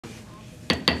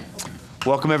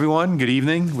Welcome, everyone. Good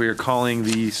evening. We are calling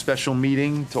the special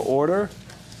meeting to order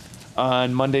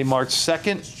on Monday, March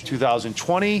 2nd,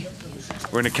 2020.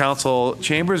 We're in the council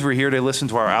chambers. We're here to listen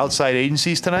to our outside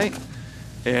agencies tonight.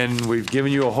 And we've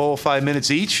given you a whole 5 minutes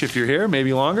each if you're here,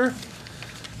 maybe longer.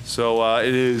 So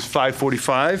it is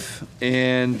 5:45.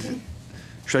 And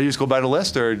should I just go by the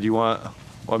list, or do you want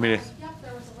me to? Yep,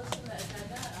 there was a list in the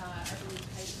agenda. I believe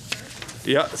Kate was first.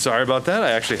 Yeah, sorry about that.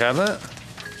 I actually have that.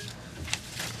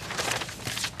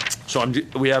 So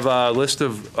we have a list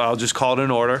of, I'll just call it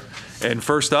in order. And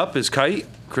first up is Kite,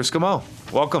 Chris Gameau.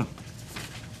 Welcome.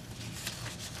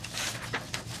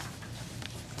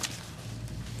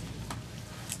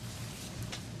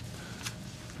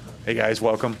 Hey guys,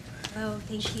 welcome. Hello,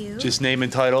 thank you. Just name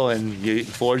and title, and the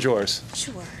floor is yours.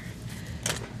 Sure.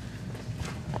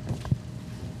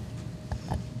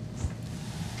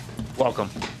 Welcome.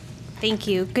 Thank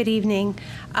you. Good evening.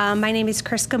 My name is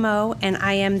Chris Gameau, and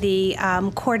I am the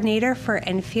coordinator for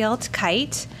Enfield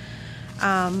Kite.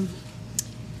 Hi,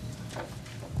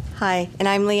 and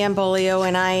I'm Leanne Bolio,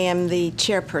 and I am the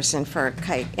chairperson for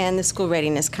Kite and the School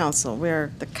Readiness Council,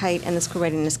 where the Kite and the School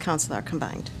Readiness Council are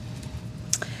combined.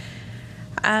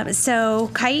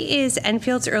 So Kite is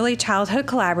Enfield's early childhood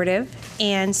collaborative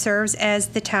and serves as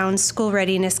the town's School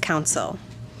Readiness Council.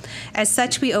 As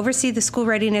such, we oversee the school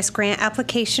readiness grant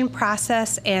application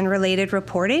process and related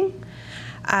reporting.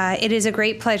 It is a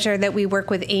great pleasure that we work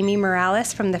with Amy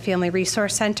Morales from the Family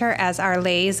Resource Center as our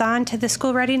liaison to the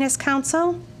School Readiness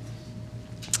Council.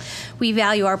 We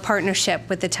value our partnership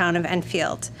with the town of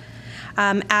Enfield.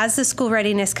 As the School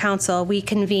Readiness Council, we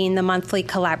convene the monthly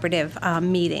collaborative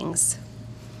meetings.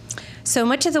 So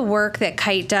much of the work that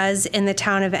Kite does in the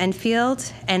town of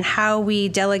Enfield and how we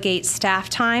delegate staff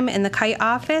time in the Kite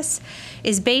office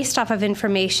is based off of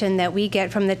information that we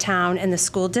get from the town and the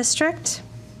school district.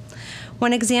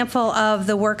 One example of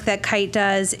the work that Kite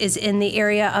does is in the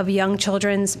area of young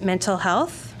children's mental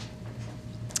health.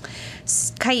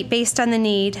 Kite, based on the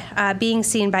need being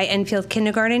seen by Enfield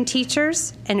kindergarten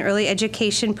teachers and early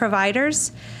education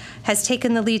providers, has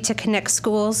taken the lead to connect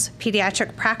schools,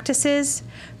 pediatric practices,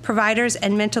 providers,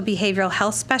 and mental behavioral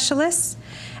health specialists.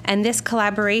 And this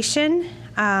collaboration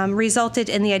resulted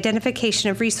in the identification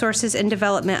of resources and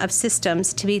development of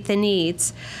systems to meet the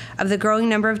needs of the growing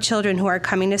number of children who are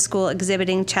coming to school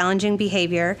exhibiting challenging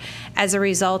behavior as a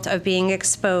result of being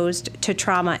exposed to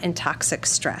trauma and toxic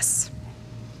stress.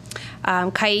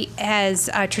 Kite has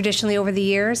traditionally over the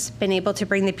years been able to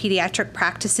bring the pediatric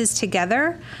practices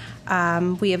together.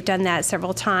 We have done that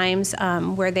several times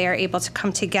where they are able to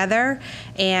come together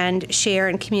and share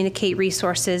and communicate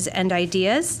resources and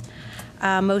ideas.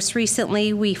 Most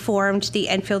recently, we formed the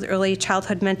Enfield Early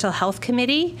Childhood Mental Health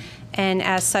Committee, and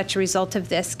as such, a result of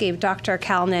this, gave Dr.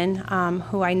 Kalnin,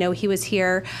 who I know he was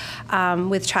here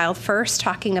with Child First,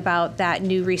 talking about that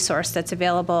new resource that's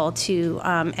available to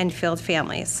Enfield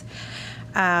families.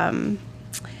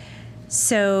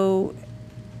 So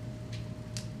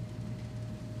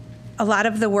a lot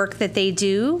of the work that they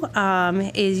do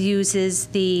uses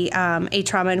the a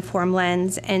trauma-informed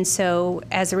lens, and so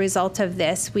as a result of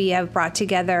this, we have brought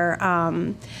together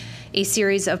a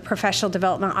series of professional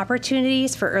development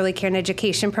opportunities for early care and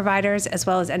education providers, as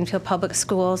well as Enfield Public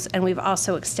Schools, and we've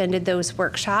also extended those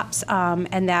workshops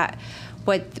and that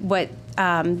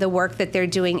the work that they're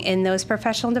doing in those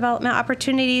professional development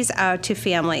opportunities to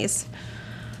families.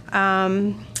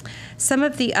 Some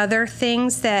of the other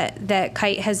things that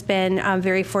Kite has been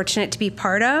very fortunate to be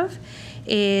part of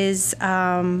is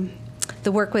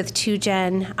the work with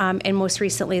 2Gen and most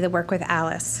recently the work with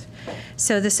Alice.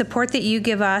 So the support that you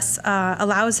give us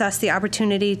allows us the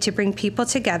opportunity to bring people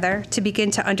together to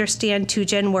begin to understand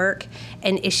 2Gen work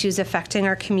and issues affecting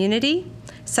our community,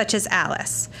 such as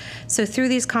Alice. So through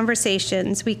these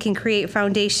conversations, we can create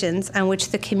foundations on which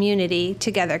the community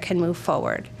together can move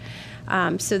forward.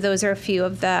 So those are a few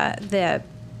of the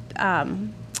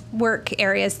work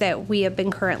areas that we have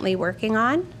been currently working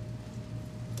on.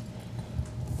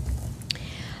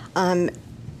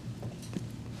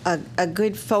 A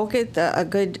good focus, a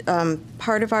good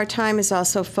part of our time is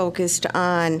also focused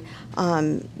on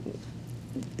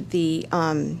the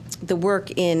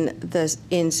work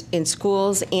in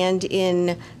schools and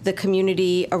in the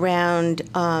community around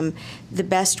the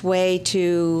best way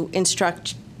to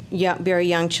instruct very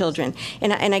young children.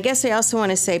 And I guess I also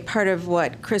want to say part of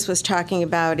what Chris was talking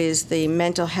about is the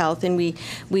mental health, and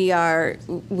we are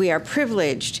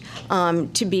privileged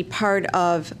to be part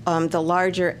of the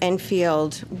larger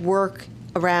Enfield work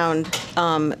around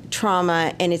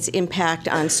trauma and its impact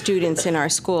on students in our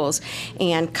schools.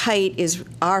 And KITE is,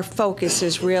 our focus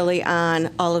is really on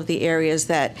all of the areas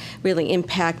that really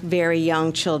impact very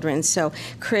young children. So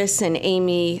Chris and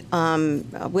Amy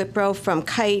Whitbrow from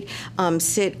KITE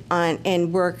sit on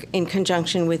and work in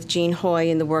conjunction with Jean Hoy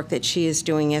in the work that she is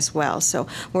doing as well. So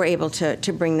we're able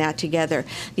to bring that together.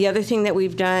 The other thing that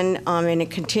we've done and are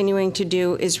continuing to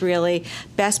do is really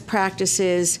best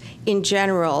practices in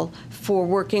general for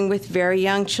working with very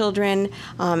young children.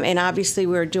 And obviously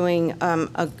we're doing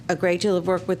a great deal of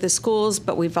work with the schools,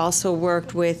 but we've also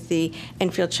worked with the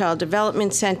Enfield Child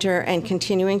Development Center and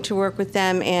continuing to work with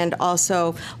them, and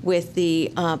also with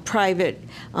the private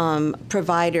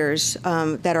providers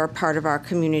that are part of our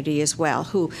community as well,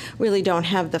 who really don't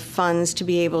have the funds to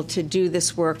be able to do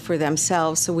this work for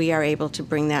themselves, so we are able to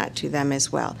bring that to them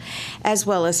as well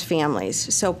as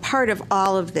families. So part of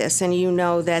all of this, and you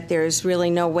know that there's really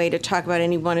no way to talk about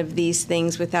any one of these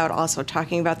things without also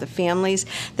talking about the families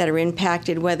that are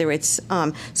impacted, whether it's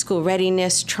school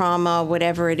readiness, trauma,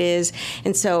 whatever it is.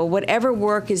 And so whatever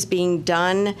work is being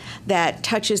done that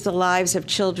touches the lives of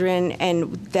children,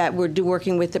 and that we're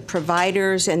working with the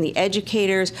providers and the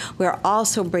educators, we're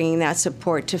also bringing that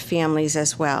support to families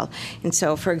as well. And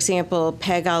so, for example,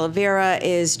 Peg Oliveira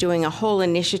is doing a whole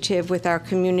initiative with our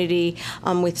community,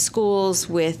 with schools,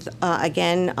 with,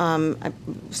 again,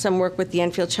 some work with the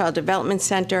Enfield Child Development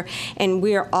Center, and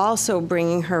we are also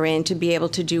bringing her in to be able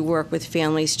to do work with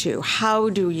families too. How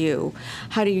do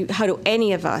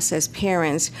any of us as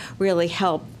parents really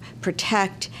help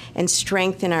protect and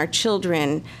strengthen our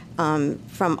children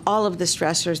from all of the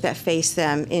stressors that face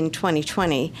them in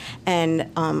 2020,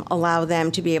 and allow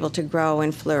them to be able to grow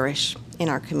and flourish in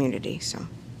our community? So,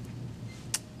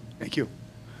 Thank you.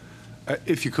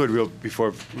 If you could,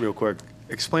 real quick,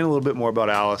 explain a little bit more about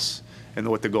Alice and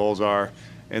what the goals are,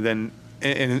 and then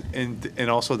and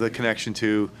also the connection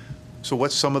to, so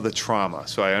what's some of the trauma?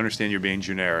 So I understand you're being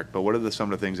generic, but what are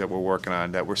some of the things that we're working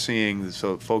on that we're seeing,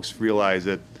 so folks realize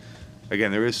that,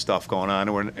 again, there is stuff going on,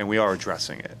 and we are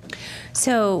addressing it?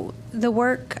 So the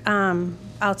work,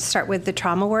 I'll start with the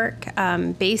trauma work.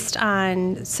 Based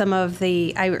on some of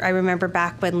the, I remember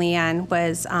back when Leanne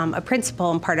was a principal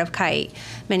and part of KITE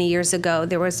many years ago,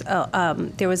 there was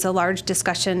a large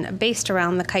discussion based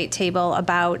around the KITE table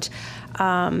about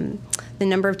the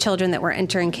number of children that were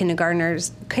entering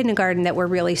kindergarten that were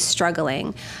really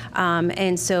struggling.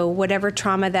 And so whatever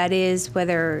trauma that is,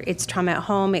 whether it's trauma at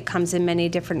home, it comes in many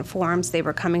different forms. They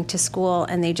were coming to school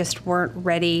and they just weren't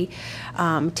ready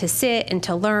to sit and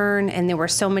to learn, and there were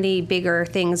so many bigger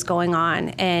things going on.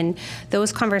 And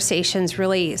those conversations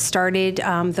really started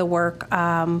the work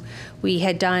we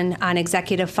had done on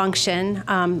executive function.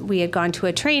 We had gone to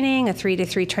a training, a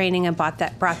 3-to-3 training, and brought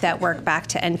that work back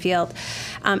to Enfield.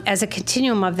 As a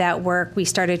continuum of that work, we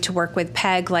started to work with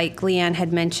Peg, like Leanne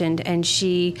had mentioned, and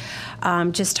she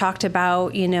just talked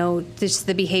about, just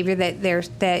the behavior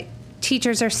that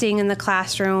teachers are seeing in the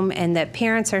classroom and that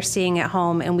parents are seeing at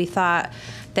home. And we thought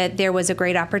that there was a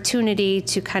great opportunity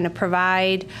to kind of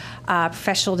provide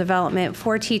professional development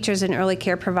for teachers and early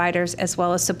care providers, as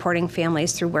well as supporting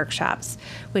families through workshops,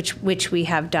 which we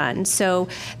have done. So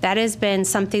that has been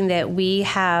something that we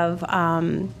have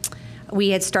we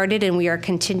had started, and we are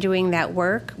continuing that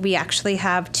work. We actually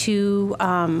have 2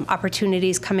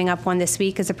 opportunities coming up. One this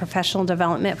week is a professional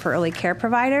development for early care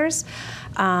providers,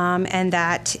 and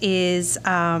that is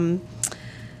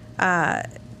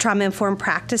trauma-informed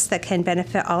practice that can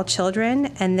benefit all children.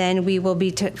 And then we will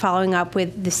be following up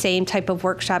with the same type of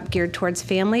workshop geared towards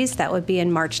families. That would be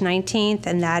in March 19th,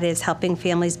 and that is helping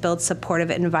families build supportive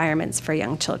environments for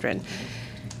young children.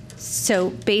 So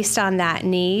based on that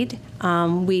need,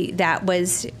 that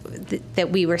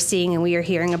we were seeing and we were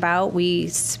hearing about,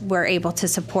 we were able to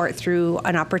support through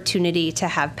an opportunity to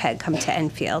have Peg come to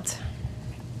Enfield.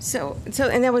 So,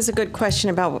 and that was a good question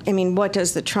about, what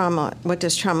does trauma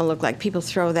look like? People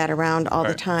throw that around all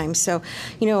the time. So,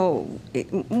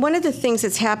 one of the things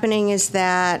that's happening is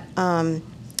that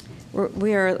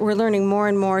we're learning more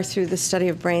and more through the study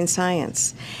of brain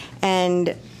science.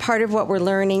 And part of what we're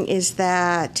learning is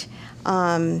that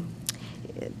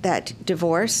that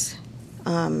divorce,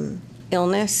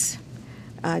 illness,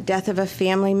 death of a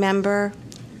family member,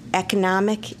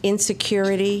 economic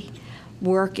insecurity,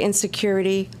 work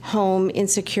insecurity, home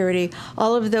insecurity,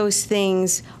 all of those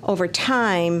things over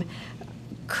time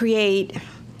create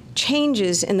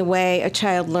changes in the way a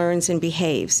child learns and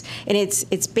behaves. And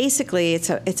it's basically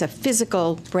a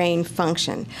physical brain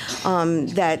function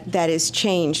that is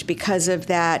changed because of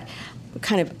that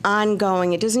kind of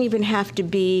ongoing. It doesn't even have to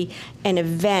be an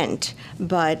event,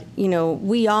 but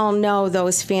we all know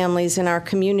those families in our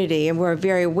community, and we're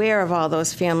very aware of all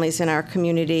those families in our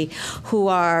community who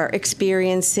are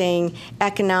experiencing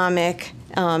economic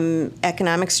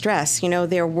stress.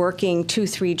 They're working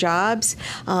 2-3 jobs.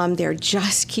 They're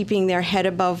just keeping their head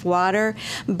above water,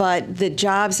 but the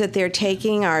jobs that they're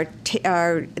taking are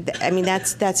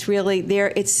that's really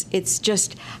there. It's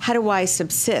just, how do I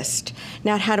subsist?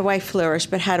 Not how do I flourish,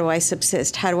 but how do I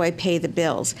subsist? How do I pay the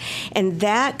bills? And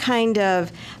that kind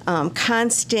of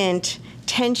constant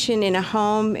tension in a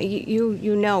home,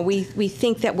 we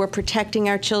think that we're protecting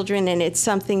our children, and it's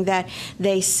something that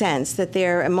they sense, that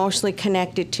they're emotionally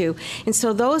connected to. And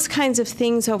so those kinds of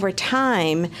things over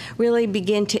time really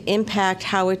begin to impact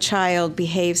how a child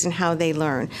behaves and how they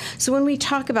learn. So when we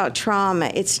talk about trauma,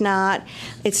 it's not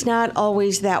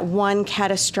always that one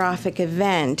catastrophic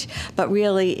event, but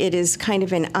really it is kind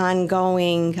of an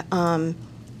ongoing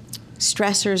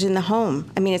stressors in the home.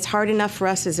 I mean, it's hard enough for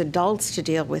us as adults to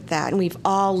deal with that, and we've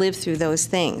all lived through those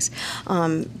things.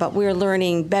 But we're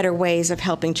learning better ways of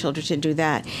helping children to do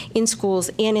that in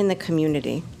schools and in the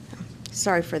community.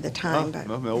 Sorry for the time. But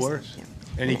no worries. Yeah.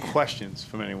 Any questions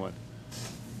from anyone?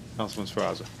 Councilman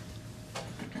Sferrazza.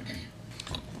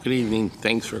 Good evening.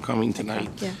 Thanks for coming tonight.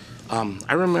 Yeah.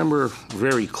 I remember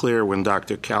very clear when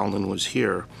Dr. Callan was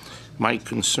here, my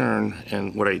concern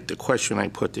and the question I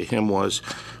put to him was,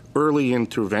 early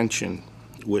intervention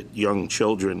with young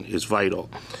children is vital.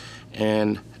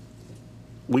 And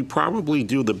we probably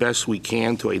do the best we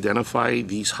can to identify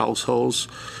these households.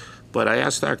 But I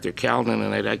asked Dr. Callan,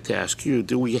 and I'd like to ask you,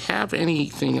 do we have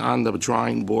anything on the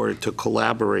drawing board to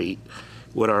collaborate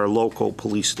with our local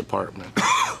police department?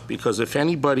 Because if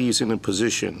anybody's in a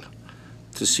position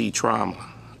to see trauma,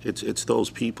 it's those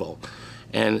people.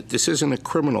 And this isn't a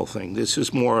criminal thing. This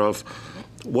is more of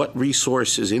what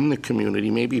resources in the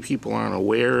community, maybe people aren't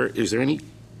aware. Is there any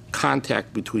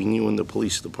contact between you and the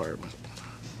police department?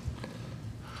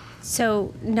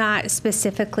 So not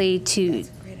specifically to,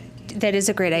 that is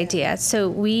a great idea. So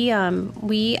we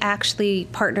actually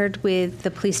partnered with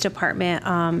the police department.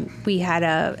 We had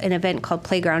an event called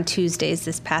Playground Tuesdays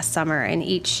this past summer, and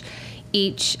each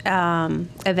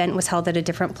event was held at a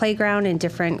different playground in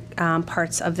different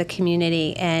parts of the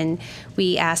community, and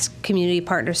we asked community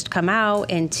partners to come out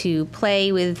and to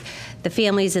play with the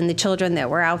families and the children that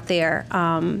were out there.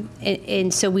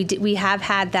 And so we have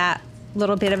had that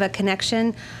little bit of a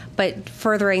connection, but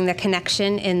furthering the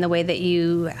connection in the way that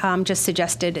you just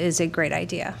suggested is a great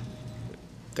idea.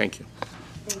 Thank you.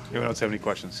 Anyone else have any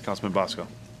questions? Councilman Bosco.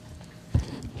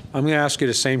 I'm going to ask you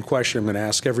the same question I'm going to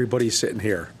ask everybody sitting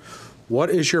here. What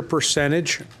is your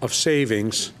percentage of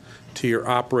savings to your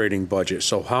operating budget?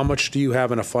 So how much do you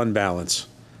have in a fund balance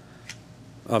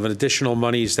of an additional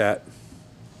monies that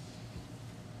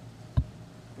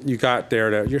you got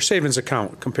there, your savings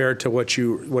account, compared to what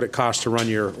it costs to run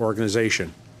your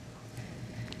organization?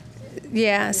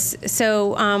 Yes.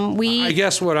 So I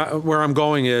guess where I'm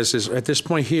going is at this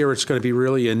point here, it's going to be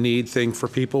really a need thing for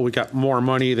people. We got more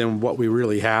money than what we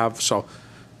really have. So,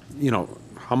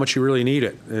 how much you really need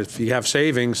it. If you have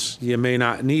savings, you may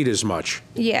not need as much.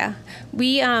 Yeah.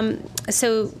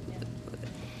 So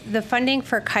the funding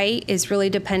for KITE is really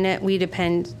dependent. We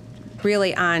depend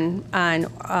really on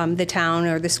the town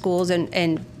or the schools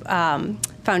and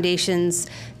foundations,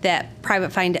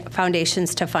 private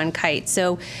foundations to fund KITE.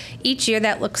 So each year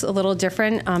that looks a little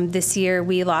different. This year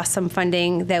we lost some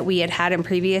funding that we had in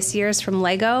previous years from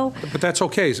LEGO. But that's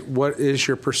okay. What is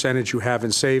your percentage you have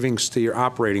in savings to your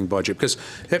operating budget? Because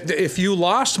if you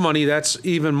lost money, that's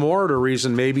even more the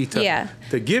reason maybe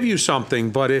to give you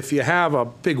something. But if you have a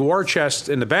big war chest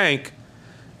in the bank,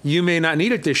 you may not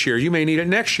need it this year. You may need it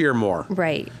next year more.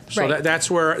 Right. So right. That's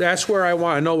where I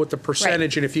want to know what the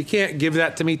percentage. And if you can't give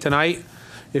that to me tonight,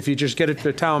 if you just get it to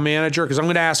the town manager, because I'm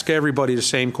going to ask everybody the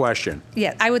same question.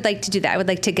 Yeah, I would like to do that. I would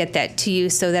like to get that to you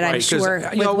so that I'm sure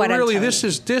with what really, I'm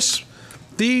telling you.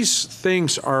 These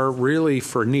things are really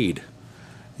for need.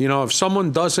 If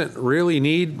someone doesn't really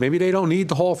need, maybe they don't need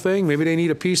the whole thing, maybe they need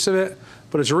a piece of it,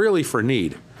 but it's really for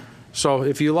need. So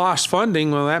if you lost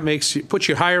funding, well, that puts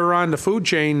you higher on the food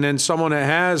chain than someone that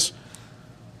has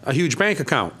a huge bank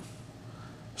account.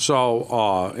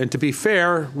 So, and to be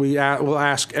fair, we'll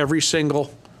ask every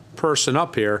single person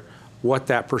up here what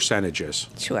that percentage is.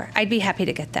 Sure. I'd be happy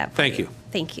to get that for Thank you.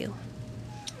 Thank you.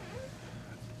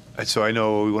 So I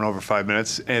know we went over 5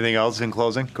 minutes. Anything else in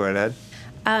closing? Go right ahead.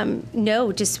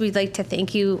 No, just we'd like to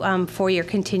thank you for your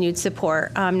continued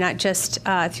support, not just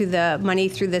through the money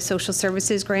through the social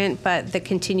services grant, but the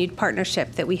continued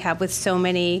partnership that we have with so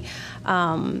many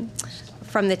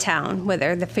from the town,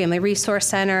 whether the Family Resource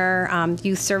Center,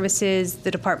 Youth Services,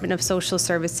 the Department of Social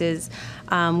Services.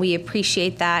 We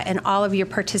appreciate that, and all of your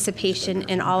participation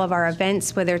in all of our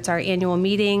events, whether it's our annual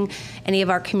meeting, any of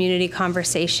our community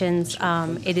conversations.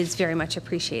 It is very much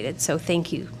appreciated, so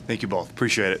thank you. Thank you both.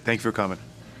 Appreciate it. Thank you for coming.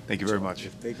 Thank you very much.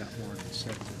 If they got more than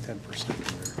 7 to 10%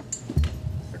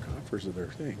 of their coffers of their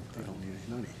thing, they don't need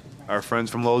any money. Our friends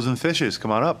from Loaves and Fishes,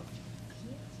 come on up.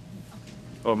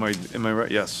 Oh, am I right?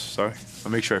 Yes, sorry.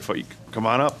 I'll make sure I thought you, come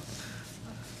on up.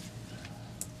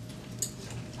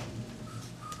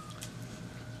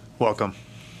 Welcome.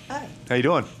 Hi. How you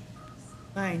doing?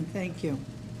 Fine, thank you.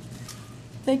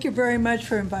 Thank you very much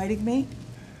for inviting me.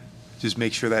 Just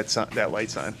make sure that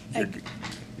light's on. Thank you.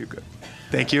 You're good.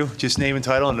 Thank you. Just name and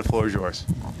title, and the floor is yours.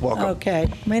 Welcome.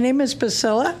 Okay, my name is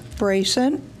Priscilla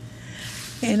Brayson,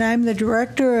 and I'm the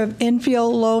director of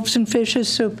Enfield Loaves and Fishes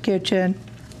Soup Kitchen.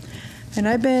 And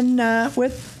I've been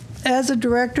as a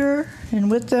director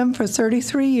and with them for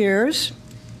 33 years.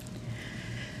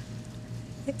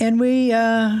 And we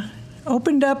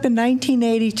opened up in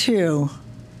 1982,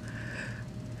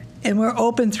 and we're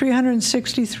open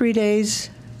 363 days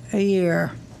a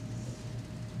year.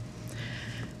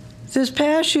 This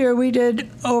past year, we did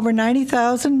over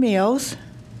 90,000 meals.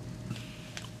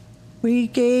 We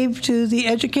gave to the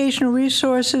educational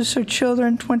resources for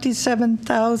children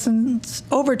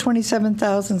over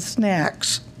 27,000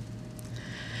 snacks.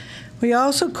 We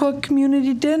also cook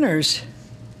community dinners.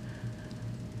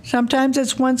 Sometimes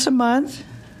it's once a month,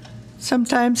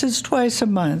 sometimes it's twice a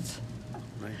month.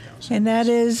 And that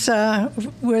is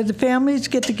where the families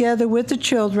get together with the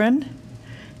children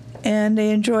and they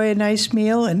enjoy a nice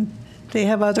meal and they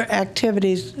have other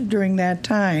activities during that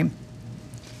time.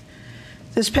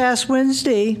 This past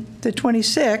Wednesday, the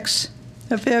 26th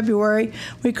of February,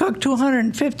 we cooked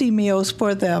 250 meals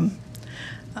for them,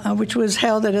 which was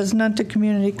held at Asnunta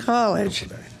Community College.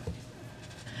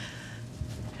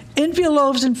 Enfield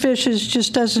Loaves and Fishes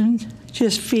just doesn't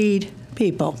just feed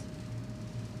people.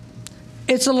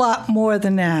 It's a lot more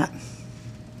than that.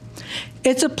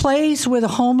 It's a place where the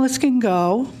homeless can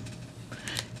go.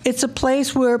 It's a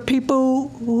place where people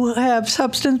who have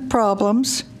substance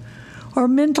problems or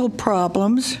mental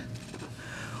problems,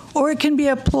 or it can be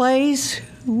a place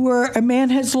where a man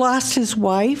has lost his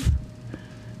wife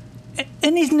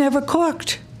and he's never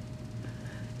cooked.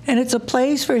 And it's a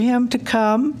place for him to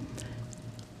come,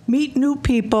 meet new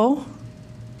people,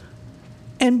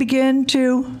 and begin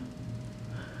to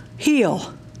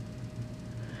heal.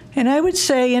 And I would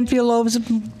say Enfield Loaves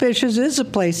and Fishes is a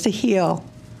place to heal.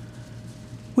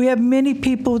 We have many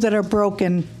people that are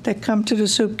broken that come to the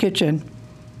soup kitchen.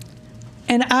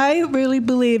 And I really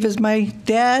believe, as my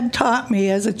dad taught me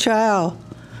as a child,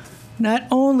 not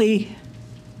only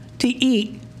to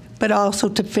eat, but also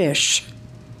to fish,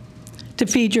 to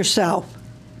feed yourself.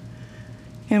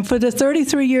 And for the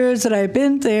 33 years that I've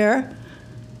been there,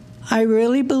 I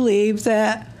really believe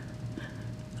that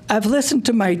I've listened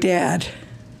to my dad.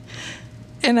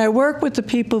 And I work with the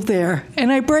people there,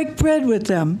 and I break bread with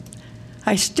them.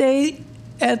 I stay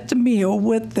at the meal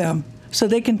with them so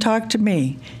they can talk to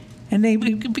me. And they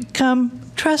become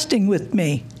trusting with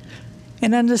me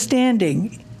and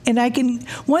understanding. And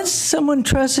once someone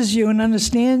trusts you and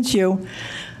understands you,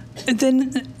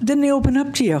 then they open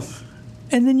up to you.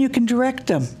 And then you can direct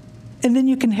them. And then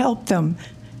you can help them.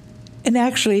 And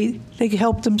actually, they can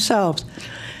help themselves.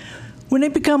 When they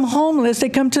become homeless, they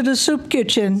come to the soup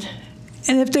kitchen.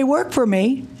 And if they work for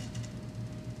me,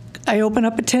 I open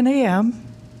up at 10 a.m.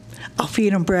 I'll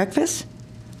feed them breakfast.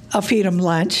 I'll feed them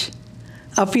lunch.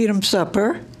 I'll feed them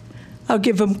supper. I'll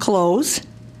give them clothes.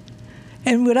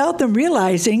 And without them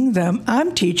realizing them,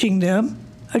 I'm teaching them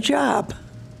a job.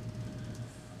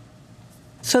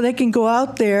 So they can go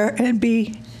out there and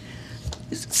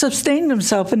sustain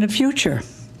themselves in the future.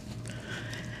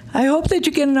 I hope that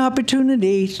you get an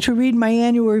opportunity to read my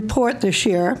annual report this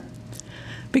year,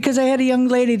 because I had a young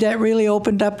lady that really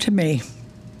opened up to me.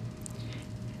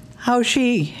 How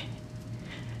she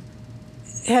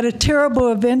had a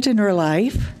terrible event in her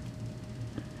life,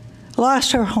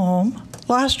 lost her home,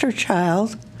 lost her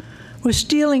child, was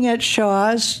stealing at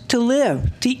Shaw's to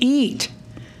live, to eat.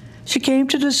 She came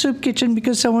to the soup kitchen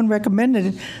because someone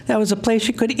recommended that was a place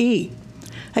she could eat.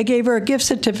 I gave her a gift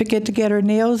certificate to get her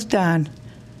nails done.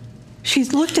 She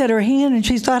looked at her hand and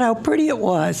she thought how pretty it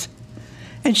was.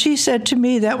 And she said to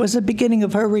me that was the beginning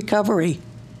of her recovery.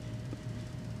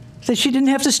 That she didn't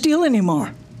have to steal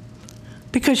anymore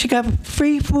because she got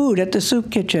free food at the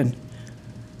soup kitchen.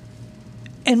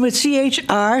 And with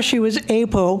CHR, she was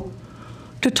able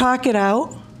to talk it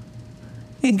out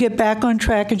and get back on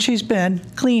track, and she's been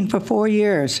clean for 4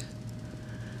 years.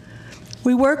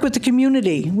 We work with the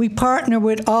community. We partner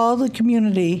with all the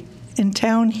community in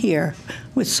town here,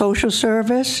 with social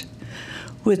service,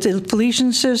 with the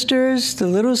Felician Sisters, the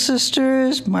Little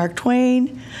Sisters, Mark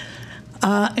Twain,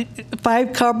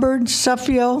 Five Cupboards,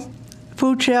 Suffield,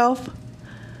 Food Shelf.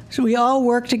 So we all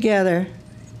work together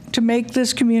to make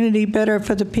this community better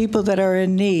for the people that are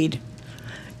in need.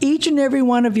 Each and every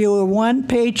one of you are one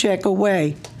paycheck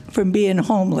away from being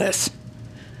homeless.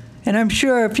 And I'm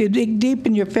sure if you dig deep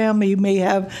in your family, you may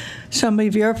have some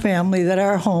of your family that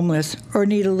are homeless or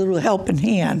need a little helping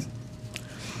hand.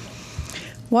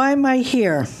 Why am I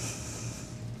here?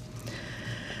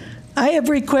 I have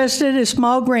requested a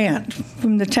small grant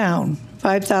from the town,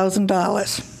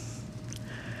 $5,000.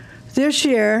 This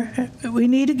year, we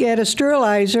need to get a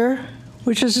sterilizer,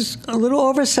 which is a little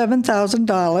over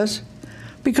 $7,000,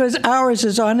 because ours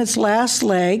is on its last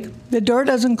leg, the door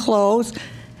doesn't close,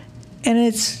 and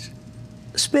it's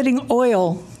spitting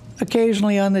oil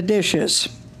occasionally on the dishes.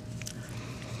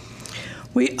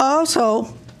 We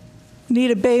also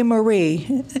need a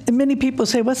bain-marie. And many people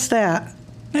say, what's that?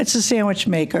 It's a sandwich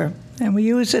maker. And we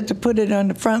use it to put it on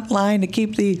the front line to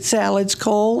keep the salads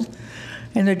cold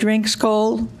and the drinks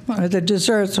cold, or the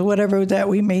desserts, or whatever that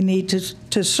we may need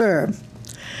to serve.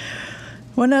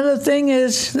 One other thing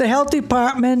is the health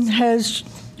department has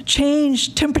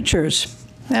changed temperatures.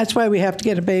 That's why we have to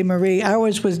get a bain-marie.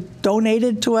 Ours was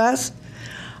donated to us,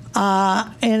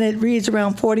 and it reads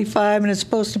around 45, and it's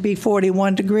supposed to be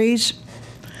 41 degrees.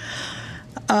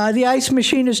 The ice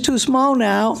machine is too small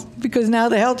now, because now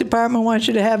the health department wants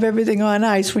you to have everything on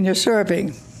ice when you're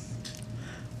serving.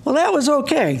 Well, that was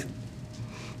okay.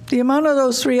 The amount of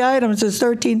those 3 items is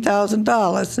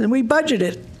 $13,000, and we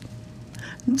budgeted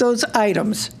those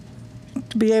items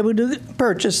to be able to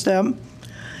purchase them.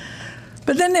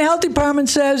 But then the health department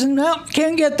says, no,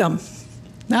 can't get them.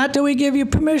 Not till we give you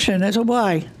permission. I said,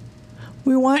 why?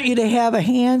 We want you to have a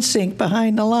hand sink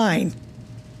behind the line.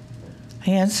 A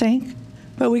hand sink?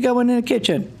 But we got one in the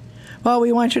kitchen. Well,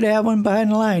 we want you to have one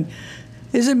behind the line.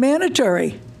 Is it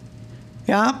mandatory?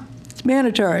 Yeah, it's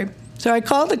mandatory. So I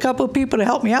called a couple of people to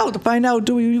help me out to find out,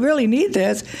 do we really need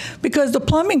this? Because the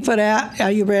plumbing for that, are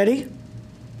you ready?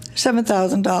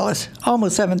 $7,000,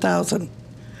 almost $7,000.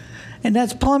 And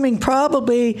that's plumbing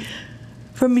probably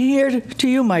from here to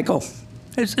you, Michael.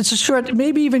 It's a short,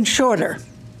 maybe even shorter.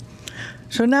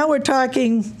 So now we're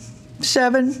talking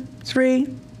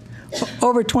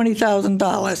over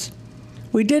 $20,000.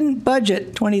 We didn't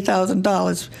budget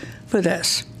 $20,000 for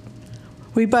this.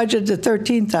 We budgeted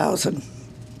 $13,000.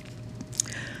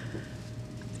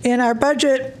 In our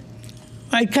budget,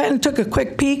 I kind of took a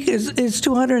quick peek, is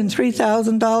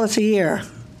 $203,000 a year.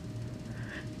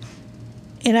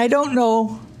 And I don't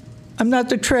know, I'm not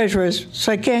the treasurer,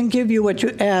 so I can't give you what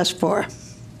you asked for.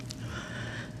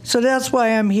 So that's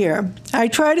why I'm here. I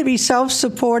try to be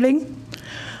self-supporting.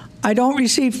 I don't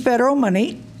receive federal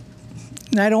money,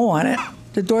 and I don't want it.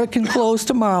 The door can close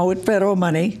tomorrow with federal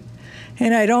money.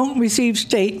 And I don't receive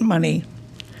state money.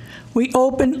 We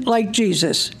open like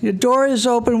Jesus. Your door is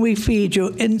open, we feed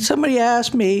you. And somebody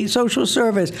asked me, social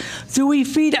service, do we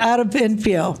feed out of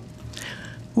Enfield?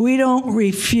 We don't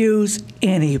refuse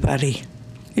anybody.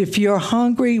 If you're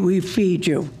hungry, we feed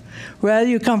you. Whether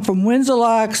you come from Windsor,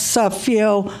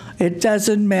 Suffield, it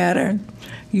doesn't matter.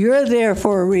 You're there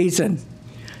for a reason.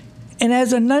 And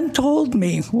as a nun told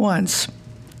me once,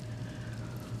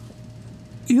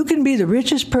 you can be the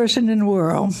richest person in the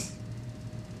world,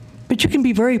 but you can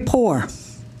be very poor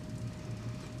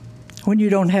when you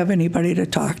don't have anybody to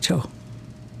talk to.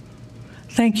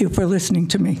 Thank you for listening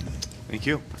to me. Thank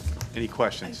you. Any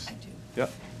questions? I do.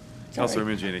 Yep. Councilor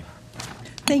Mangini.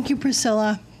 Thank you,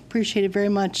 Priscilla. Appreciate it very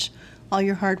much, all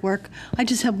your hard work. I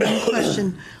just have one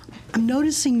question. I'm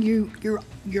noticing you're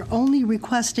only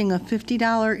requesting a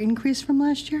 $50 increase from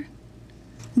last year?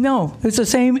 No, it's the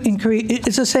same increase.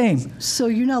 It's the same. So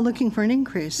you're not looking for an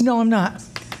increase? No, I'm not.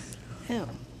 Oh,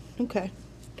 okay.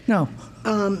 No.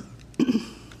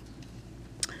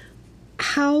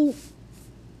 How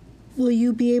will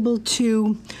you be able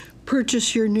to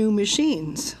purchase your new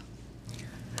machines?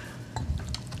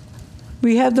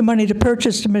 We have the money to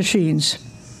purchase the machines.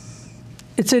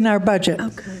 It's in our budget.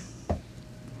 Okay.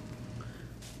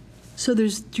 So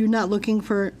you're not looking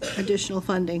for additional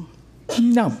funding?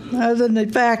 No, other than the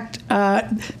fact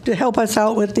to help us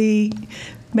out with the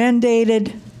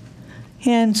mandated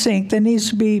hand sink that needs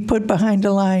to be put behind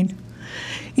the line.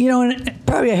 You know, and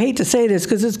probably I hate to say this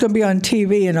because it's going to be on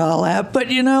TV and all that, but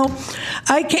you know,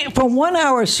 I can't, for 1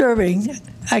 hour serving,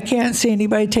 I can't see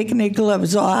anybody taking their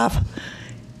gloves off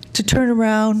to turn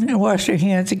around and wash their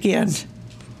hands again.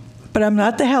 But I'm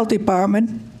not the health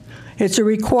department, It's a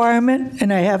requirement,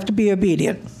 and I have to be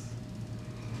obedient.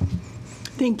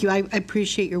 Thank you. I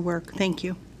appreciate your work. Thank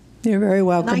you. You're very And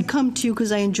welcome. I come to you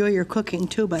because I enjoy your cooking,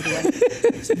 too, by the way.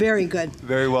 It's very good.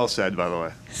 Very well said, by the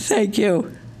way. Thank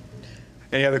you.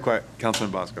 Any other questions?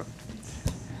 Councilman Bosco?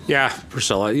 Yeah,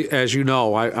 Priscilla, as you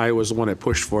know, I was the one that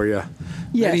pushed for you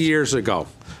Yes. many years ago.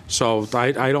 So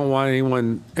I don't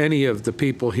want any of the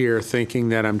people here thinking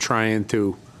that I'm trying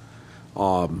to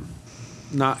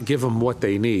not give them what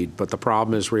they need. But the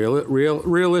problem is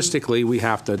realistically, we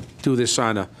have to do this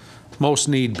on a most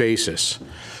need basis.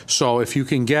 So if you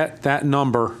can get that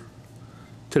number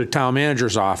to the town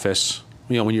manager's office,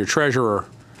 when your treasurer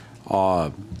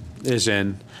is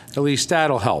in, at least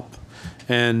that'll help.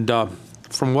 And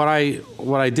from what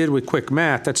I did with quick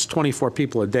math, that's 24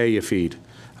 people a day you feed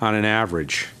on an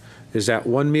average. Is that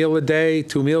 1 meal a day,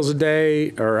 2 meals a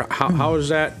day, or how does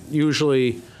that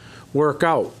usually work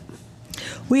out?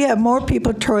 We have more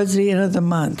people towards the end of the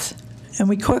month, and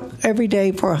we cook every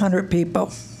day for 100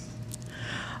 people.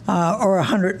 Or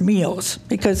 100 meals,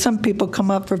 because some people come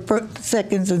up for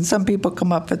seconds and some people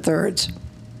come up for thirds.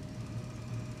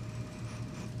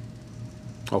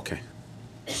 Okay.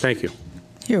 Thank you.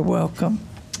 You're welcome.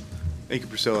 Thank you,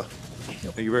 Priscilla.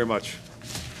 Thank you very much.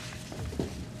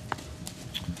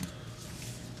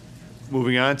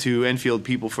 Moving on to Enfield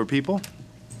People for People.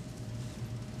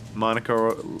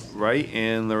 Monica Wright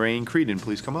and Lorraine Creedon,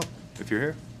 please come up if you're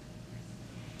here.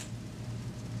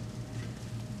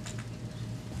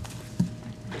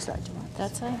 Sorry, do you want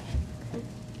that side?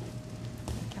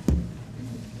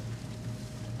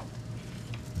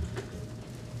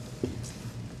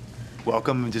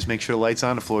 Welcome, and just make sure the light's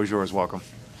on. The floor is yours. Welcome.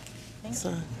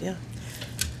 Yeah.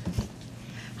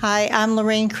 Hi, I'm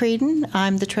Lorraine Creedon.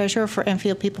 I'm the treasurer for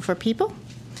Enfield People for People.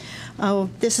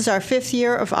 This is our 5th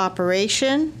year of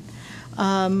operation.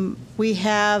 We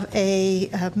have a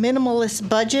minimalist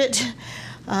budget,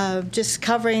 just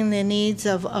covering the needs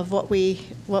of what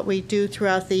we do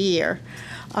throughout the year.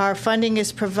 Our funding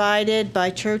is provided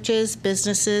by churches,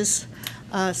 businesses,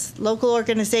 local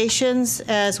organizations,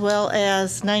 as well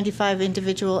as 95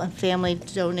 individual and family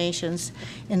donations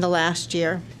in the last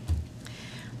year.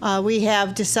 We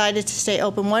have decided to stay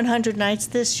open 100 nights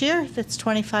this year. That's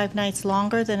 25 nights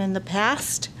longer than in the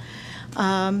past.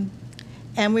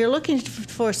 And we're looking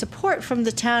for support from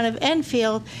the town of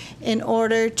Enfield in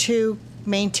order to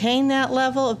maintain that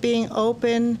level of being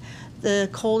open the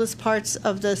coldest parts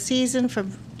of the season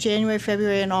from January,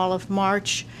 February, and all of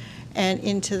March, and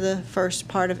into the first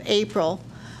part of April.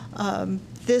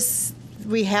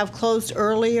 We have closed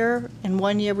earlier. In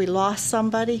one year, we lost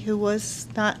somebody who was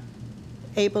not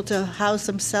able to house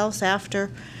themselves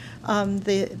after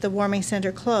the warming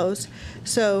center closed.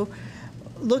 So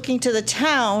looking to the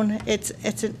town, it's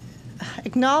an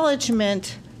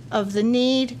acknowledgement of the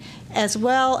need as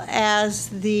well as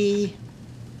the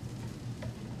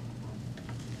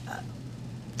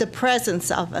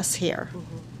presence of us here,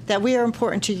 that we are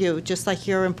important to you just like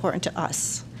you're important to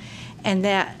us, and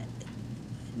that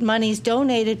monies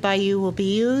donated by you will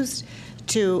be used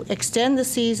to extend the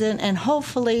season, and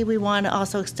hopefully we want to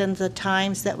also extend the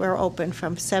times that we're open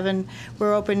from 7.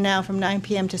 We're open now from 9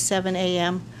 p.m. to 7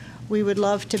 a.m. We would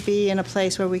love to be in a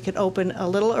place where we could open a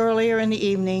little earlier in the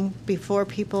evening before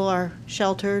people are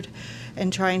sheltered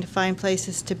and trying to find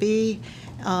places to be,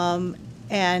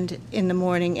 and in the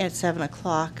morning at 7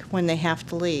 o'clock when they have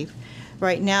to leave.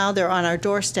 Right now, they're on our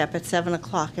doorstep at 7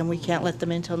 o'clock, and we can't let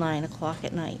them in until 9 o'clock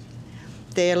at night.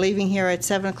 They are leaving here at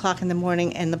 7 o'clock in the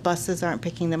morning, and the buses aren't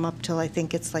picking them up till I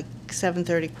think it's like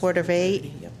 7:30,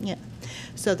 7:45. Yep. Yeah.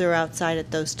 So they're outside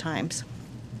at those times.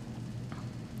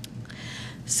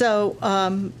 So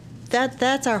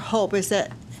that's our hope, is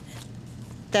that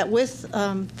with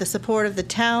the support of the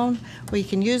town, we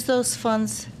can use those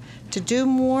funds to do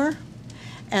more,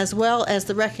 as well as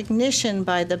the recognition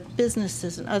by the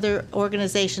businesses and other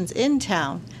organizations in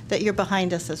town that you're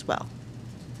behind us as well.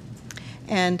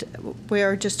 And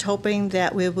we're just hoping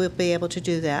that we will be able to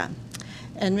do that.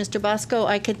 And Mr. Bosco,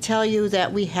 I could tell you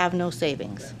that we have no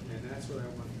savings. And that's what I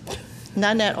want.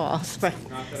 None at all.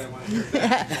 Not that I want to hear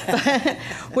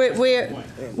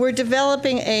that. We're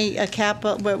developing a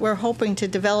capital. We're hoping to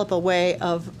develop a way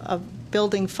of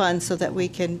building funds so that we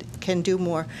can do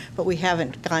more, but we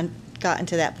haven't gotten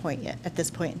to that point yet. At this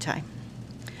point in time,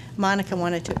 Monica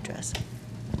wanted to address.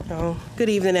 Oh, good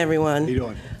evening, everyone. How you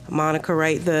doing? Monica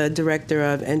Wright, the director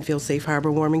of Enfield Safe Harbor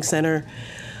Warming Center.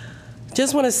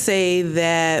 Just want to say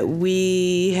that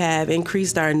we have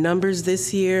increased our numbers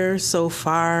this year. So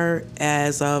far,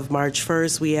 as of March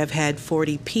 1st, we have had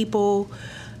 40 people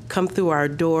come through our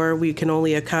door. We can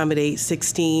only accommodate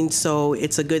 16, so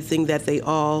it's a good thing that they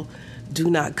all do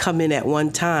not come in at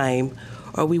one time,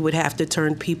 or we would have to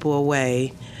turn people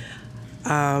away.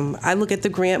 I look at the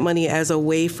grant money as a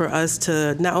way for us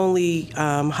to not only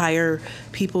hire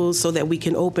people so that we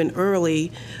can open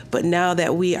early, but now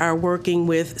that we are working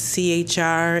with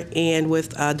CHR and with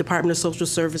Department of Social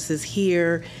Services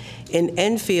here in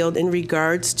Enfield in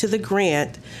regards to the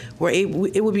grant,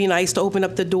 it would be nice to open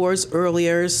up the doors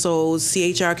earlier so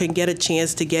CHR can get a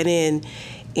chance to get in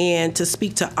and to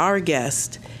speak to our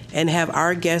guests and have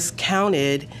our guests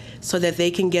counted so that they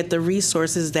can get the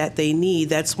resources that they need.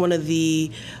 That's one of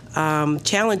the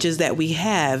challenges that we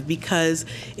have, because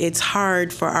it's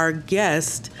hard for our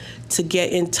guests to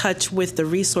get in touch with the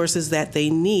resources that they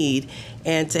need.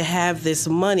 And to have this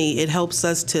money, it helps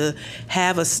us to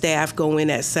have a staff go in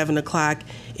at 7 o'clock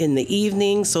in the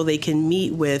evening so they can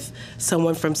meet with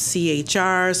someone from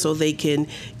CHR, so they can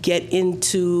get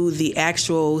into the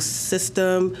actual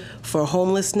system for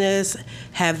homelessness,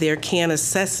 have their CAN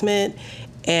assessment,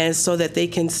 and so that they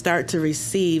can start to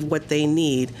receive what they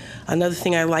need. Another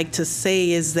thing I like to say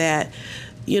is that,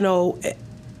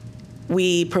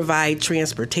 we provide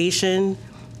transportation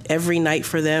every night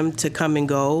for them to come and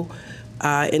go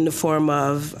in the form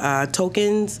of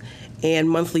tokens and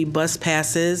monthly bus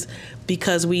passes,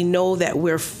 because we know that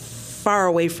we're far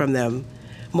away from them.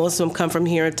 Most of them come from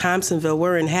here in Thompsonville.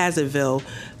 We're in Hazardville,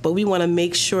 but we want to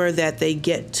make sure that they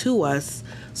get to us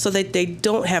so that they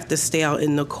don't have to stay out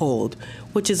in the cold,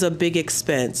 which is a big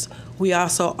expense. We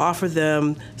also offer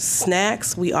them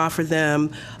snacks. We offer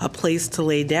them a place to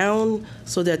lay down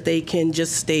so that they can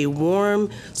just stay warm,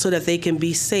 so that they can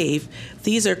be safe.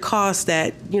 These are costs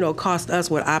that, cost us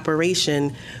with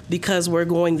operation because we're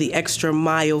going the extra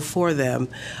mile for them.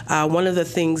 One of the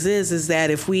things is that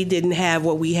if we didn't have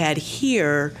what we had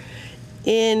here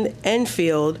in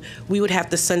Enfield, we would have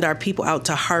to send our people out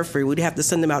to Hartford. We'd have to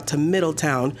send them out to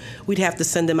Middletown. We'd have to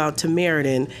send them out to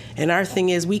Meriden. And our thing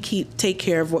is we take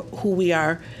care of who we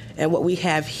are and what we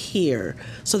have here.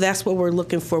 So that's what we're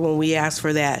looking for when we ask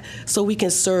for that, so we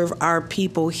can serve our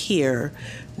people here.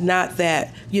 Not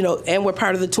that, and we're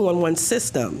part of the 211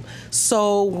 system.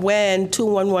 So when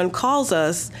 211 calls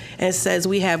us and says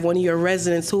we have one of your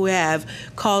residents who have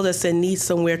called us and need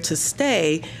somewhere to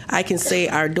stay, I can say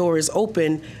our door is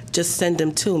open, just send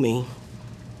them to me.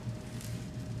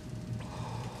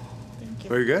 Thank you.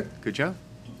 Very good. Good job.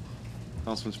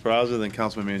 Councilman Sprazza, then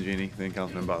Councilman Mangini, then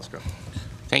Councilman Bosco.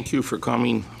 Thank you for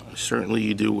coming. Certainly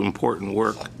you do important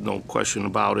work, no question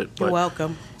about it. You're but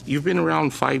welcome. You've been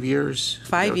around 5 years?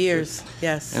 5 years,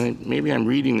 yes. And maybe I'm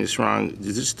reading this wrong.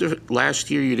 Is this the last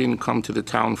year you didn't come to the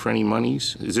town for any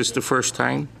monies? Is this the first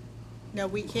time? No,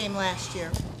 we came last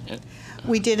year. Yeah.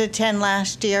 We did attend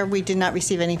last year. We did not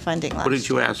receive any funding last year. What did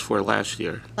you ask for last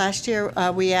year? Last year,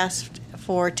 we asked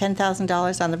for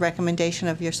 $10,000 on the recommendation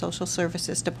of your social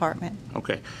services department.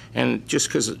 Okay. And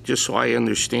just so I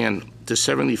understand, the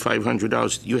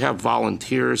 $7,500, you have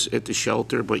volunteers at the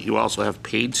shelter, but you also have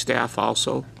paid staff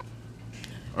also?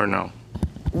 Or no?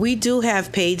 We do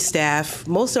have paid staff.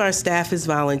 Most of our staff is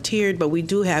volunteered, but we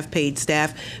do have paid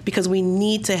staff because we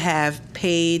need to have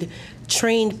paid,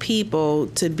 trained people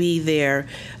to be there.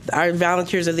 Our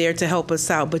volunteers are there to help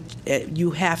us out, but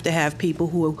you have to have people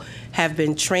who have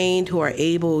been trained, who are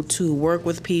able to work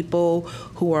with people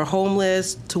who are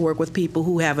homeless, to work with people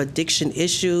who have addiction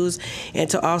issues, and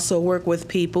to also work with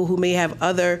people who may have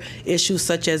other issues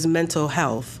such as mental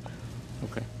health.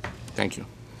 Okay. Thank you.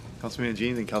 Councilman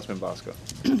Mangini, then Councilman Bosco.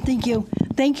 Thank you.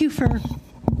 Thank you for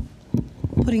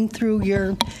putting through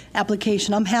your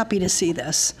application. I'm happy to see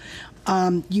this.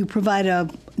 You provide a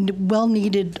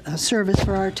well-needed service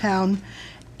for our town,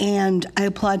 and I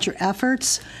applaud your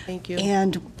efforts. Thank you.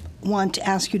 And want to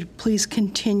ask you to please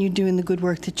continue doing the good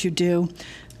work that you do.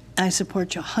 I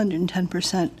support you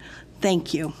 110%.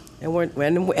 Thank you. And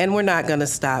we're not going to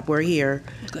stop. We're here.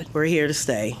 Good. We're here to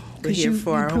stay. We're here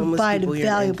for our homeless provide people a here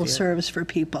in valuable Enfield. service for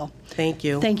people. Thank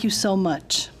you. Thank you so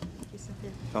much.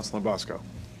 Councilman Bosco.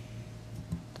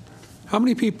 How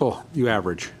many people you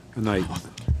average a night?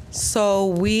 So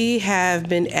we have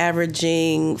been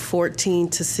averaging 14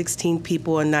 to 16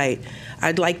 people a night.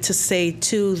 I'd like to say,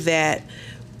 too, that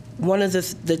one of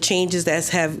the changes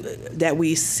that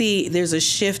we see, there's a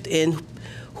shift in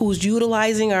who's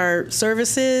utilizing our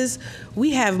services.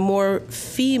 We have more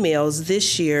females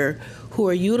this year who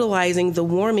are utilizing the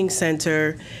warming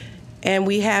center, and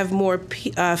we have more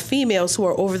females who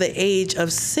are over the age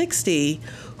of 60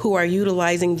 who are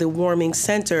utilizing the warming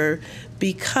center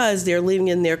because they're living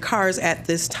in their cars at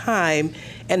this time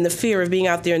and the fear of being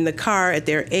out there in the car at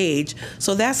their age.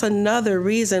 So that's another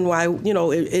reason why,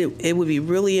 it would be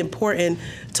really important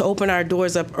to open our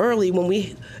doors up early when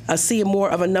we see more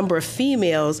of a number of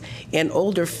females and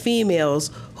older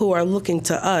females who are looking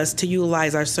to us to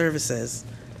utilize our services.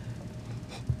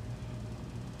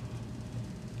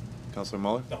 Councilor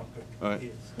Muller? No, good. All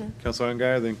right. Councilor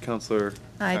Ungar, then Councilor.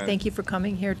 Hi, thank you for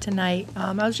coming here tonight.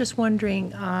 I was just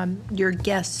wondering, your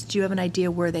guests, do you have an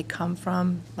idea where they come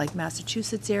from, like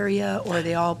Massachusetts area, or are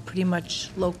they all pretty much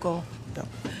local? No.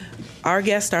 Our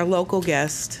guests are local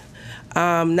guests.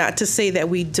 Not to say that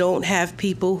we don't have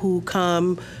people who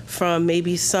come from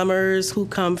maybe Summers, who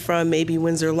come from maybe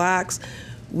Windsor Locks.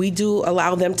 We do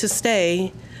allow them to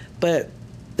stay, but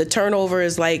the turnover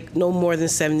is like no more than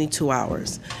 72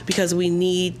 hours because we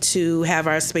need to have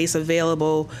our space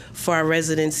available for our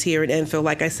residents here at Enfield.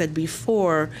 Like I said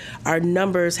before, our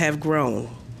numbers have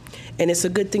grown. And it's a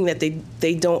good thing that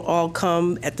they don't all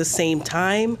come at the same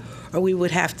time, or we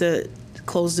would have to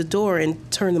close the door and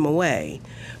turn them away.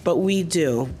 But we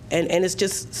do. And it's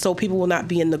just so people will not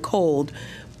be in the cold.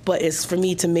 But it's for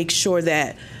me to make sure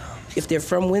that if they're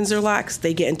from Windsor Locks,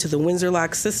 they get into the Windsor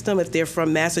Locks system. If they're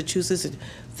from Massachusetts,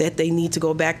 that they need to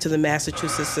go back to the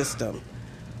Massachusetts system.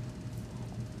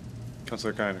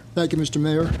 Councilor Kiner. Thank you, Mr.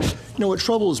 Mayor. What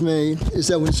troubles me is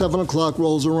that when 7 o'clock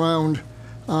rolls around,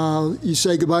 you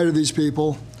say goodbye to these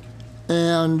people.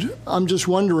 And I'm just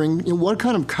wondering, what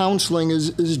kind of counseling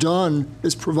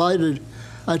is provided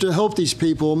to help these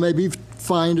people maybe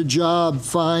find a job,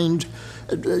 find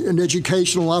an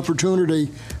educational opportunity.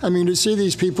 I mean, to see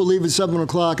these people leave at 7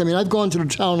 o'clock. I mean, I've gone to the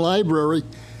town library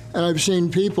and I've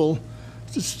seen people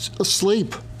just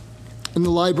asleep in the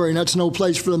library, and that's no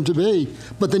place for them to be,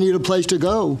 but they need a place to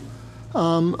go.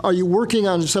 Are you working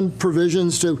on some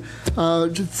provisions to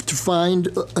find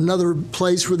another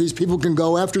place where these people can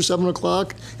go after 7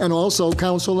 o'clock and also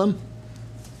counsel them?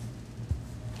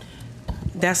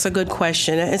 That's a good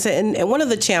question. And one of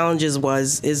the challenges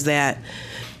is that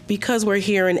because we're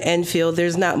here in Enfield,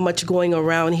 there's not much going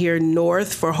around here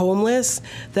north for homeless,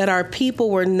 that our people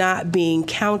were not being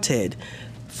counted.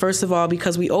 First of all,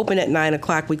 because we open at 9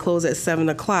 o'clock, we close at 7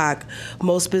 o'clock,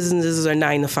 most businesses are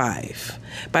 9 to 5.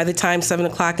 By the time 7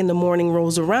 o'clock in the morning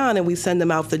rolls around and we send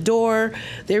them out the door,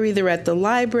 they're either at the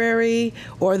library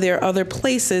or they're other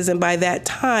places, and by that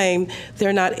time,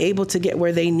 they're not able to get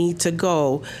where they need to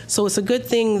go. So it's a good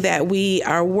thing that we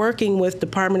are working with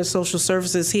Department of Social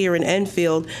Services here in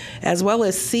Enfield, as well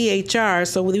as CHR,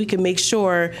 so we can make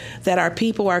sure that our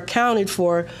people are accounted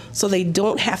for so they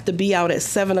don't have to be out at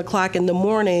 7 o'clock in the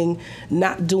morning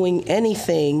not doing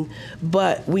anything,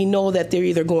 but we know that they're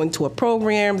either going to a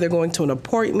program, they're going to an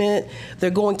appointment, they're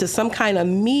going to some kind of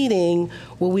meeting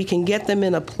where we can get them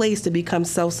in a place to become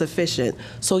self-sufficient.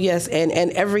 So yes, and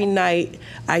every night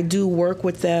I do work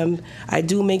with them. I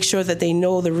do make sure that they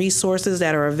know the resources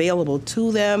that are available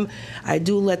to them. I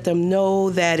do let them know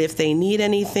that if they need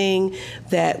anything,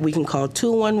 that we can call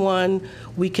 211,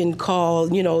 we can call,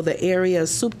 the area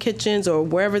soup kitchens or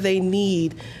wherever they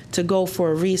need to go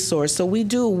for a resource. So we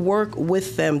do work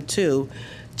with them too,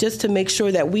 just to make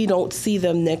sure that we don't see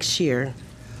them next year.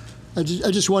 I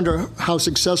just wonder how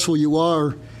successful you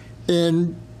are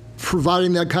in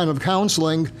providing that kind of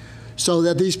counseling so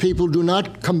that these people do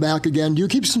not come back again. Do you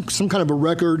keep some kind of a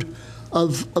record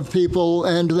of people,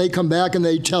 and they come back and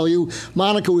they tell you,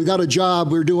 Monica, we've got a job,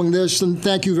 we're doing this, and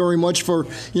thank you very much for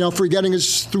getting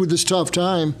us through this tough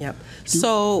time? Yep.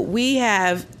 So we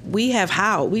have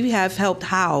helped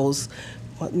house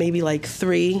maybe like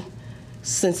 3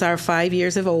 since our 5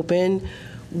 years have opened.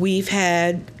 We've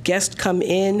had guests come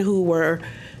in who were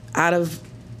out of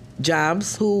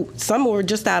jobs, some were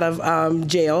just out of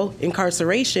jail,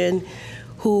 incarceration,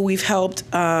 who we've helped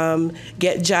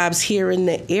get jobs here in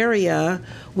the area.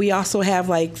 We also have,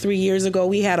 like 3 years ago,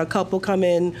 we had a couple come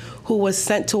in who was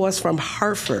sent to us from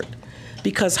Hartford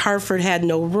because Hartford had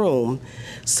no room.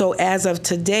 So as of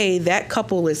today, that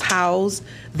couple is housed,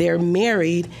 they're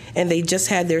married, and they just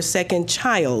had their second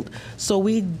child. So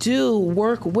we do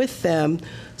work with them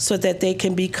so that they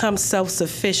can become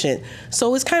self-sufficient.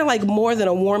 So it's kind of like more than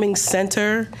a warming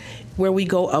center where we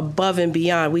go above and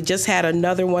beyond. We just had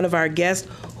another one of our guests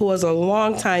who was a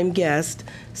longtime guest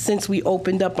since we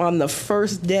opened up on the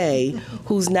first day,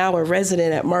 who's now a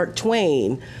resident at Mark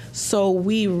Twain. So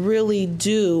we really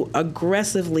do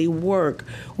aggressively work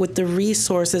with the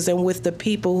resources and with the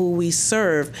people who we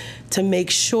serve to make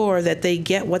sure that they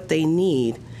get what they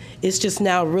need. It's just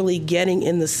now really getting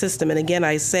in the system. And again,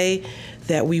 I say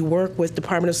that we work with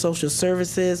Department of Social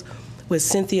Services, with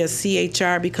Cynthia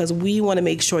CHR because we want to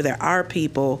make sure that our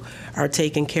people are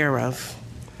taken care of.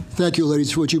 Thank you,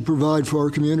 ladies, for what you provide for our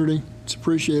community. It's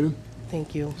appreciated.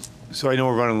 Thank you. So I know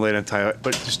we're running late on time,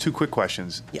 but just two quick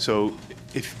questions. Yep. So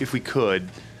if we could,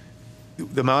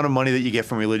 the amount of money that you get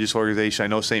from religious organization, I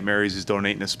know St. Mary's is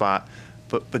donating a spot,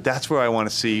 but that's where I want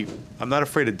to see, I'm not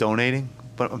afraid of donating,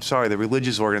 but I'm sorry, the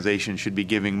religious organization should be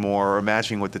giving more or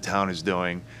matching what the town is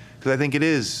doing. Because I think it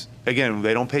is, again,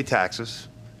 they don't pay taxes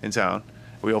in town.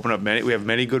 We have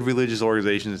many good religious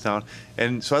organizations in town.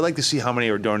 And so I'd like to see how many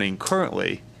are donating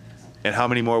currently and how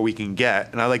many more we can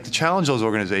get. And I'd like to challenge those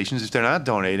organizations, if they're not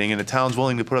donating and the town's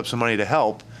willing to put up some money to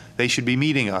help, they should be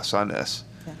meeting us on this.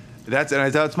 Yeah.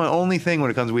 That's my only thing when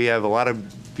it comes, we have a lot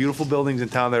of beautiful buildings in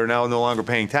town that are now no longer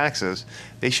paying taxes.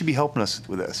 They should be helping us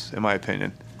with this, in my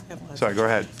opinion. Sorry, go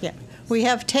ahead. Yeah. We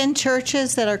have 10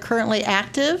 churches that are currently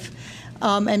active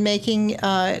and making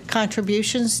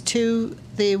contributions to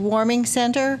the warming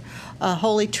center.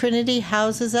 Holy Trinity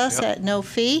houses us at no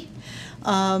fee.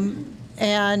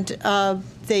 And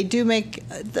they do make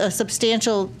a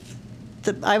substantial,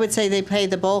 I would say they pay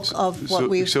the bulk of what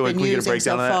we've been can we get a using breakdown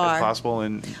so of that far. if possible?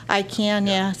 And I can,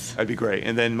 yes. that'd be great.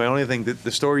 And then my only thing,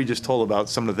 the story you just told about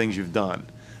some of the things you've done,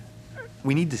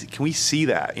 can we see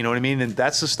that? You know what I mean? And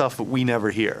that's the stuff that we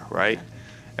never hear, right?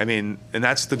 I mean, and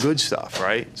that's the good stuff,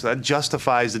 right? So that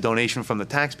justifies the donation from the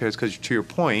taxpayers because, to your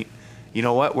point, you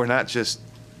know what? We're not just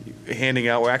handing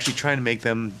out, we're actually trying to make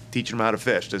them, teach them how to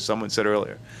fish, as someone said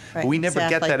earlier. Right, But we never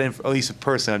get exactly. that, at least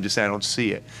personally, I'm just saying I don't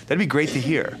see it. That'd be great to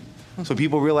hear. So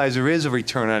people realize there is a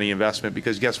return on the investment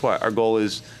because guess what? Our goal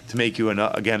is to make you,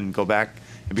 again, go back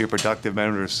and be a productive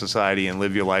member of society and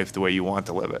live your life the way you want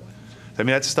to live it. I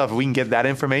mean, that's stuff, if we can get that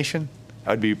information,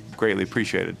 that would be greatly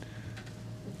appreciated.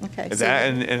 Okay. And, so-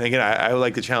 and again, I would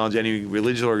like to challenge any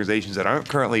religious organizations that aren't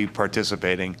currently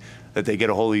participating that they get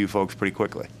a hold of you folks pretty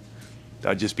quickly.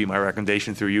 That'd just be my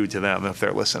recommendation through you to them if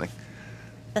they're listening.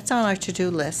 That's on our to-do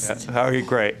list. Yeah. Okay,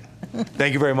 great.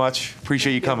 Thank you very much.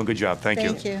 Appreciate you coming. Good job. Thank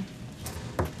you. Thank you.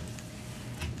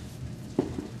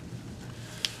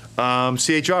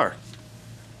 CHR.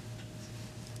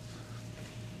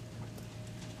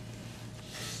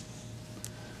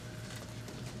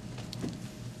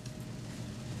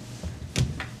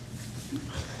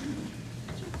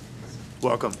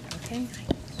 Welcome. Okay.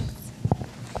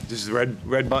 This is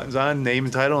red buttons on, name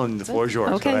and title, and the floor is yours.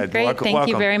 Go Okay, ahead. great. Welcome. Thank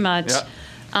you very much. Yeah.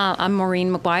 I'm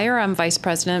Maureen McGuire. I'm Vice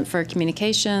President for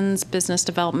Communications, Business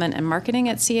Development, and Marketing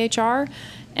at CHR.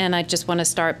 And I just want to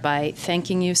start by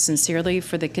thanking you sincerely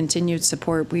for the continued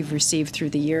support we've received through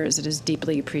the years. It is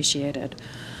deeply appreciated.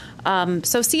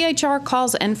 So CHR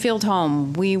calls Enfield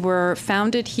home. We were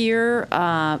founded here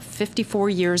 54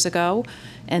 years ago,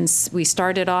 and we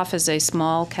started off as a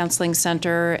small counseling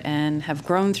center and have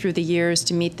grown through the years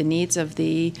to meet the needs of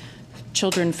the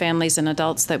children, families, and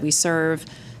adults that we serve.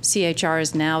 CHR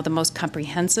is now the most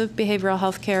comprehensive behavioral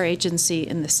health care agency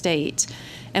in the state.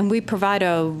 And we provide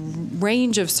a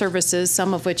range of services,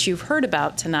 some of which you've heard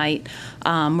about tonight.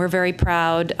 We're very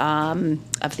proud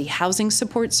of the housing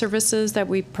support services that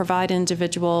we provide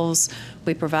individuals.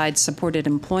 We provide supported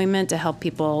employment to help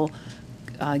people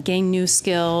gain new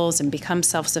skills and become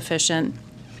self-sufficient.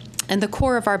 And the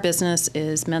core of our business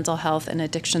is mental health and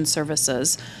addiction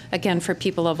services, again, for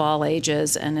people of all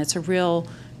ages. And it's a real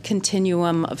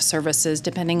continuum of services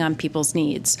depending on people's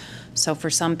needs. So for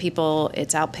some people,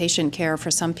 it's outpatient care. For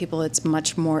some people, it's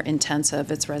much more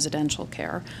intensive. It's residential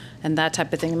care and that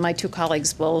type of thing. And my two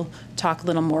colleagues will talk a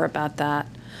little more about that.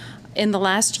 In the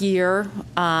last year,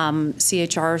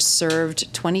 CHR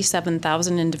served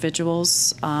 27,000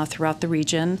 individuals throughout the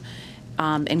region,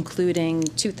 including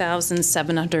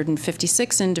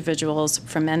 2,756 individuals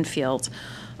from Enfield.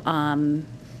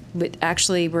 But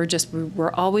actually,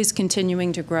 we're always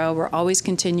continuing to grow. We're always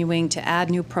continuing to add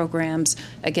new programs,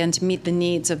 again, to meet the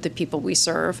needs of the people we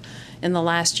serve. In the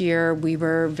last year, we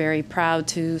were very proud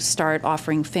to start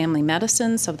offering family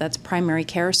medicine, so that's primary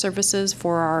care services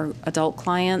for our adult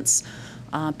clients.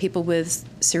 People with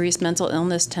serious mental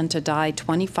illness tend to die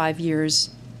 25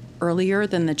 years earlier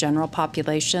than the general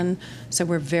population, so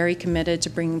we're very committed to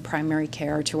bringing primary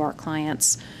care to our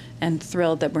clients, and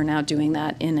thrilled that we're now doing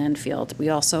that in Enfield. We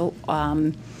also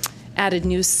added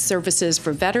new services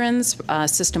for veterans.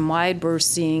 System-wide, we're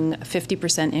seeing a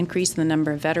 50% increase in the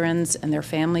number of veterans and their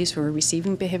families who are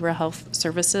receiving behavioral health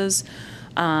services.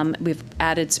 We've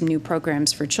added some new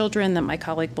programs for children that my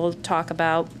colleague will talk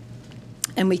about.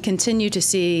 And we continue to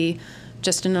see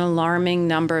just an alarming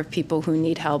number of people who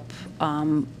need help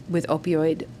with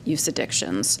opioid use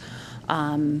addictions.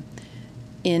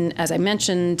 As I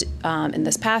mentioned, in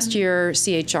this past year,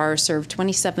 CHR served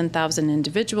 27,000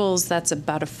 individuals. That's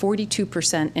about a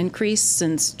 42% increase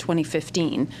since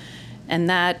 2015. And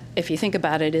that, if you think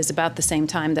about it, is about the same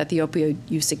time that the opioid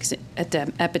use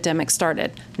epidemic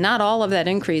started. Not all of that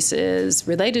increase is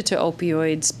related to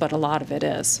opioids, but a lot of it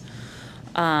is.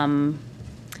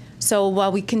 So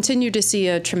while we continue to see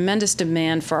a tremendous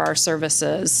demand for our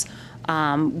services,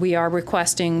 we're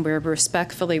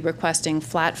respectfully requesting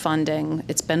flat funding.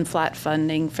 It's been flat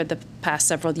funding for the past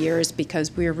several years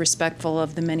because we're respectful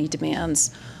of the many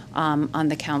demands on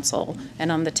the council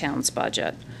and on the town's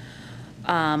budget.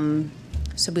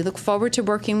 So we look forward to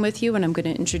working with you, and I'm going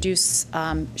to introduce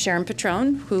Sharon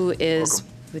Petrone, who is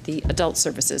with the Adult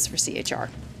Services for CHR.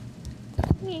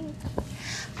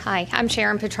 Hi, I'm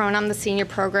Sharon Petrone. I'm the Senior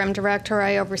Program Director.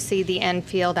 I oversee the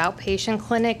Enfield Outpatient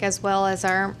Clinic as well as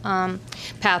our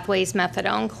Pathways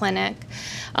Methadone Clinic.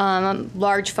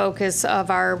 Large focus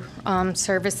of our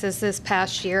services this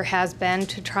past year has been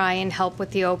to try and help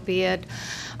with the opiate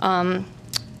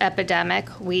epidemic.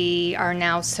 We are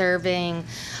now serving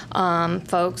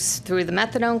folks through the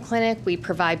methadone clinic. We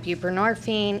provide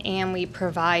buprenorphine and we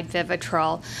provide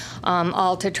Vivitrol,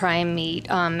 all to try and meet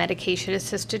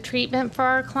medication-assisted treatment for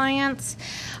our clients.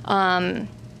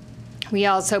 We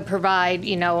also provide,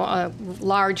 a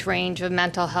large range of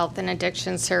mental health and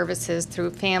addiction services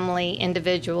through family,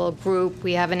 individual, group.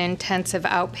 We have an intensive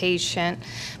outpatient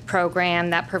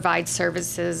program that provides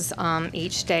services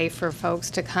each day for folks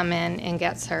to come in and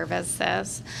get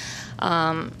services.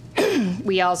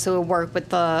 We also work with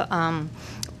the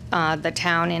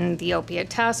town in the opiate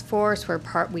task force.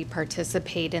 We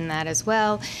participate in that as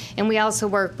well. And we also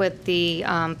work with the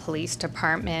police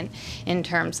department in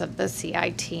terms of the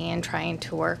CIT and trying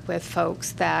to work with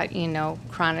folks that,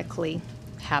 chronically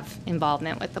have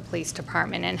involvement with the police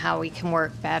department and how we can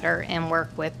work better and work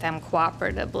with them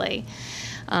cooperatively.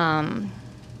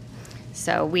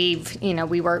 So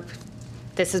we work.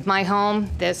 This is my home.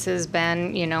 This has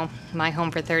been, my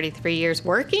home for 33 years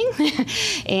working.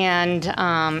 And,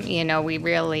 we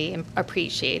really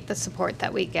appreciate the support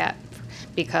that we get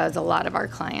because a lot of our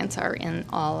clients are in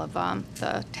all of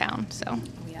the town, so.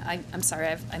 Yeah, I'm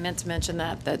sorry, I meant to mention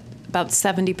that about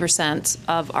 70%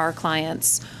 of our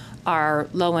clients are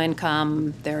low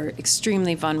income, they're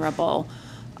extremely vulnerable.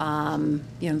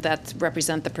 That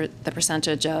represent the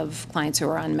percentage of clients who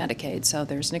are on Medicaid, so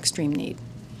there's an extreme need.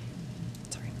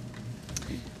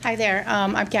 Hi there.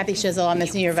 I'm Kathy Shizzle. I'm the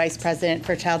Senior Vice President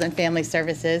for Child and Family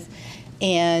Services.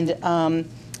 And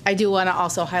I do want to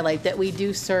also highlight that we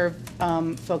do serve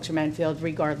folks from Enfield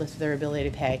regardless of their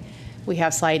ability to pay. We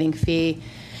have sliding fee,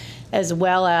 as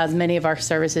well as many of our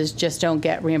services just don't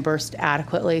get reimbursed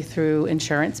adequately through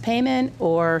insurance payment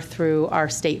or through our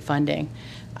state funding.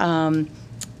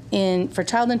 For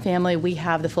child and family, we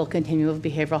have the full continuum of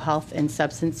behavioral health and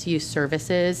substance use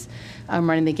services,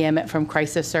 running the gamut from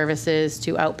crisis services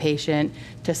to outpatient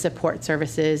to support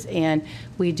services. And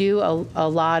we do a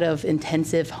lot of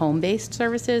intensive home-based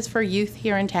services for youth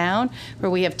here in town, where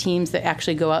we have teams that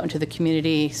actually go out into the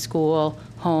community, school,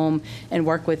 home, and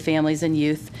work with families and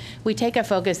youth. We take a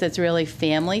focus that's really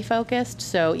family-focused,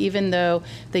 so even though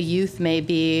the youth may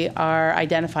be our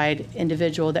identified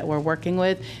individual that we're working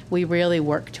with, we really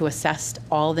work to assess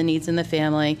all the needs in the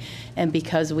family, and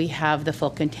because we have the full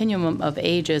continuum of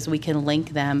ages, we can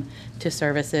link them to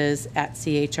services at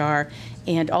CHR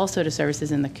and also to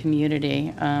services in the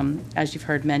community, as you've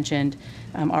heard mentioned,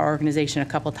 our organization a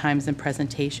couple times in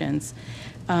presentations.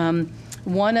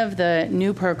 One of the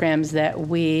new programs that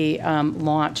we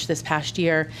launched this past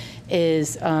year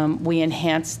is we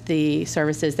enhanced the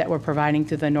services that we're providing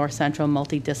through the North Central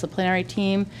Multidisciplinary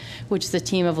Team, which is a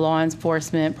team of law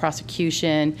enforcement,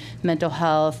 prosecution, mental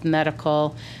health,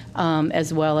 medical,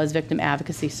 as well as victim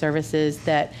advocacy services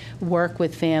that work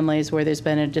with families where there's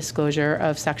been a disclosure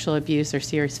of sexual abuse or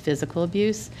serious physical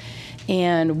abuse.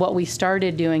 And what we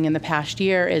started doing in the past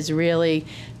year is really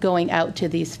going out to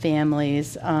these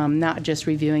families, not just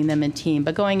reviewing them in team,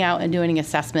 but going out and doing an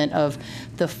assessment of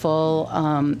the full,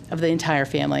 of the entire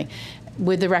family,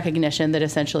 with the recognition that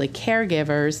essentially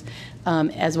caregivers,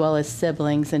 as well as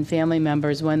siblings and family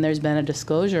members, when there's been a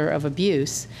disclosure of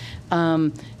abuse,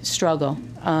 struggle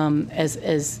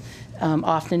as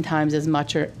oftentimes as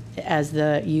much as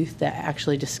the youth that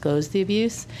actually disclosed the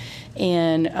abuse.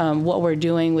 And what we're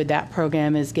doing with that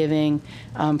program is giving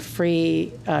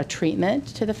free treatment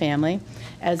to the family,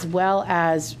 as well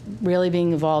as really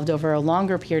being involved over a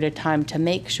longer period of time to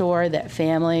make sure that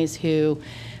families who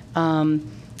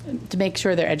to make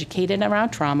sure they're educated around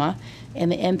trauma and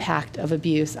the impact of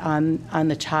abuse on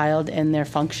the child and their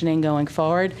functioning going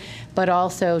forward, but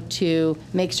also to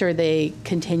make sure they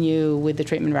continue with the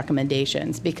treatment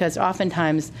recommendations. Because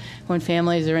oftentimes when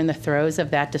families are in the throes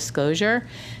of that disclosure,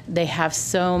 they have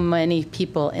so many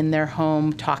people in their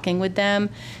home talking with them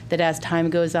that as time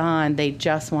goes on, they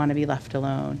just want to be left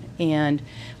alone. And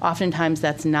oftentimes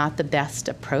that's not the best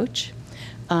approach.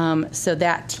 So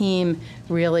that team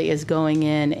really is going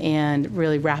in and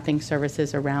really wrapping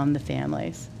services around the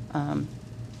families.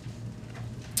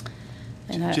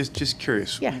 Just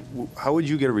curious. Yeah. How would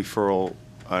you get a referral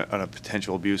on a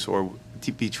potential abuse or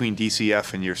between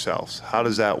DCF and yourselves? How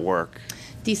does that work?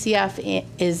 DCF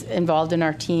is involved in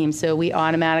our team, so we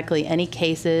automatically, any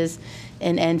cases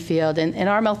in Enfield, and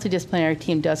our multidisciplinary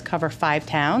team does cover 5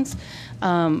 towns,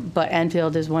 but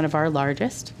Enfield is one of our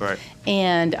largest. Right.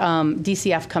 And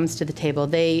DCF comes to the table.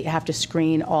 They have to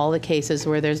screen all the cases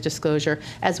where there's disclosure,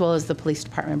 as well as the police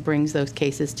department brings those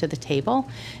cases to the table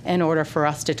in order for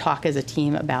us to talk as a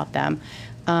team about them.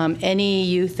 Any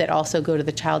youth that also go to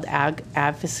the Child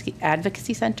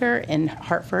Advocacy Center in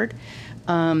Hartford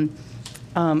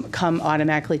come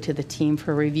automatically to the team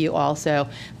for review also.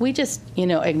 We just,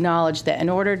 acknowledge that in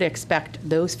order to expect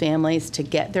those families to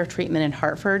get their treatment in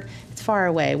Hartford, it's far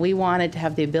away. We wanted to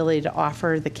have the ability to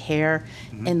offer the care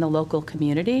in the local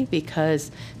community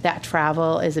because that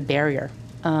travel is a barrier.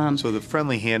 So the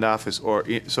friendly handoff is,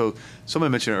 so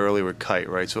someone mentioned earlier with Kite,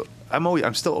 right? So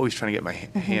I'm still always trying to get my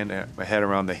head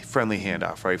around the friendly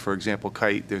handoff, right? For example,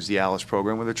 Kite, there's the Alice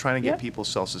program where they're trying to get people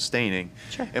self-sustaining.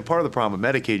 Sure. And part of the problem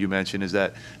with Medicaid you mentioned is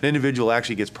that an individual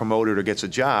actually gets promoted or gets a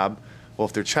job. Well,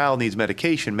 if their child needs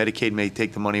medication, Medicaid may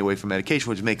take the money away from medication,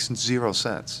 which makes 0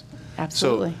 sense.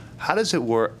 Absolutely. So how does it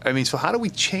work? I mean, so how do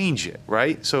we change it,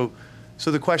 right? So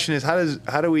the question is,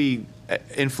 how do we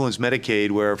influence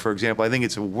Medicaid where, for example, I think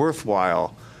it's a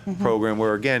worthwhile program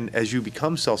where, again, as you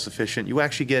become self-sufficient, you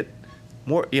actually get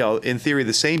more, in theory,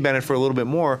 the same benefit for a little bit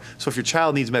more. So if your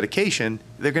child needs medication,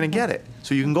 they're going to get it.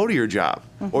 So you can go to your job,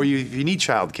 or if you need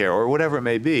child care, or whatever it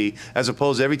may be, as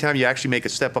opposed to every time you actually make a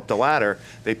step up the ladder,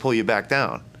 they pull you back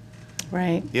down.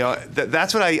 Right.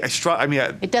 That's what I struggle. I mean,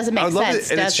 it doesn't make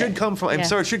sense, and it should come from. I'm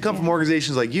sorry, it should come from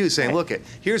organizations like you saying, "Look,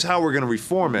 here's how we're going to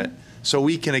reform it, so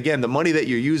we can, again, the money that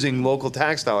you're using, local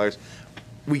tax dollars,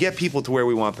 we get people to where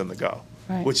we want them to go."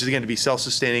 Right. Which is, again, to be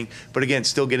self-sustaining, but again,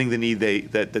 still getting the need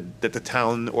that the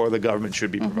town or the government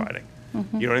should be providing.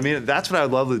 You know what I mean? That's what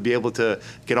I'd love to be able to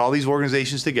get all these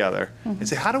organizations together and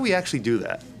say, how do we actually do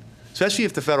that? Especially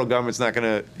if the federal government's not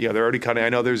going to, they're already cutting. I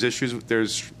know there's issues,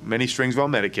 there's many strings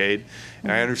around Medicaid,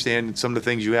 and I understand some of the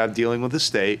things you have dealing with the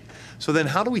state. So then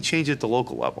how do we change it at the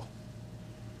local level?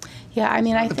 Yeah, I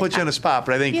mean, Not to put you on the spot,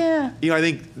 but I think, I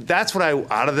think that's what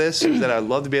out of this is that I'd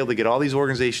love to be able to get all these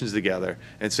organizations together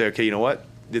and say, okay, you know what?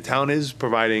 The town is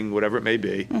providing whatever it may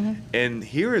be, and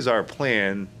here is our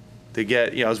plan to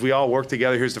get, as we all work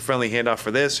together, here's the friendly handoff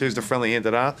for this, here's the friendly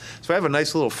handoff. So I have a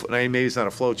nice little, maybe it's not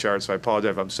a flow chart, so I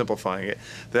apologize if I'm simplifying it,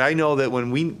 that I know that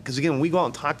because again, when we go out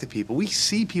and talk to people, we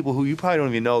see people who you probably don't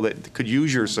even know that could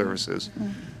use your services.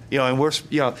 And we're,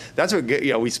 that's what,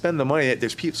 we spend the money.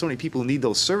 There's so many people who need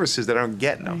those services that aren't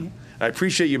getting them. I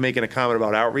appreciate you making a comment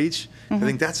about outreach. I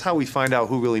think that's how we find out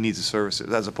who really needs the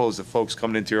services, as opposed to folks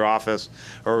coming into your office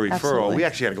or a referral. Absolutely. We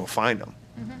actually got to go find them.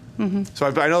 So I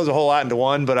know there's a whole lot into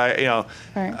one, but I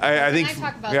think, I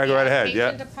talk about go right ahead.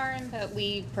 outpatient department, but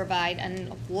we provide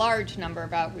a large number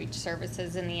of outreach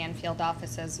services in the Enfield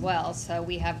office as well. So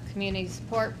we have community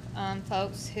support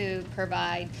folks who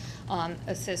provide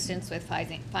assistance with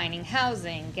finding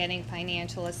housing, getting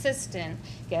financial assistance,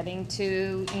 getting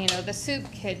to the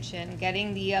soup kitchen,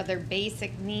 getting the other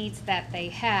basic needs that they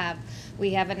have.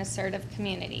 We have an assertive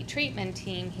community treatment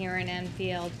team here in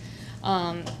Enfield.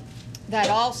 That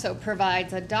also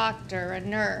provides a doctor, a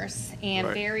nurse, and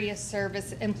various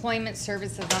employment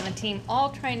services on the team,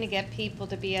 all trying to get people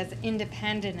to be as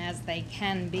independent as they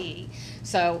can be.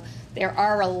 So there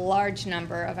are a large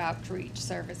number of outreach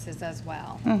services as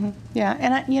well. Yeah,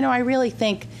 and I really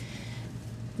think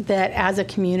that as a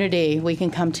community, we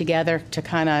can come together to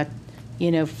kind of,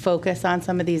 focus on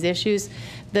some of these issues.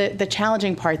 The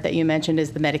challenging part that you mentioned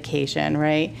is the medication,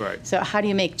 right? Right. So how do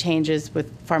you make changes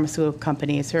with pharmaceutical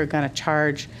companies who are going to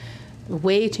charge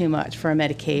way too much for a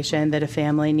medication that a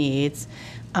family needs?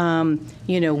 We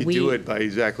do it by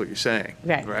exactly what you're saying,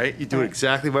 right? You do it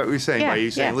exactly what we're saying by you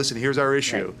saying, listen, here's our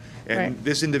issue. And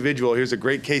this individual, here's a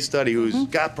great case study who's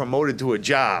got promoted to a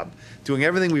job, doing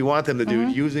everything we want them to do,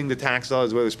 using the tax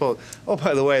dollars where they're supposed. Oh,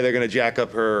 by the way, they're going to jack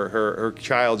up her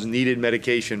child's needed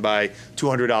medication by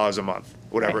 $200 a month.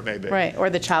 whatever it may be. Right, or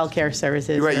the child care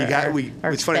services. You're right. You are- got.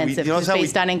 are It's funny. expensive, You notice just how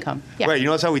based on income. Yeah. Right. You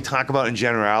notice how we talk about in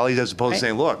generalities as opposed Right. to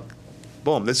saying, "Look,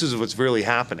 boom, this is what's really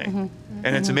happening." Mm-hmm.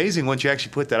 And it's amazing once you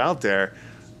actually put that out there.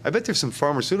 I bet there's some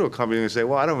pharmaceutical companies that say,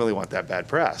 "Well, I don't really want that bad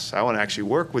press. I want to actually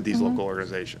work with these local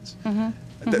organizations."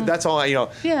 That's all. Yeah,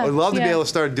 I'd love to be yeah. able to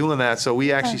start doing that. So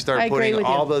we actually I start agree putting with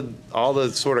you. all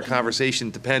the sort of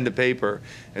conversation to pen to paper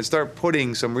and start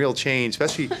putting some real change.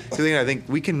 Especially, because I think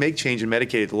we can make change in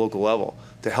Medicaid at the local level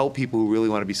to help people who really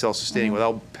want to be self-sustaining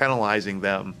without penalizing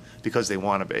them because they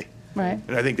want to be. Right.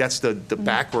 And I think that's the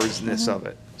backwardsness of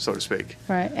it, so to speak.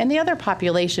 Right, and the other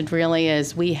population really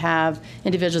is we have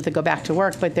individuals that go back to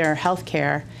work, but their health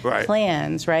care Right.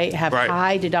 plans, right, have Right.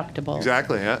 high deductibles.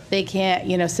 Exactly. Yeah. They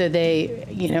can't, so they,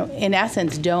 in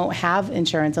essence, don't have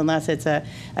insurance unless it's a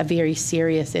very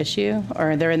serious issue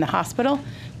or they're in the hospital.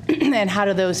 And how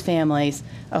do those families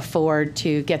afford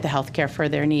to get the health care for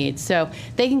their needs? So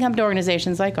they can come to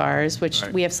organizations like ours, which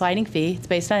Right. we have sliding fee. It's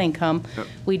based on income. Yep.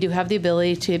 We do have the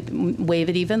ability to waive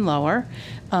it even lower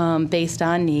based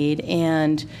on need.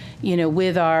 And,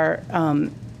 with our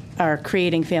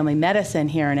creating family medicine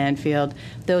here in Enfield,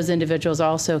 those individuals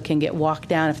also can get walked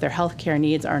down if their health care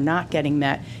needs are not getting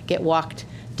met, get walked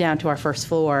down to our first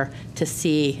floor to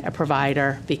see a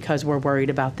provider because we're worried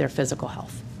about their physical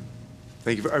health.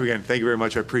 Thank you again. Thank you very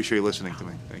much. I appreciate you listening to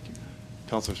me. Thank you,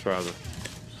 Councilor Sparrow.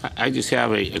 I just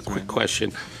have a quick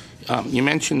question. You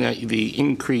mentioned that the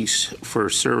increase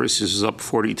for services is up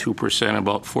 42%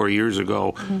 about 4 years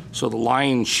ago. So the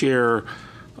lion's share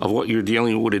of what you're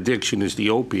dealing with addiction is the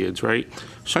opiates, right?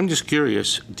 So I'm just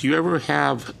curious, do you ever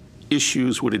have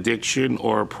issues with addiction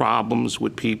or problems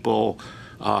with people,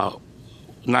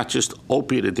 not just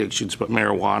opiate addictions, but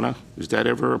marijuana? Is that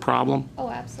ever a problem? Oh,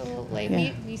 absolutely.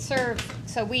 Yeah. We serve,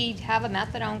 so we have a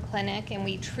methadone clinic and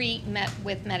we treat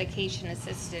with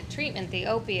medication-assisted treatment, the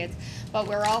opiates, but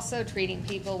we're also treating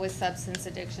people with substance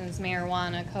addictions,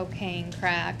 marijuana, cocaine,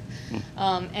 crack,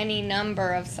 any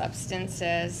number of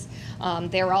substances.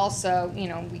 They're also,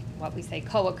 what we say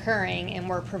co-occurring, and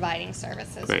we're providing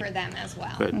services Great. for them as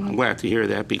well. Good. I'm glad to hear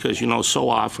that because, so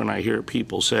often I hear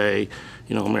people say,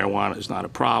 marijuana is not a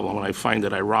problem. And I find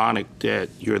it ironic that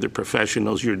you're the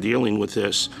professionals, you're dealing with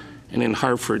this. And in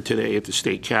Hartford today at the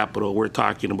state capitol, we're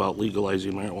talking about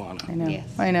legalizing marijuana. I know. Yes.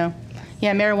 I know.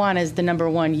 Yeah, marijuana is the number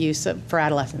one use for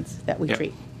adolescents that we Yeah.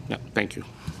 treat. Yeah, thank you.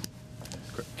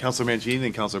 Councilor Mangini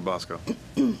and Councilor Bosco.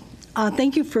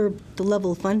 Thank you for the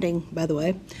level of funding, by the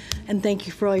way, and thank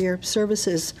you for all your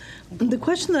services. The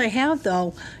question that I have,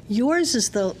 though, yours is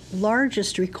the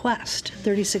largest request,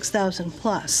 36,000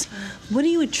 plus. What do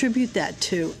you attribute that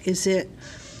to? Is it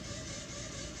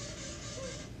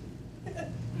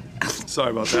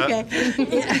Sorry about that.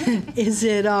 okay? Is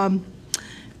it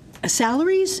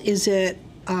salaries? Is it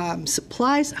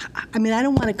supplies? I mean, I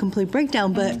don't want a complete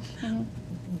breakdown, but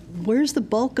where's the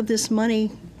bulk of this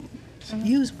money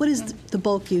used? What is the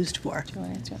bulk used for?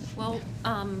 Well,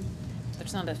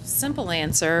 there's not a simple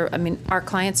answer. I mean, our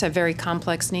clients have very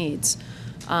complex needs.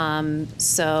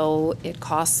 So it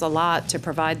costs a lot to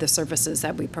provide the services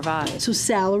that we provide. So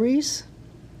salaries?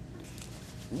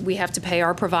 We have to pay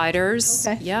our providers.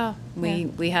 Okay. Yeah,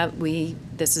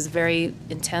 this is a very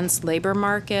intense labor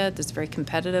market. This is a very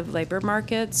competitive labor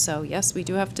market. So yes, we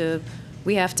have to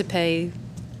pay,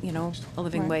 a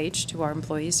living Right. wage to our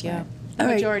employees. Yeah. The All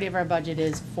right. majority of our budget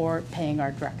is for paying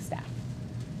our direct staff.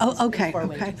 Oh, okay, For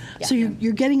okay. wages. Yeah. So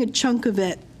you're getting a chunk of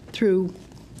it through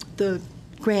the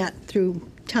grant through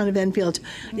Town of Enfield.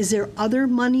 Is there other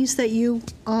monies that you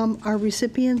are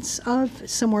recipients of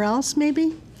somewhere else,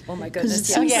 maybe? Oh my 'Cause it goodness.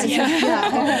 seems yeah, like-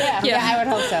 yeah. Yeah. I would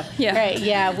hope so. Yeah. Right,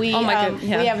 yeah, we, Oh my God,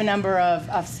 yeah. we have a number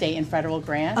of state and federal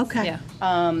grants. Okay.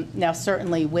 Yeah. Now,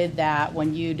 certainly with that,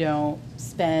 when you don't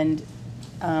spend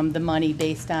the money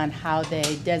based on how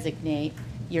they designate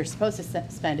you're supposed to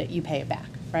spend it, you pay it back,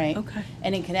 right? Okay.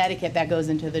 And in Connecticut, that goes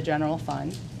into the general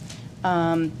fund.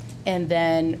 And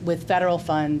then with federal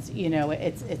funds,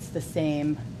 it's the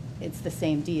same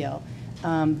deal.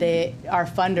 Our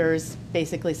funders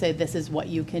basically say this is what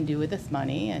you can do with this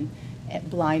money, and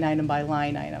line item by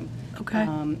line item. Okay.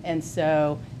 And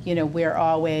so, we're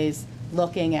always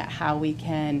looking at how we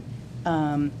can.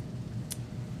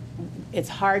 It's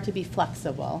hard to be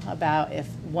flexible about if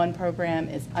one program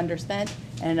is underspent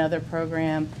and another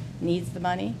program needs the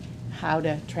money, how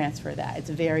to transfer that. It's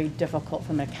very difficult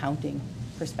from an accounting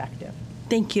perspective.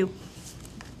 Thank you.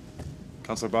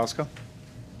 Councilor Bosco.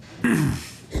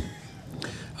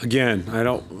 Again, I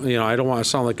don't want to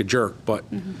sound like a jerk, but,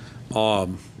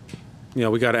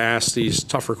 we got to ask these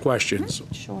tougher questions.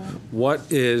 Sure.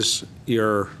 What is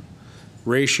your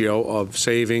ratio of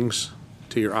savings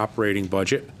to your operating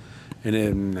budget? And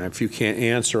then if you can't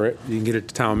answer it, you can get it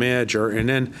to town manager. And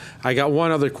then I got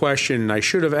one other question, and I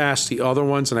should have asked the other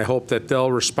ones, and I hope that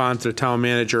they'll respond to the town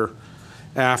manager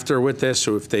after with this,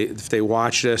 or if they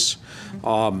watch this.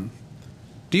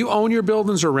 Do you own your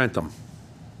buildings or rent them?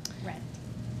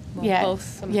 Yeah,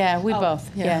 both. yeah, we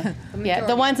both, yeah. The Yeah, the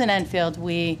majority. ones in Enfield,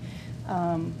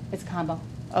 it's a combo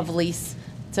of lease.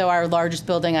 So our largest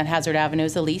building on Hazard Avenue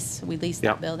is a lease. We lease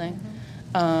Yep. that building.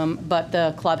 But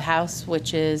the clubhouse,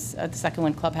 which is the second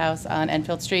one clubhouse on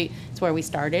Enfield Street, is where we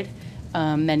started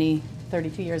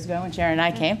 32 years ago when Sharon and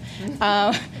I came.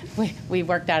 We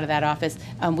worked out of that office.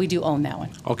 We do own that one.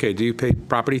 Okay, do you pay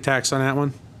property tax on that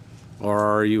one? Or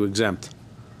are you exempt?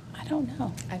 I don't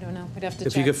know. I don't know. We'd have to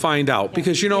If check. you could find out,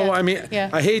 because Yeah. I mean, Yeah.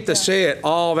 I hate to say it,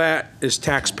 all that is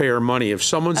taxpayer money. If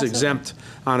someone's Absolutely. exempt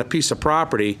on a piece of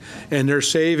property and they're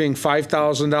saving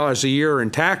 $5,000 a year in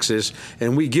taxes,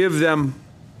 and we give them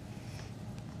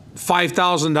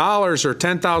 $5,000 or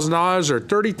 $10,000 or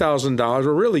 $30,000,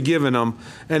 we're really giving them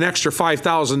an extra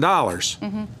 $5,000.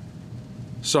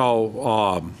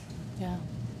 So, Yeah.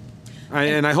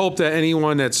 and I hope that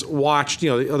anyone that's watched, the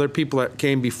other people that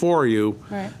came before you,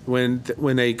 Right.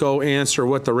 when they go answer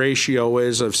what the ratio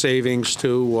is of savings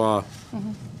to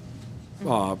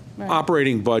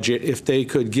operating budget, if they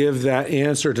could give that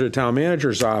answer to the town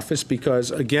manager's office,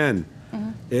 because again,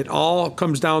 it all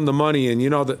comes down to money. And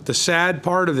the sad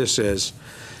part of this is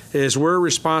we're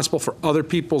responsible for other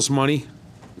people's money,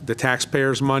 the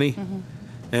taxpayers' money,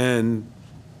 and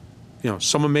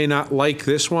someone may not like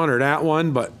this one or that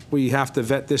one, but we have to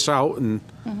vet this out and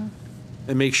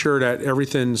make sure that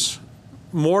everything's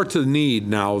more to need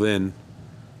now than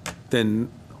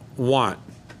want.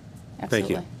 Thank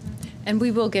you. Absolutely. And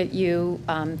we will get you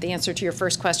the answer to your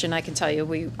first question. I can tell you,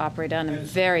 we operate on a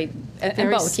very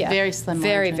both, yeah. very slim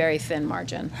Very, margin. very thin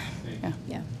margin. Yeah.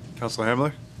 Yeah. Councilor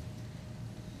Hamler?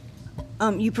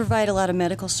 You provide a lot of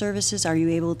medical services. Are you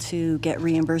able to get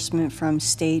reimbursement from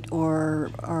state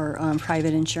or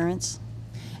private insurance?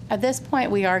 At this point,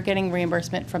 we are getting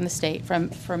reimbursement from the state for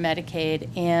Medicaid,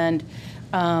 and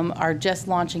are just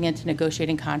launching into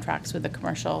negotiating contracts with the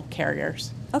commercial carriers.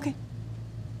 Okay.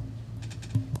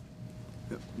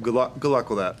 Good luck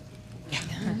with that.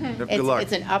 Good luck.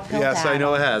 It's an uphill Yes, I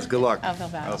know it battle. has. Good luck. Uphill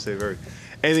battle. I'll say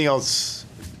anything else?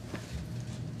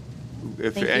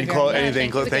 If Thank you any very much.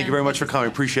 anything, Thanks thank you very much for coming.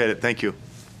 Appreciate it. Thank you.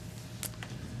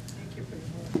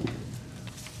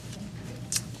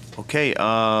 Okay,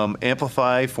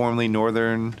 Amplify, formerly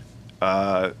North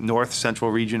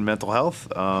Central Region Mental Health.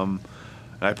 And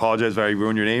I apologize if I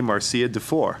ruined your name, Marcia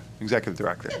DeFore, Executive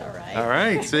Director. All right. All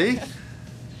right, see?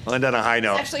 I'll end on a high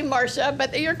note. It's actually Marcia,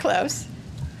 but you're close.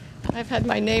 I've had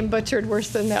my name butchered worse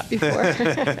than that before.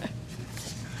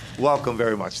 Welcome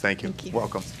very much. Thank you. Thank you.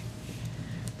 Welcome.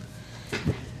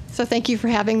 So thank you for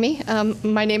having me.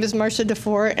 My name is Marcia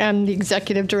DeFore. I'm the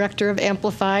Executive Director of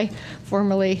Amplify,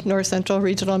 formerly North Central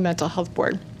Regional Mental Health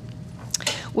Board.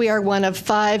 We are one of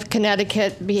 5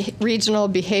 Connecticut regional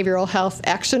behavioral health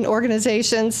action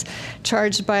organizations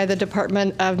charged by the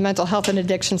Department of Mental Health and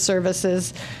Addiction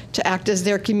Services to act as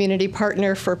their community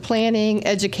partner for planning,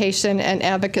 education, and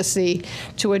advocacy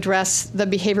to address the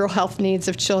behavioral health needs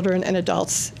of children and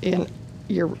adults in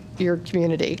your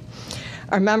community.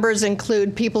 Our members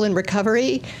include people in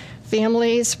recovery,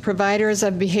 families, providers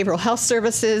of behavioral health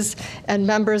services, and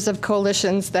members of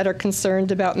coalitions that are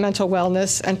concerned about mental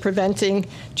wellness and preventing,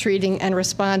 treating, and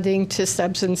responding to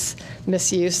substance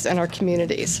misuse in our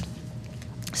communities.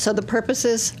 So the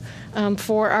purposes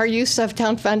for our use of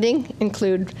town funding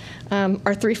include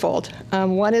are threefold.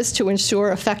 One is to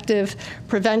ensure effective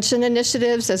prevention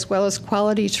initiatives as well as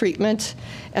quality treatment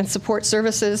and support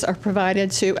services are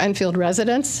provided to Enfield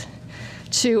residents,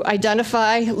 to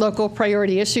identify local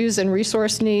priority issues and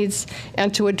resource needs,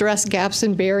 and to address gaps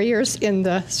and barriers in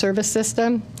the service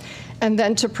system, and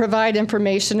then to provide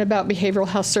information about behavioral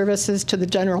health services to the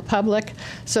general public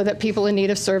so that people in need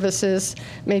of services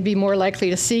may be more likely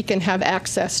to seek and have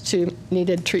access to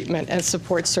needed treatment and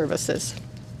support services.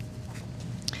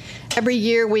 Every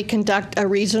year we conduct a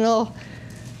regional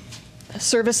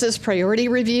services priority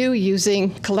review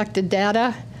using collected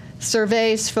data,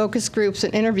 surveys, focus groups,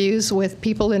 and interviews with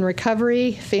people in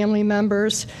recovery, family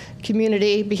members,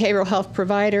 community behavioral health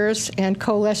providers, and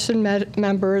coalition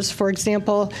members, for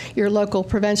example, your local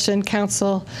prevention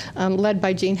council led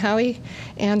by Jean Howie,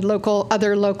 and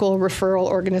other local referral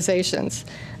organizations.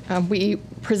 We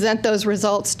present those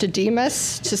results to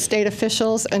DEMAS, to state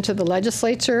officials, and to the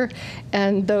legislature,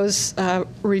 and those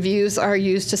reviews are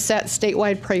used to set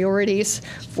statewide priorities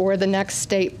for the next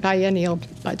state biennial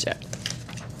budget,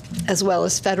 as well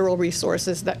as federal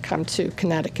resources that come to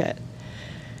Connecticut.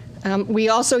 We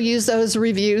also use those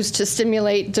reviews to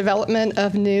stimulate development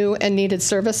of new and needed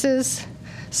services.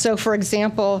 So, for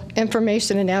example,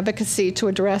 information and advocacy to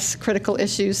address critical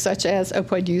issues such as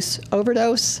opioid use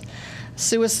overdose,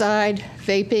 suicide,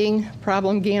 vaping,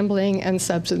 problem gambling, and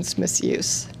substance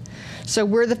misuse. So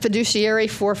we're the fiduciary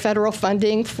for federal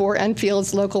funding for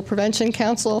Enfield's Local Prevention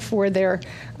Council for their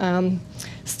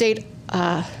state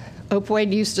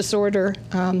opioid use disorder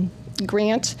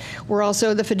grant. We're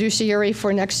also the fiduciary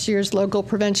for next year's Local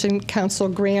Prevention Council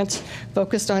grant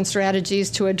focused on strategies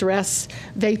to address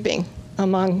vaping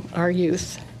among our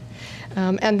youth.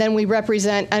 And then we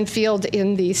represent Enfield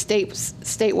in the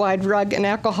statewide drug and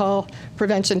alcohol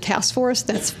prevention task force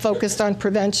that's focused on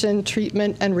prevention,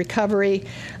 treatment, and recovery,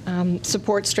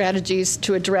 support strategies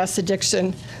to address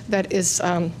addiction that is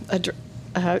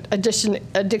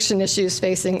addiction issues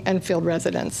facing Enfield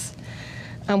residents.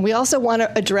 We also want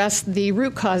to address the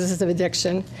root causes of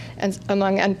addiction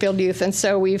among Enfield youth, and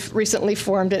so we've recently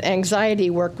formed an anxiety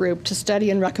work group to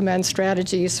study and recommend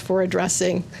strategies for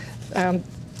addressing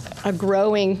a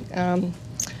growing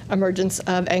emergence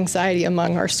of anxiety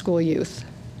among our school youth.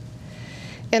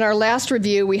 In our last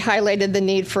review, we highlighted the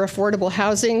need for affordable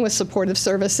housing with supportive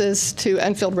services to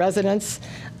Enfield residents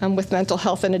with mental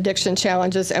health and addiction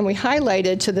challenges, and we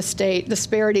highlighted to the state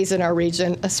disparities in our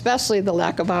region, especially the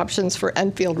lack of options for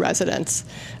Enfield residents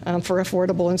for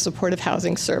affordable and supportive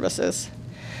housing services.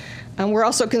 We're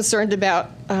also concerned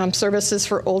about services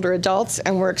for older adults,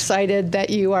 and we're excited that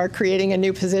you are creating a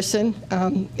new position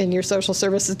in your social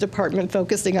services department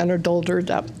focusing on older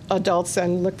adults,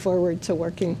 and look forward to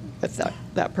working with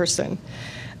that person.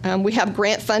 We have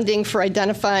grant funding for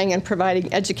identifying and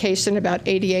providing education about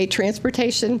ADA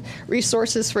transportation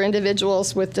resources for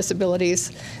individuals with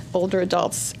disabilities, older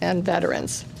adults, and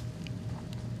veterans.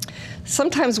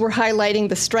 Sometimes we're highlighting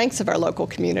the strengths of our local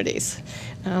communities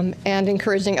and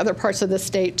encouraging other parts of the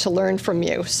state to learn from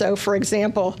you. So, for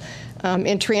example,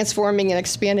 in transforming and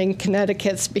expanding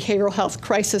Connecticut's behavioral health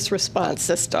crisis response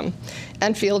system,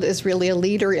 Enfield is really a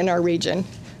leader in our region.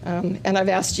 And I've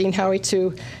asked Jean Howie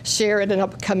to share at an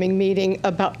upcoming meeting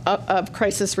of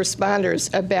crisis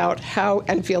responders about how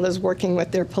Enfield is working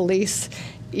with their police,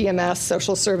 EMS,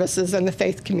 social services, and the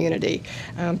faith community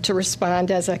to respond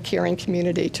as a caring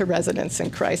community to residents in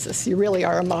crisis. You really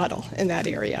are a model in that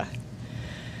area.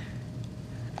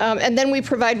 And then we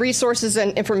provide resources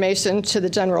and information to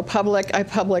the general public.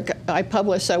 I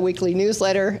publish a weekly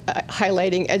newsletter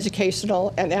highlighting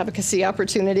educational and advocacy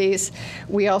opportunities.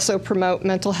 We also promote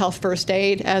mental health first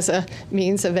aid as a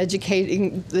means of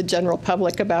educating the general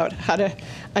public about how to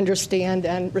understand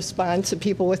and respond to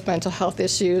people with mental health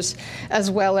issues, as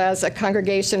well as a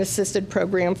congregation-assisted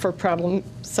program for problem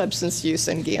substance use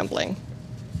and gambling.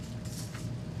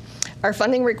 Our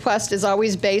funding request is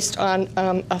always based on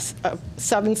a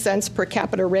 7 cents per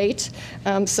capita rate.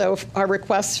 So our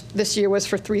request this year was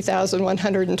for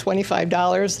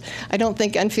 $3,125. I don't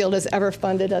think Enfield has ever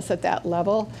funded us at that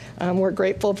level. We're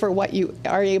grateful for what you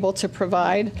are able to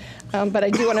provide. But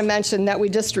I do want to mention that we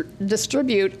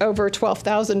distribute over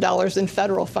 $12,000 in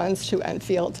federal funds to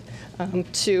Enfield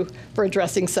for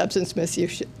addressing substance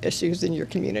misuse issues in your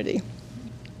community.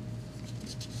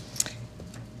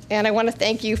 And I want to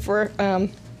thank you for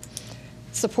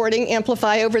supporting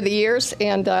Amplify over the years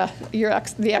and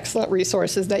the excellent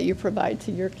resources that you provide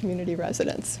to your community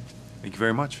residents. Thank you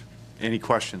very much. Any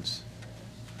questions?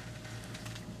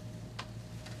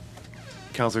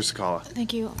 Councilor Sakala.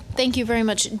 Thank you. Thank you very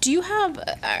much.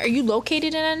 Are you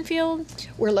located in Enfield?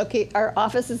 Our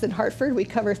office is in Hartford. We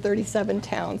cover 37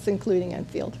 towns, including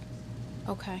Enfield.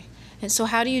 Okay. And so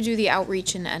how do you do the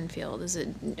outreach in Enfield?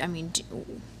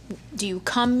 Do you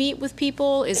come meet with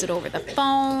people? Is it over the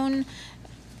phone?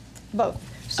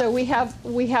 Both. So we have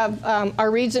our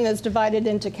region is divided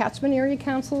into catchment area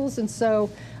councils, and so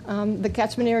the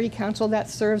catchment area council that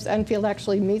serves Enfield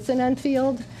actually meets in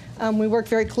Enfield. We work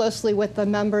very closely with the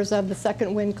members of the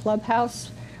Second Wind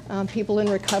Clubhouse, people in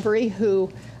recovery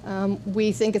who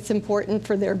we think it's important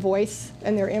for their voice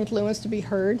and their influence to be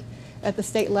heard at the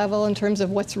state level in terms of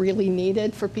what's really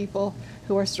needed for people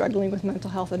who are struggling with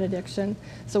mental health and addiction.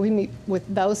 So we meet with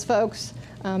those folks,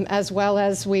 as well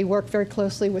as we work very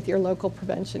closely with your local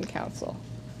prevention council.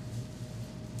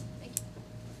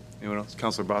 Anyone else?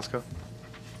 Councilor Bosco?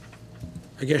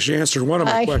 I guess you answered one of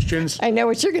my questions. I know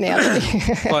what you're going to ask me.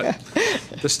 But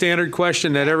the standard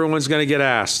question that everyone's going to get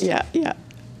asked. Yeah.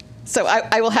 So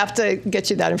I will have to get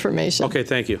you that information. Okay,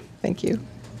 thank you. Thank you.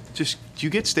 Do you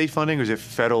get state funding, or is it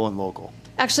federal and local?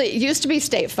 Actually, it used to be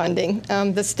state funding.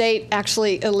 The state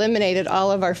actually eliminated all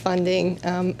of our funding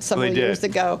several years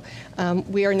ago.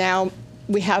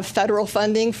 We have federal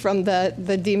funding from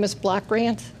the Demas Block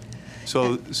Grant.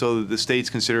 So the state's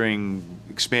considering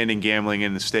expanding gambling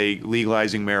in the state,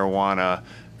 legalizing marijuana,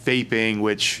 vaping,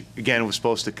 which again was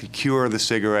supposed to cure the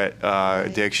cigarette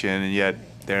addiction, and yet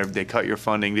they cut your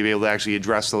funding to be able to actually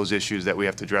address those issues that we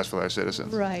have to address with our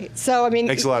citizens. Right. So, I mean,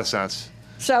 Makes a lot of sense.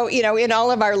 So, you know, in all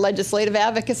of our legislative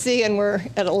advocacy, and we're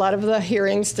at a lot of the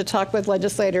hearings to talk with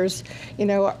legislators, you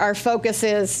know, our focus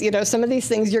is, you know, some of these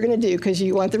things you're going to do because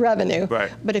you want the revenue.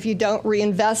 Right. But if you don't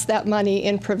reinvest that money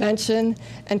in prevention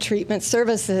and treatment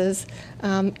services,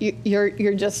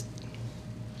 you're just,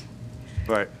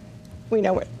 Right. we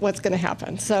know what's going to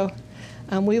happen. So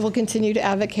we will continue to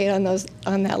advocate on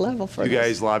that level for You this.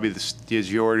 guys lobby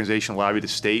does your organization lobby the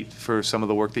state for some of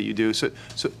the work that you do? So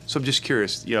I'm just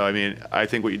curious, you know, I mean, I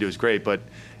think what you do is great, but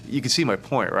you can see my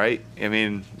point, right? I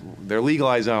mean, they're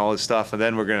legalizing all this stuff, and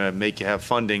then we're going to make you have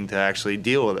funding to actually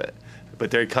deal with it. But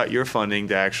they cut your funding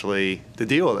to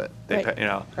deal with it. Right. You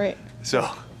know. Right. So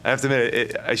I have to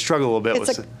admit, I struggle a little bit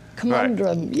It's with a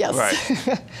conundrum, right. yes.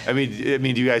 Right. I mean,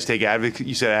 do you guys take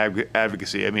you said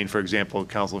advocacy. I mean, for example,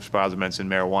 Councilor Sparza mentioned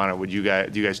marijuana.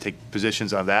 Do you guys take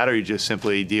positions on that, or you just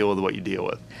simply deal with what you deal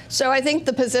with? So I think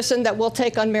the position that we'll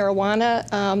take on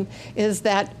marijuana is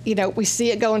that, you know, we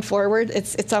see it going forward.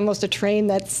 It's almost a train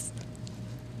that's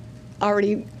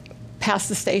already past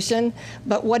the station.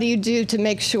 But what do you do to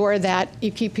make sure that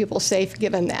you keep people safe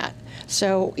given that?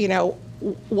 So, you know,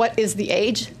 what is the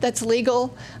age that's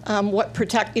legal? What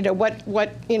protect, you know,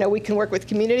 what you know, we can work with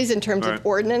communities in terms Right. of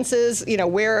ordinances. You know,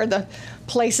 where are the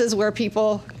places where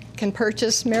people can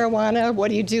purchase marijuana?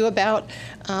 What do you do about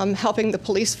helping the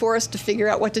police force to figure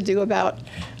out what to do about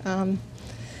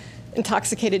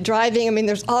intoxicated driving? I mean,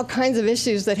 there's all kinds of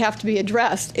issues that have to be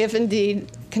addressed if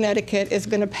indeed Connecticut is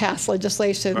going to pass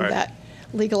legislation Right. that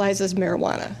legalizes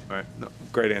marijuana. All right. No,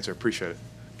 great answer. Appreciate it.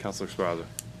 Councilor Sparza.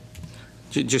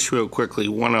 Just real quickly,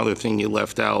 one other thing you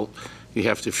left out, you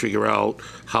have to figure out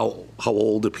how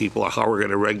old the people are, how we're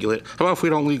going to regulate. How about if we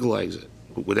don't legalize it?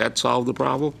 Would that solve the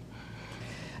problem?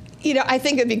 You know, I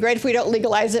think it'd be great if we don't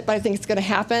legalize it, but I think it's going to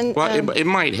happen. Well, it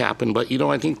might happen, but, you know,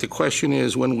 I think the question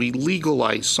is when we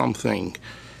legalize something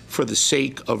for the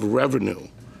sake of revenue,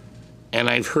 and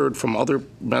I've heard from other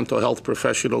mental health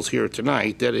professionals here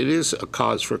tonight that it is a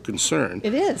cause for concern.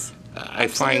 It is. I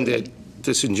find it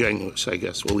disingenuous, I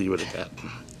guess. We'll leave it at that.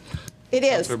 It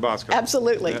is. Councilor Bosco.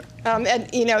 Absolutely. And,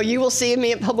 you know, you will see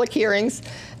me at public hearings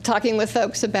talking with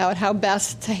folks about how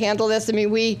best to handle this. I mean,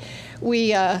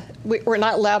 we're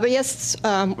not lobbyists.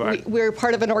 Right. We're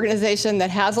part of an organization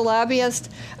that has a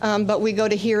lobbyist, but we go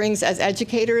to hearings as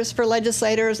educators for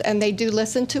legislators, and they do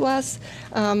listen to us.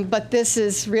 But this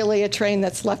is really a train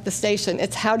that's left the station.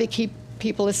 It's how to keep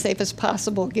people as safe as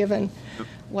possible given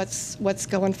what's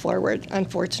going forward,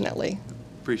 unfortunately.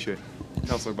 Appreciate it.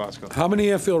 Councilor Bosco. How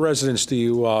many Enfield residents do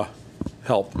you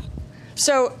help?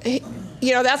 So,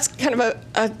 you know, that's kind of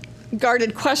a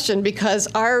guarded question because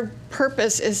our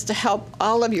purpose is to help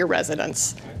all of your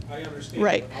residents. I understand.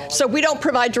 Right. So we don't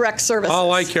provide direct services.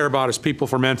 All I care about is people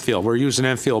from Enfield. We're using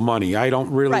Enfield money. I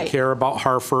don't really Right. care about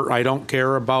Hartford. I don't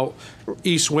care about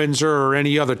East Windsor or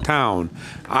any other town.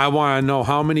 I want to know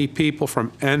how many people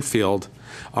from Enfield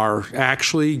are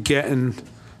actually getting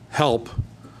help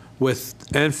with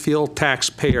Enfield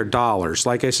taxpayer dollars.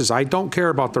 Like I says, I don't care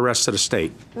about the rest of the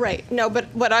state. Right. No, but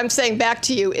what I'm saying back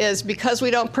to you is because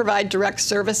we don't provide direct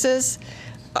services,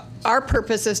 our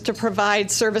purpose is to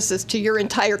provide services to your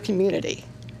entire community.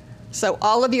 So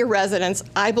all of your residents,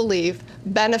 I believe,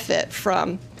 benefit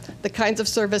from the kinds of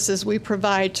services we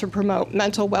provide to promote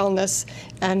mental wellness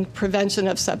and prevention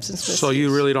of substance misuse. So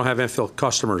you really don't have Enfield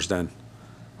customers then,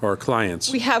 or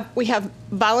clients? We have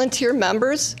volunteer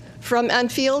members from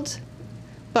Enfield,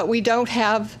 but we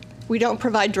don't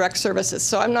provide direct services.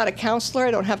 So I'm not a counselor.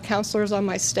 I don't have counselors on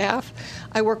my staff.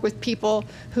 I work with people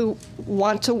who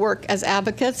want to work as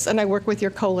advocates, and I work with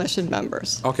your coalition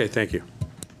members. Okay, thank you.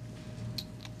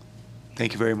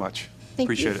 Thank you very much. Thank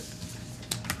Appreciate you. it.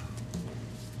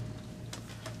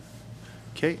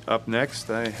 Okay, up next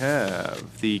I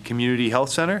have the Community Health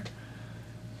Center.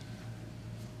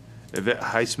 Yvette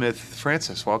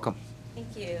Highsmith-Francis, welcome.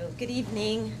 Thank you. Good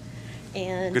evening.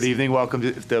 And Good evening, welcome.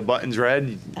 If the button's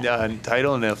red,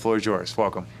 title, and the floor is yours.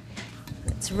 Welcome.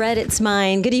 It's red, it's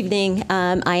mine. Good evening.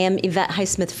 I am Yvette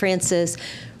Highsmith-Francis,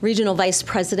 Regional Vice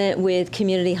President with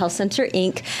Community Health Center,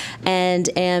 Inc., and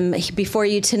am before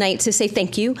you tonight to say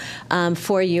thank you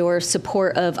for your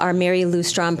support of our Mary Lou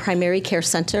Strom Primary Care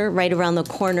Center right around the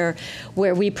corner,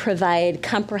 where we provide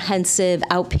comprehensive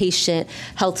outpatient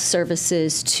health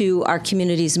services to our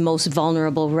community's most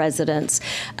vulnerable residents.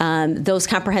 Those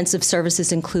comprehensive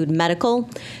services include medical,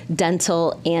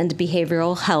 dental, and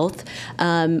behavioral health.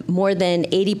 More than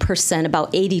 80%,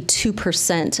 about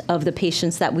 82% of the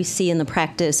patients that we see in the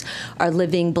practice are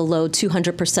living below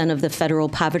 200% of the federal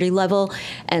poverty level,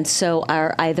 and so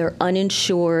are either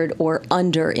uninsured or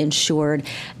underinsured.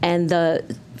 And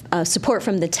the support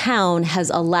from the town has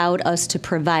allowed us to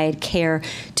provide care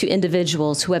to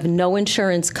individuals who have no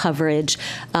insurance coverage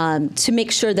to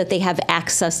make sure that they have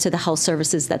access to the health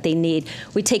services that they need.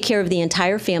 We take care of the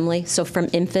entire family, so from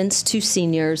infants to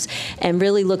seniors, and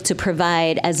really look to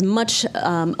provide as much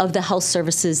of the health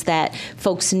services that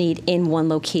folks need in one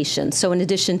location. So in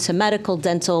addition to medical,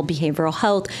 dental, behavioral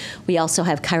health, we also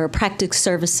have chiropractic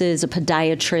services, a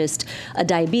podiatrist, a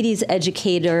diabetes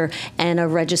educator, and a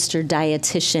registered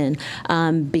dietitian.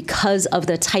 Because of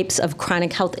the types of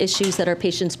chronic health issues that our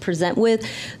patients present with,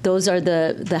 those are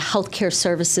the healthcare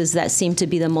services that seem to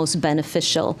be the most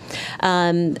beneficial.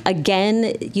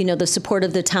 Again, the support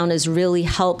of the town has really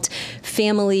helped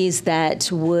families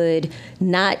that would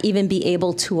not even be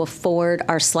able to afford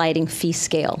our sliding fee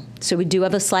scale. So we do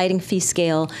have a sliding fee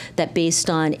scale that, based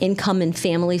on income and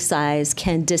family size,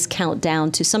 can discount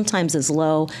down to sometimes as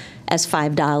low as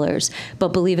 $5. But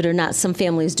believe it or not, some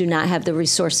families do not have the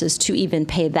resources to even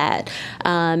pay that.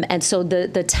 And so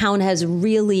the town has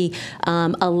really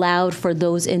allowed for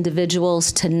those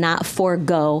individuals to not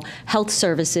forego health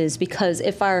services, because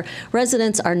if our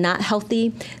residents are not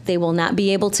healthy, they will not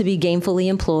be able to be gainfully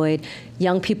employed.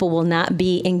 Young people will not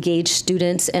be engaged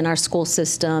students in our school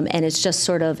system, and it's just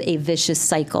sort of a vicious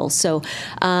cycle. So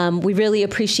we really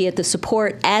appreciate the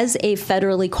support as a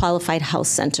federally qualified health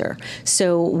center.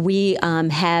 So we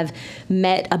have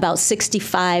met about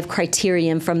 65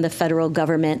 criterion from the federal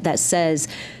government that says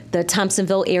the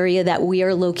Thompsonville area that we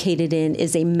are located in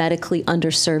is a medically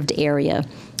underserved area.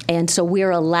 And so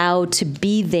we're allowed to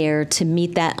be there to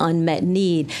meet that unmet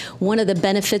need. One of the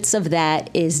benefits of that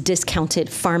is discounted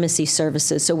pharmacy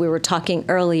services. So we were talking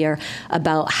earlier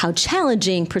about how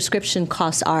challenging prescription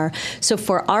costs are. So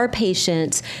for our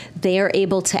patients, they are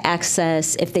able to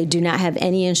access, if they do not have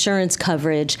any insurance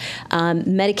coverage,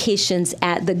 medications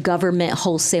at the government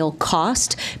wholesale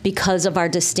cost because of our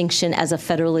distinction as a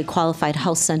federally qualified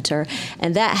health center.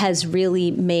 And that has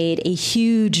really made a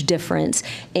huge difference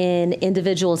in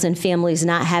individuals and families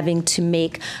not having to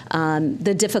make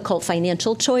the difficult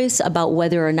financial choice about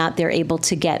whether or not they're able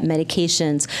to get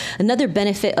medications. Another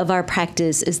benefit of our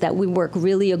practice is that we work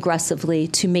really aggressively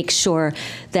to make sure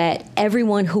that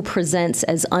everyone who presents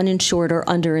as uninsured or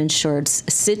underinsured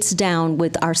sits down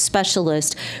with our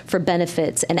specialist for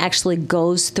benefits and actually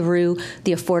goes through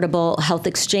the Affordable Health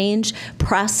Exchange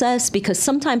process, because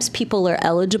sometimes people are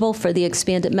eligible for the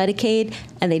expanded Medicaid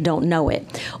and they don't know it,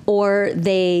 or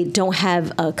they don't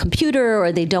have a computer,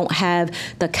 or they don't have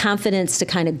the confidence to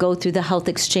kind of go through the health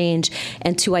exchange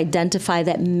and to identify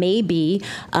that maybe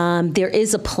there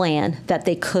is a plan that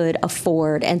they could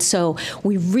afford. And so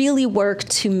we really work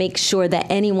to make sure that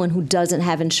anyone who doesn't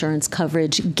have insurance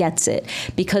coverage gets it,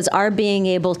 because our being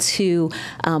able to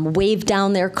waive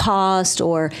down their cost,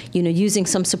 or using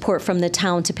some support from the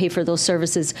town to pay for those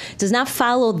services, does not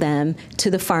follow them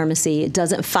to the pharmacy. It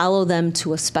doesn't follow them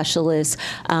to a specialist,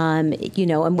 and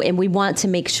we want to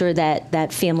make sure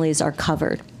that families are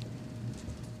covered.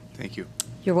 Thank you.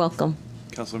 You're welcome.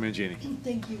 Councilor Mangini.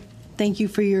 Thank you. Thank you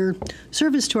for your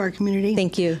service to our community.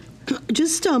 Thank you.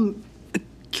 Just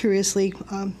curiously,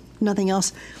 nothing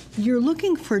else, you're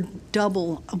looking for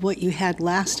double of what you had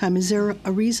last time. Is there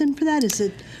a reason for that? Is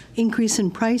it increase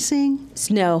in pricing?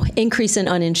 No, increase in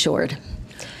uninsured.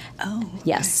 Oh. Okay.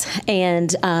 Yes,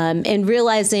 and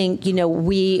realizing,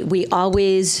 we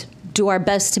always do our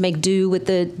best to make do with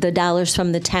the dollars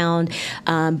from the town,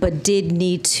 but did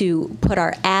need to put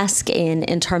our ask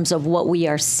in terms of what we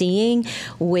are seeing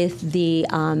with the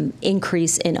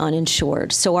increase in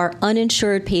uninsured. So our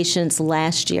uninsured patients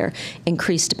last year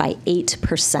increased by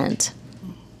 8%.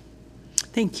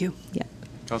 Thank you. Yeah.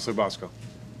 Councilor Bosco.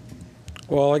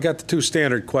 Well, I got the two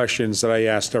standard questions that I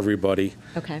asked everybody.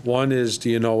 Okay. One is, do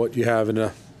you know what you have in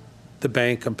the the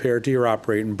bank compared to your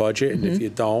operating budget, and if you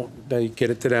don't, then you get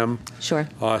it to them. Sure.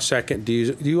 Second, do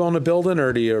you own a building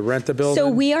or do you rent the building? So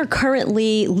we are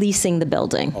currently leasing the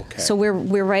building. Okay. So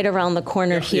we're right around the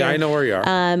corner here. Yeah, I know where you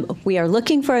are. We are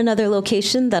looking for another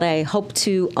location that I hope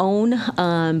to own,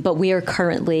 but we are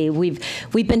currently we've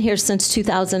been here since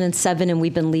 2007, and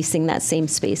we've been leasing that same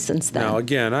space since then. Now,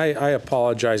 again, I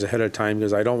apologize ahead of time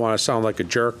because I don't want to sound like a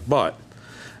jerk, but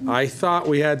I thought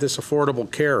we had this Affordable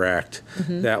Care Act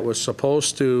that was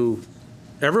supposed to,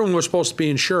 everyone was supposed to be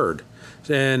insured.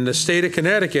 And the state of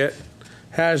Connecticut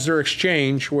has their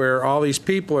exchange where all these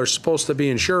people are supposed to be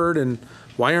insured, and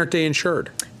why aren't they insured?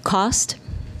 Cost.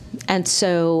 And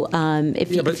so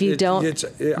if you don't.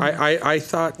 I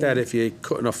thought that if you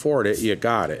couldn't afford it, you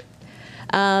got it.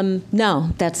 No,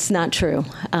 that's not true.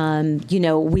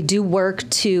 We do work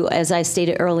to, as I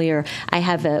stated earlier,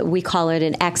 we call it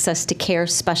an access to care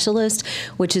specialist,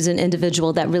 which is an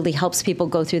individual that really helps people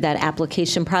go through that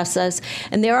application process.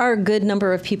 And there are a good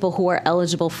number of people who are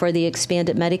eligible for the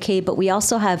expanded Medicaid, but we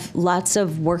also have lots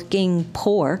of working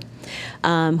poor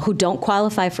who don't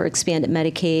qualify for expanded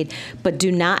Medicaid, but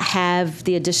do not have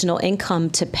the additional income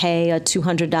to pay a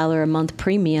 $200 a month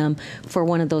premium for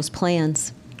one of those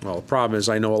plans. Well, the problem is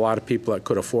I know a lot of people that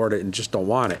could afford it and just don't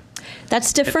want it.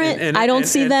 That's different. I don't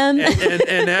see them.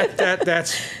 And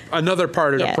that's another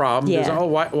part of the problem is,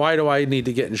 why do I need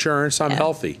to get insurance? I'm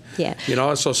healthy. Yeah.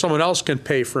 So someone else can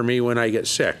pay for me when I get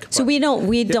sick. So we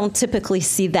don't typically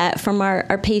see that from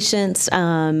our patients.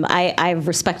 I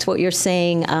respect what you're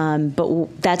saying,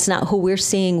 but that's not who we're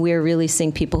seeing. We're really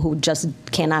seeing people who just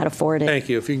cannot afford it. Thank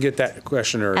you. If you can get that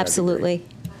question earlier. Absolutely.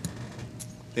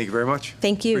 Thank you very much.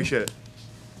 Thank you. Appreciate it.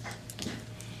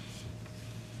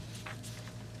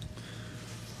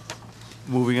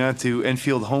 Moving on to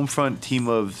Enfield Homefront Team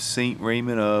of St.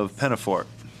 Raymond of Pennafort.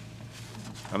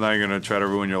 I'm not even going to try to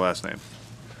ruin your last name.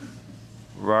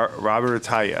 Robert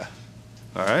Ataya.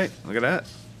 All right, look at that.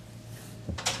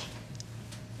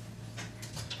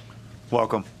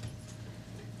 Welcome.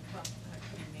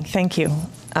 Thank you.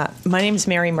 My name is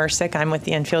Mary Mersick. I'm with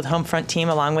the Enfield Homefront team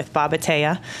along with Bob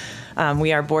Ataya.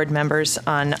 We are board members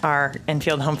on our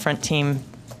Enfield Homefront team.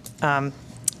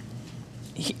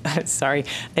 Sorry,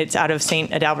 it's out of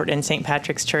St. Adalbert and St.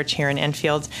 Patrick's Church here in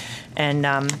Enfield, and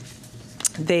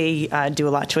they do a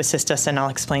lot to assist us, and I'll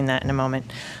explain that in a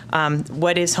moment.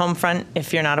 What is Homefront?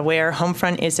 If you're not aware,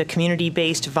 Homefront is a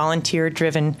community-based,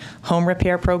 volunteer-driven home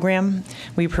repair program.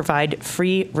 We provide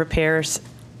free repairs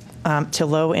to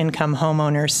low-income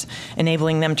homeowners,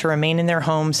 enabling them to remain in their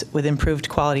homes with improved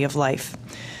quality of life.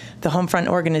 The Homefront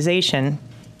organization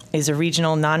is a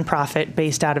regional nonprofit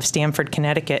based out of Stamford,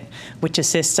 Connecticut, which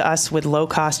assists us with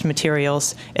low-cost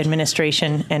materials,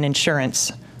 administration, and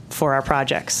insurance for our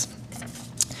projects.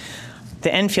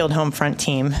 The Enfield Homefront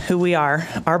team, who we are,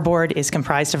 our board is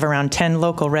comprised of around 10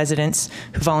 local residents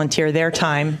who volunteer their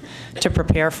time to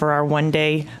prepare for our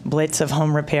one-day blitz of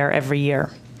home repair every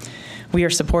year. We are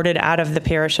supported out of the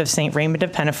parish of St. Raymond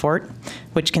of Pennafort,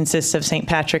 which consists of St.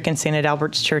 Patrick and St.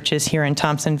 Adalbert's churches here in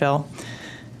Thompsonville.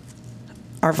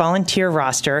 Our volunteer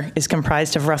roster is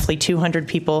comprised of roughly 200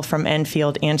 people from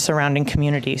Enfield and surrounding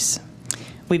communities.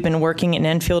 We've been working in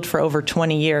Enfield for over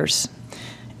 20 years,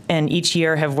 and each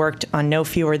year have worked on no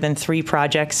fewer than 3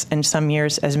 projects, and some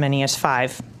years as many as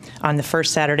 5, on the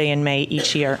first Saturday in May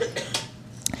each year.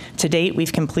 To date,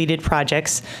 we've completed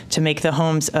projects to make the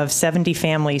homes of 70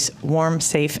 families warm,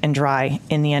 safe, and dry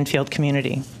in the Enfield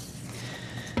community.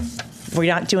 We're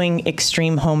not doing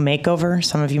extreme home makeover.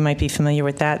 Some of you might be familiar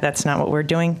with that. That's not what we're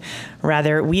doing.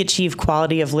 Rather, we achieve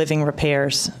quality of living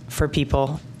repairs for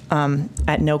people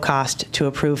at no cost to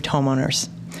approved homeowners.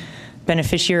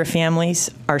 Beneficiary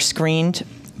families are screened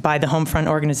by the Homefront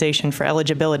organization for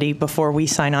eligibility before we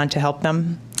sign on to help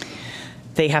them.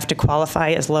 They have to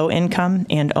qualify as low income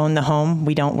and own the home.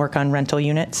 We don't work on rental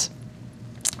units.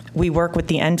 We work with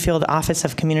the Enfield Office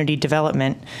of Community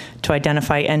Development to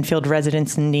identify Enfield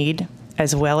residents in need,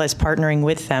 as well as partnering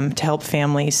with them to help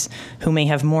families who may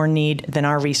have more need than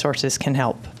our resources can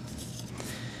help.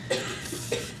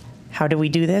 How do we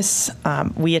do this?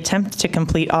 We attempt to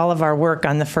complete all of our work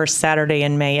on the first Saturday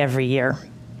in May every year.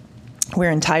 We're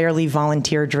entirely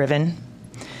volunteer-driven.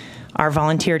 Our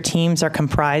volunteer teams are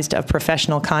comprised of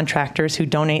professional contractors who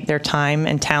donate their time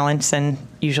and talents and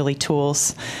usually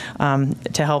tools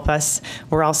to help us.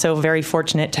 We're also very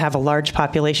fortunate to have a large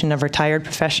population of retired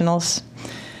professionals,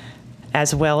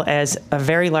 as well as a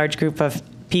very large group of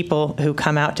people who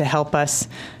come out to help us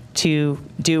to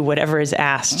do whatever is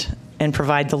asked and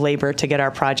provide the labor to get our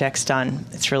projects done.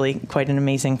 It's really quite an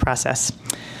amazing process.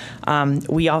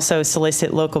 We also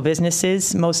solicit local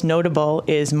businesses. Most notable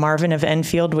is Marvin of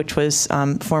Enfield, which was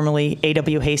formerly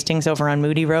A.W. Hastings over on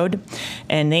Moody Road,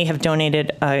 and they have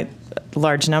donated a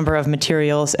large number of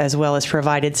materials as well as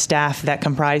provided staff that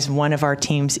comprise one of our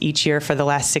teams each year for the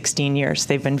last 16 years.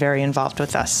 They've been very involved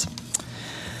with us.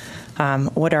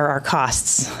 What are our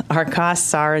costs? Our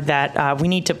costs are that we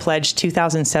need to pledge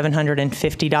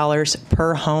 $2,750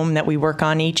 per home that we work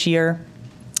on each year.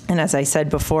 And as I said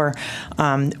before,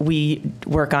 we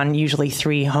work on usually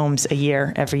 3 homes a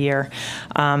year, every year.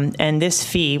 And this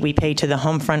fee we pay to the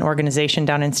Homefront organization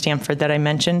down in Stamford that I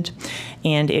mentioned.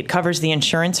 And it covers the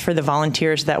insurance for the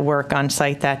volunteers that work on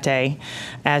site that day,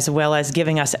 as well as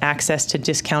giving us access to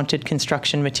discounted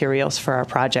construction materials for our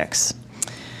projects.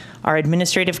 Our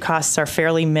administrative costs are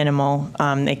fairly minimal.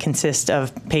 They consist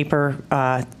of paper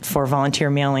for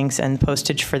volunteer mailings and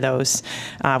postage for those.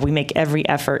 We make every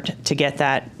effort to get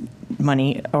that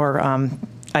money or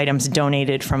items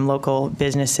donated from local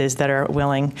businesses that are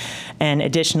willing. And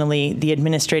additionally, the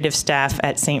administrative staff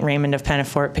at St. Raymond of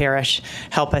Pennafort Parish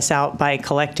help us out by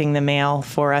collecting the mail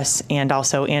for us and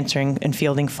also answering and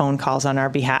fielding phone calls on our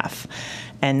behalf.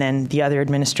 And then the other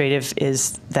administrative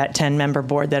is that 10-member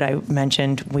board that I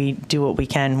mentioned. We do what we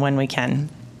can when we can.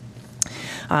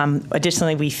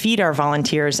 Additionally, we feed our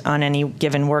volunteers on any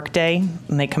given work day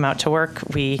when they come out to work.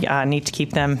 We need to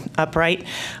keep them upright.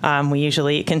 We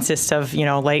usually consist of,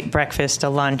 late breakfast, a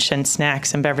lunch, and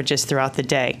snacks and beverages throughout the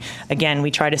day. Again,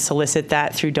 we try to solicit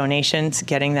that through donations,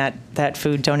 getting that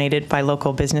food donated by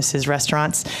local businesses,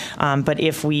 restaurants. But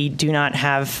if we do not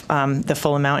have the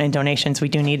full amount in donations, we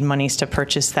do need monies to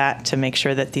purchase that to make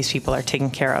sure that these people are taken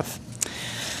care of.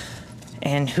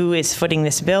 And who is footing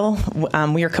this bill?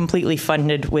 We are completely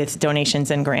funded with donations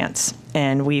and grants.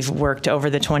 And we've worked over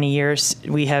the 20 years.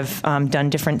 We have done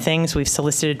different things. We've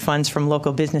solicited funds from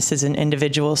local businesses and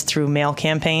individuals through mail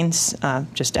campaigns,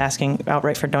 just asking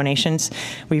outright for donations.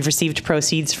 We've received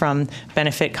proceeds from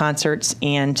benefit concerts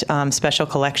and special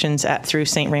collections through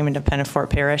St. Raymond of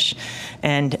Pennafort Parish.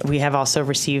 And we have also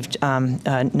received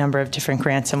a number of different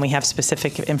grants, and we have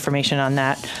specific information on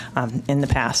that in the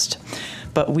past.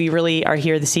 But we really are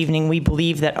here this evening. We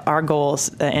believe that our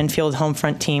goals, the Enfield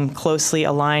Homefront team, closely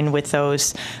align with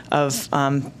those of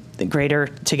the Greater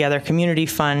Together Community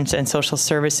Fund and social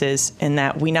services, in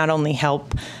that we not only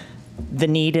help the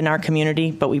need in our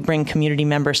community, but we bring community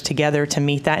members together to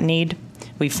meet that need.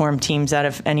 We form teams out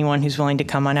of anyone who's willing to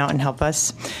come on out and help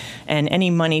us. And any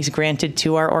monies granted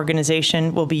to our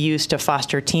organization will be used to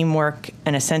foster teamwork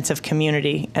and a sense of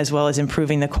community, as well as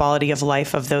improving the quality of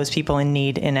life of those people in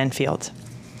need in Enfield.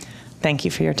 Thank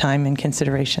you for your time and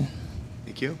consideration.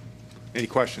 Thank you. Any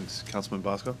questions, Councilman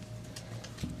Bosco?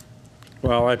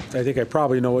 Well, I think I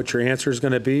probably know what your answer is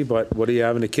going to be, but what do you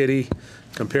have in a kitty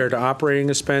compared to operating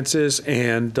expenses?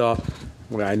 And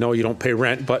well, I know you don't pay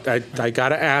rent, but I got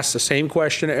to ask the same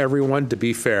question to everyone to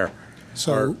be fair.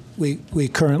 So we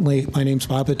currently, my name's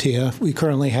Bob Attia, we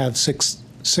currently have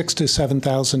 $6,000 to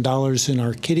 $7,000 in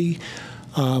our kitty.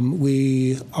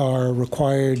 We are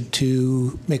required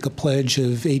to make a pledge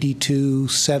of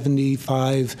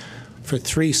 $82.75 for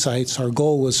 3 sites. Our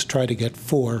goal was to try to get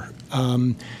 4.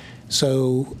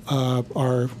 So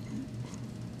our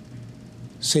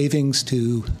savings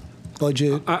to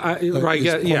budget.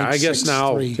 I guess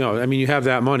now, I mean, you have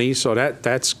that money, so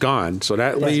that's gone. So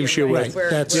that leaves you with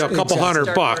a couple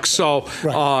 $100. So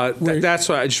that's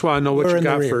why I just want to know what you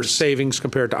got for savings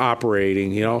compared to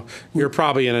operating. You're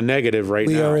probably in a negative right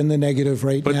now. We are in the negative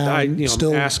right now. But I'm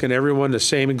asking everyone the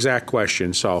same exact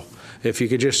question. So if you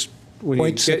could just, when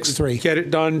you get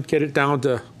it done, get it down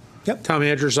to town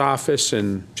manager's office,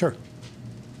 and sure.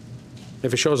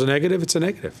 If it shows a negative, it's a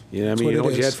negative. You know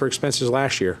what you had for expenses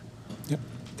last year. Yep.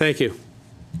 Thank you.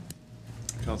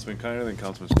 Councilman Kiner, then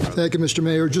Councilman Scarlett. Thank you, Mr.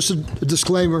 Mayor. Just a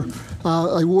disclaimer.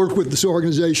 I worked with this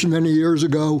organization many years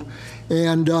ago,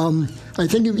 and I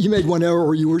think you made one error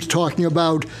where you were talking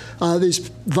about these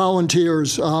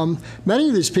volunteers. Many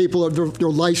of these people they're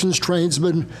licensed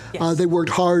tradesmen. Yes. They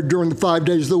worked hard during the 5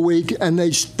 days of the week, and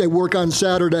they work on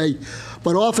Saturday.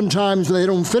 But oftentimes, when they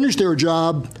don't finish their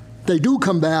job, they do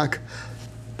come back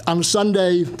on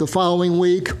Sunday the following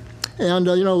week. And,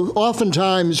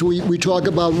 oftentimes we talk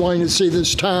about wanting to see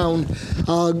this town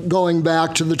going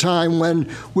back to the time when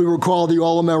we were called the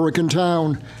All-American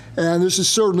Town. And this is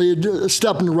certainly a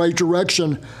step in the right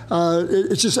direction.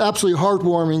 It's just absolutely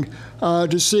heartwarming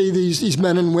to see these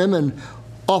men and women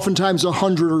oftentimes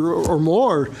 100 or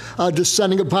more,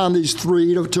 descending upon these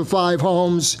 3 to 5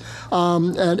 homes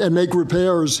and make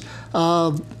repairs,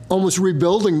 almost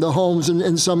rebuilding the homes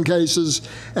in some cases.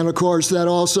 And of course, that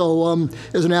also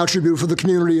is an attribute for the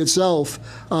community itself.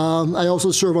 I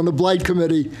also serve on the Blight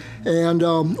Committee, and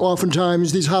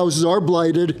oftentimes these houses are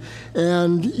blighted,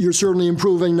 and you're certainly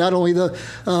improving not only the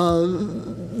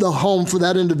home for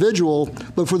that individual,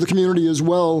 but for the community as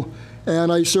well.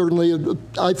 And I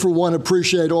for one,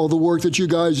 appreciate all the work that you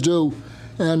guys do,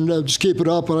 and just keep it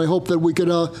up. And I hope that we can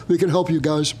help you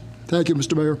guys. Thank you,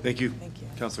 Mr. Mayor. Thank you.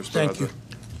 Councilor Speraza. Thank you.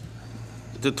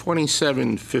 The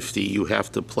 $27.50 you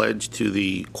have to pledge to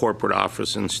the corporate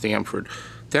office in Stamford,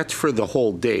 that's for the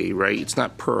whole day, right? It's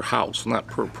not per house, not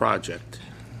per project.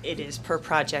 It is per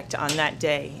project on that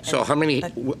day. So how many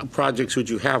projects would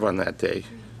you have on that day?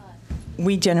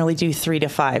 We generally do 3 to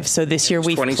 5. So this year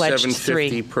we've pledged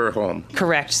 3. $27.50 per home.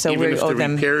 Correct. So even we if owe the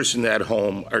them. repairs in that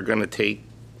home are going to take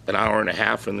an hour and a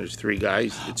half and there's 3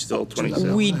 guys, it's still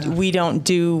 27. We don't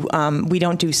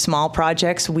do small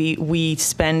projects. We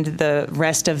spend the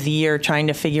rest of the year trying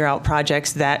to figure out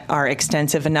projects that are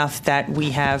extensive enough that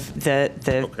we have the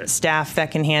staff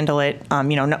that can handle it.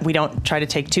 We don't try to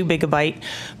take too big a bite,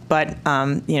 but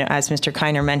as Mr.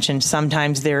 Kiner mentioned,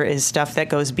 sometimes there is stuff that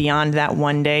goes beyond that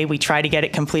one day. We try to get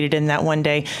it completed in that one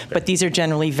day, but these are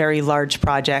generally very large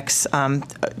projects: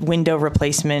 window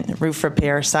replacement, roof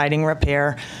repair, siding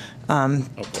repair. Thank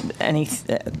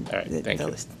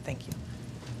you.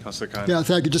 Councilor Kiner. Yeah,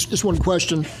 thank you. Just one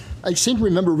question. I seem to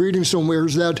remember reading somewhere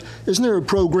that isn't there a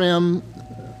program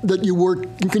that you work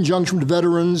in conjunction with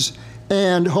veterans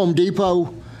and Home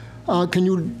Depot? Can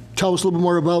you tell us a little bit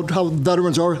more about how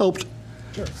veterans are helped?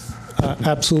 Sure.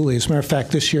 Absolutely. As a matter of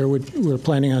fact, this year we're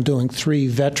planning on doing 3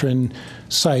 veteran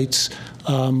sites.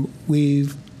 Home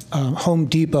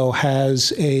Depot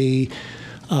has a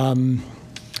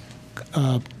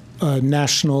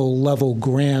national level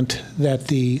grant that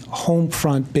the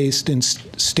Homefront based in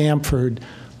Stamford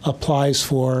applies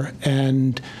for,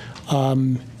 and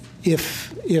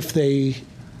if they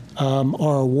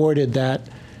are awarded that,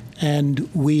 and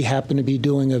we happen to be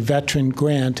doing a veteran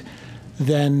grant,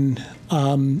 then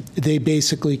they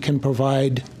basically can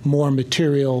provide more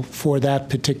material for that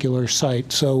particular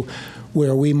site. So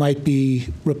where we might be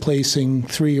replacing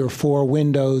 3 or 4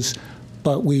 windows,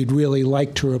 but we'd really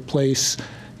like to replace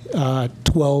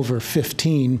 12 or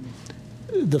 15,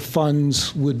 the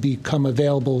funds would become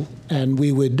available and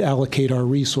we would allocate our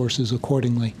resources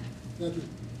accordingly.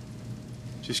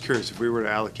 Just curious, if we were to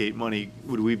allocate money,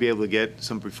 would we be able to get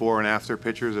some before and after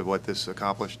pictures of what this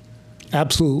accomplished?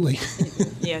 Absolutely.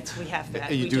 Yes, we have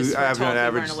that. You We do just were have told an we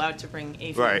average- weren't allowed to bring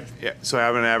a Right, yeah, so I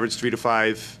have an average 3 to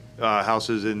 5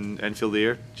 houses in Enfield a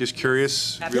year. Just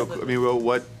curious, Absolutely.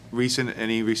 what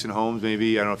any recent homes,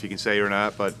 maybe, I don't know if you can say or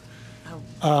not, but.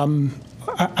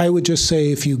 I would just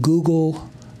say if you Google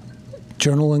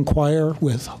Journal Enquirer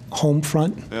with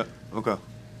Homefront, Yeah, okay.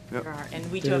 Yep. There are, and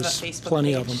we do have a There's Facebook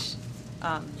plenty page. of them.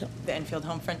 The Enfield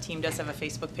Homefront team does have a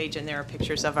Facebook page, and there are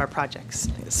pictures of our projects.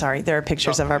 There are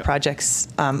pictures of our projects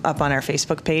up on our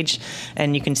Facebook page,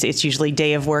 and you can see it's usually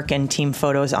day of work and team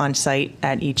photos on site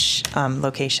at each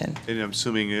location. And I'm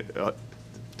assuming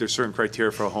there's certain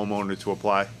criteria for a homeowner to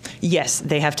apply? Yes,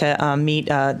 they have to meet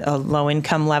a low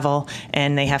income level,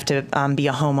 and they have to be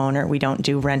a homeowner. We don't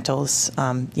do rentals,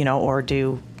 or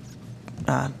do,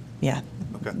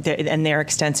 Okay. And they're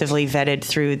extensively vetted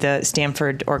through the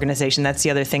Stamford organization. That's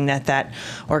the other thing that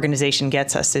organization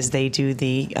gets us, is they do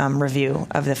the review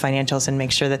of the financials and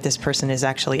make sure that this person is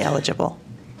actually eligible.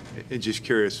 And just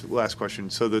curious, last question.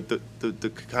 So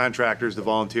the contractors, the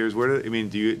volunteers,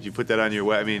 do you put that on your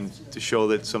web? To show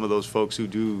that some of those folks who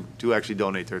do actually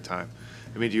donate their time.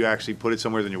 Do you actually put it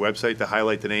somewhere on your website to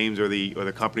highlight the names or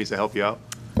the companies that help you out?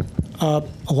 A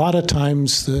lot of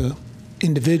times the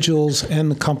individuals and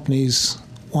the companies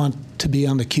want to be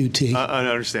on the QT. I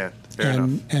understand. Fair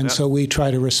enough. And Yeah. so we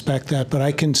try to respect that. But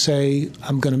I can say,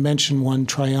 I'm going to mention one,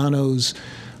 Triano's,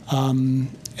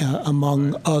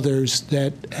 among others,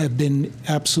 that have been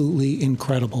absolutely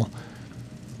incredible.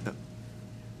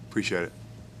 Appreciate it.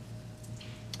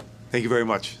 Thank you very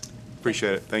much.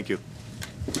 Appreciate it. Thank you.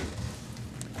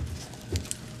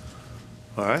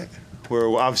 All right.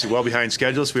 We're obviously well behind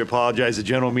schedule, so we apologize. The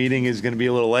general meeting is going to be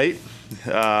a little late.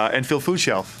 Enfield Food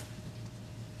Shelf.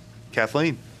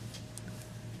 Kathleen.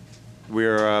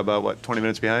 We're about, 20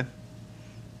 minutes behind?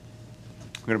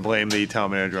 I'm going to blame the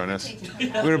town manager on this. We're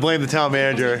going to blame the town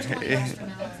manager.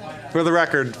 For the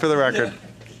record.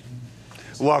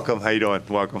 Welcome. How you doing?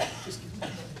 Welcome.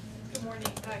 Good morning.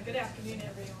 Good afternoon,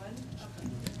 everyone.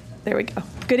 There we go.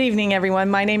 Good evening, everyone.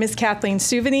 My name is Kathleen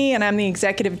Suvany, and I'm the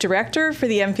Executive Director for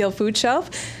the Enfield Food Shelf,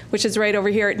 which is right over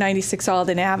here at 96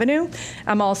 Alden Avenue.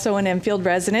 I'm also an Enfield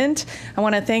resident. I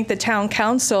want to thank the Town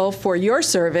Council for your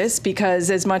service,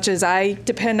 because as much as I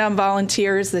depend on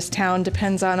volunteers, this town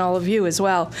depends on all of you as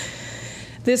well.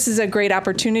 This is a great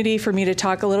opportunity for me to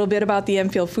talk a little bit about the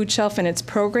Enfield Food Shelf and its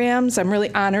programs. I'm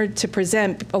really honored to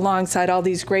present alongside all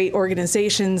these great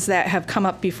organizations that have come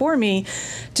up before me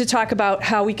to talk about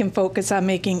how we can focus on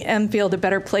making Enfield a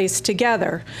better place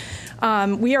together.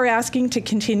 We are asking to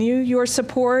continue your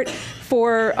support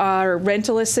for our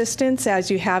rental assistance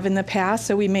as you have in the past,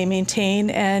 so we may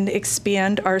maintain and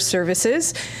expand our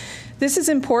services. This is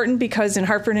important because in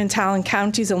Hartford and Talon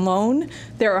counties alone,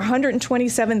 there are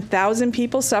 127,000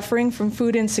 people suffering from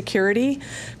food insecurity.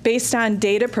 Based on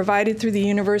data provided through the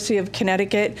University of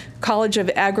Connecticut College of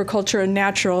Agriculture and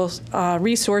Natural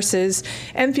Resources,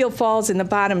 Enfield falls in the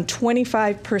bottom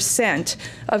 25%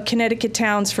 of Connecticut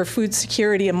towns for food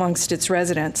security amongst its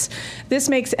residents. This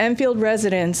makes Enfield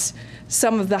residents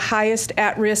some of the highest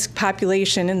at-risk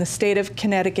population in the state of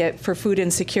Connecticut for food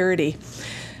insecurity.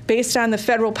 Based on the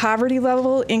federal poverty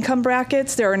level income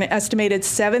brackets, there are an estimated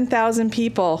 7,000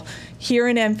 people here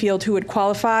in Enfield who would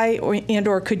qualify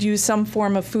or could use some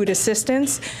form of food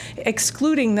assistance,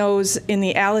 excluding those in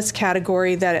the ALICE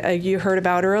category that you heard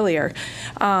about earlier.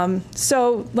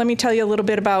 So let me tell you a little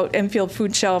bit about Enfield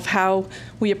Food Shelf, how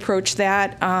we approach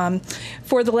that.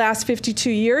 For the last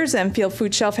 52 years, Enfield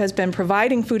Food Shelf has been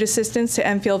providing food assistance to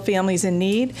Enfield families in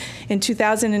need. In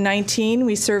 2019,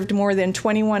 we served more than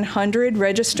 2,100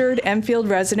 registered Enfield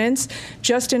residents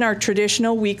just in our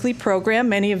traditional weekly program.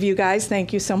 Many of you guys,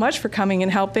 thank you so much for coming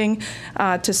and helping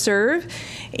to serve.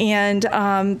 And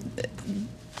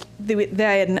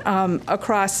then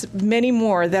across many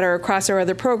more that are across our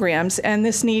other programs, and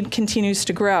this need continues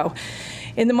to grow.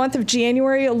 In the month of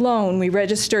January alone, we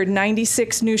registered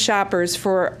 96 new shoppers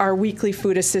for our weekly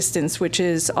food assistance, which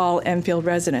is all Enfield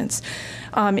residents.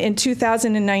 In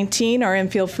 2019, our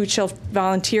Enfield Food Shelf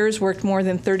volunteers worked more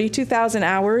than 32,000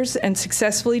 hours and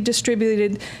successfully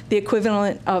distributed the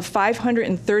equivalent of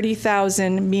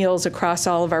 530,000 meals across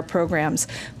all of our programs,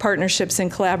 partnerships, and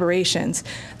collaborations.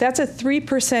 That's a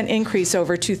 3% increase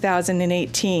over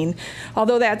 2018.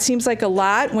 Although that seems like a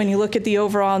lot, when you look at the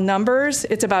overall numbers,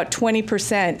 it's about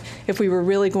 20% if we were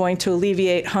really going to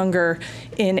alleviate hunger.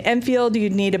 In Enfield,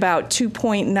 you'd need about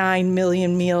 2.9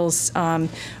 million meals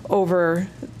over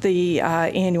the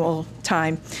annual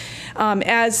time.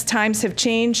 As times have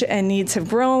changed and needs have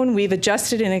grown, we've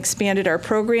adjusted and expanded our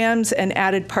programs and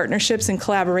added partnerships and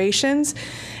collaborations.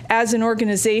 As an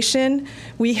organization,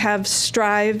 we are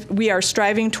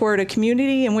striving toward a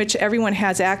community in which everyone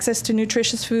has access to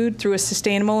nutritious food through a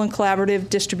sustainable and collaborative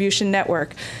distribution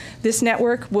network. This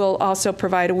network will also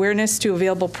provide awareness to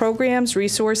available programs,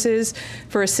 resources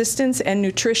for assistance, and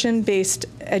nutrition-based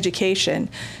education.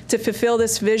 To fulfill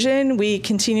this vision, we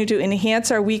continue to enhance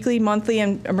our weekly, monthly,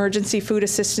 and emergency food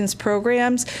assistance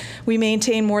programs. We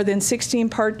maintain more than 16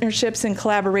 partnerships and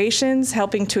collaborations,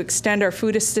 helping to extend our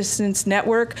food assistance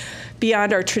network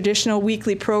beyond our traditional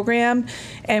weekly program,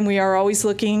 and we are always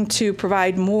looking to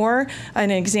provide more.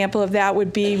 An example of that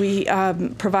would be we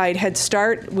provide Head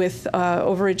Start with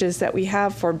overages that we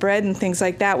have for bread and things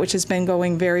like that, which has been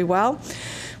going very well.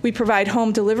 We provide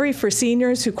home delivery for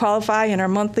seniors who qualify in our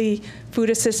monthly food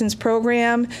assistance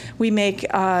program. We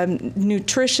make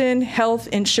nutrition, health,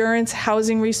 insurance,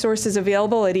 housing resources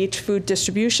available at each food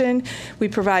distribution. We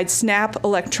provide SNAP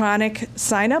electronic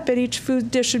sign-up at each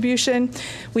food distribution.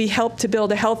 We help to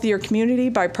build a healthier community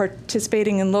by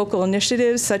participating in local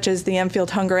initiatives such as the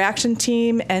Enfield Hunger Action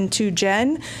Team and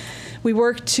 2Gen. We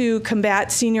work to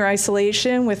combat senior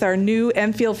isolation with our new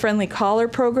Enfield Friendly Caller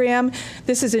program.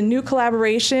 This is a new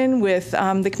collaboration with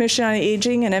the Commission on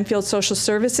Aging and Enfield Social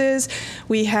Services.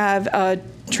 We have a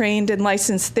trained and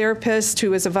licensed therapist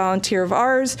who is a volunteer of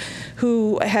ours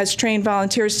who has trained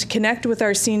volunteers to connect with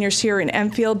our seniors here in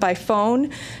Enfield by phone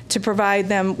to provide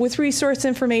them with resource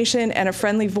information and a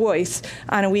friendly voice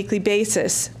on a weekly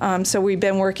basis. So we've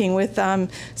been working with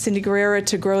Cindy Guerrera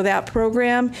to grow that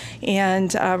program,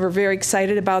 and we're very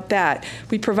excited about that.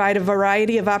 We provide a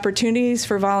variety of opportunities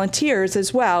for volunteers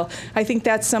as well. I think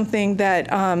that's something that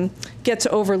gets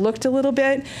overlooked a little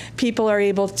bit. People are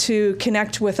able to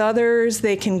connect with others.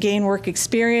 They can gain work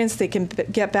experience. They can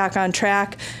get back on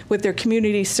track with their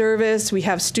community service. We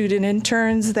have student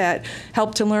interns that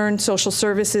help to learn social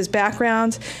services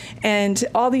backgrounds. And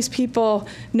all these people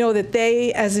know that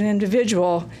they, as an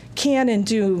individual, can and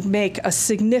do make a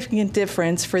significant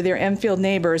difference for their Enfield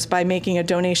neighbors by making a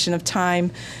donation of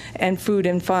time and food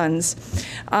and funds.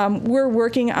 We're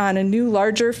working on a new,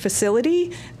 larger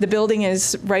facility. The building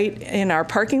is right in our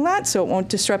parking lot, so it won't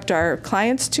disrupt our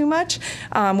clients too much.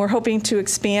 We're hoping to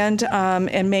expand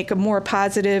and make a more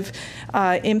positive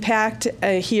impact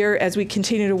here as we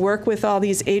continue to work with all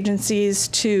these agencies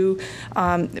to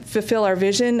fulfill our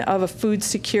vision of a food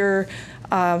secure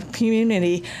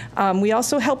community. We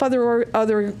also help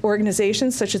other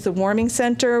organizations such as the Warming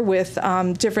Center with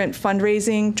different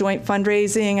fundraising, joint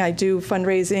fundraising. I do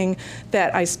fundraising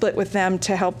that I split with them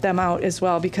to help them out as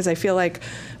well, because I feel like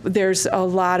there's a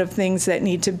lot of things that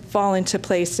need to fall into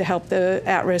place to help the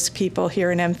at-risk people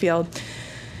here in Enfield.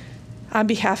 On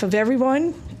behalf of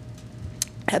everyone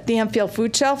at the Enfield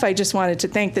Food Shelf, I just wanted to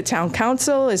thank the Town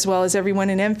Council as well as everyone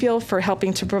in Enfield for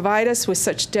helping to provide us with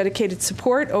such dedicated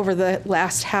support over the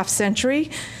last half century.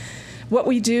 What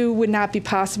we do would not be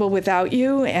possible without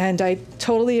you, and I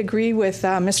totally agree with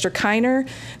Mr. Kiner.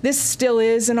 This still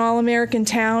is an all-American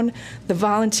town. The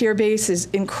volunteer base is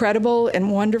incredible and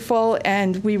wonderful,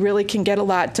 and we really can get a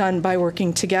lot done by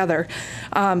working together.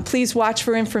 Please watch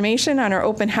for information on our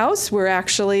open house. We're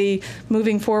actually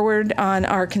moving forward on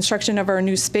our construction of our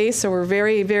new space, so we're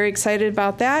very, very excited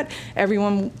about that.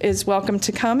 Everyone is welcome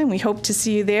to come, and we hope to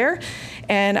see you there.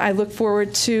 And I look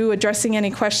forward to addressing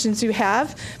any questions you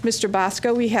have. Mr.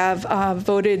 Bosco, we have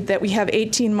voted that we have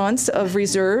 18 months of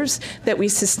reserves that we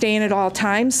sustain at all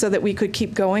times so that we could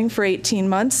keep going for 18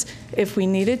 months if we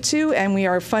needed to. And we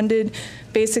are funded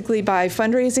basically by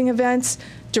fundraising events,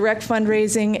 direct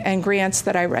fundraising, and grants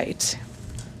that I write.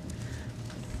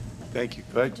 Thank you.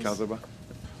 Go ahead, Councilor Bach.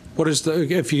 What is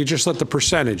if you just let the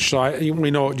percentage, so we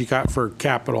know what you got for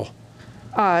capital.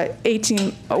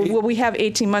 18, well, we have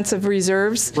 18 months of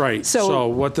reserves. Right. So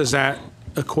what does that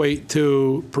equate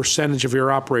to percentage of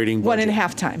your operating budget?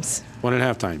 1.5 times.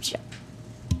 1.5 times. Yeah.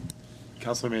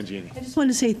 Councilor Mangini. I just want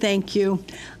to say thank you.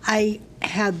 I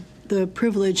had the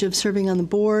privilege of serving on the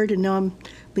board, and now I'm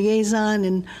liaison,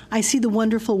 and I see the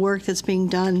wonderful work that's being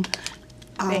done.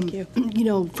 Thank you. You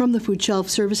know, from the food shelf,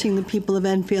 servicing the people of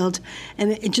Enfield,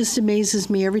 and it just amazes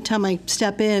me every time I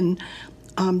step in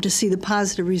to see the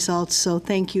positive results. So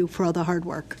thank you for all the hard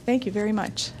work. Thank you very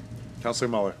much. Councilor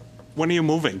Muller. When are you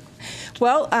moving?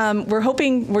 Well,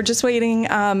 we're just waiting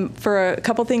for a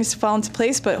couple things to fall into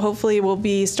place, but hopefully we'll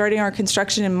be starting our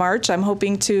construction in March. I'm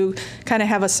hoping to kind of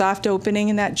have a soft opening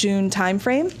in that June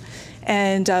timeframe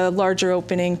and a larger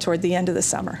opening toward the end of the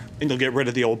summer. And you'll get rid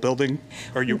of the old building,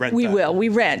 or you rent We that? will. We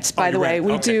rent, by the way. Rent.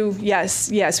 We Okay. do,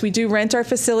 yes, we do rent our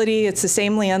facility. It's the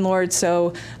same landlord,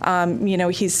 so,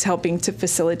 he's helping to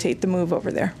facilitate the move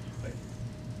over there.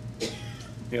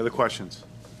 Any other questions?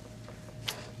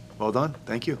 Well done.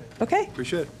 Thank you. Okay.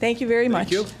 Appreciate it. Thank you very much.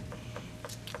 Thank you.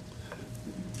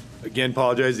 Again,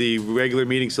 apologize, the regular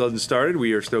meeting still hasn't started.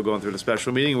 We are still going through the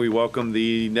special meeting. We welcome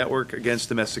the Network Against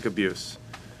Domestic Abuse.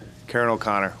 Karen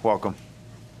O'Connor, welcome.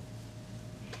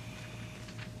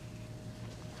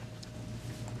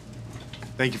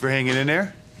 Thank you for hanging in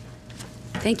there.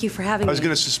 Thank you for having me. I was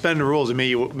going to suspend the rules and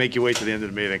make you wait to the end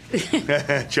of the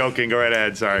meeting. Joking, go right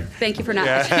ahead, sorry. Thank you for not.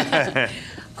 Yeah.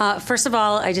 First of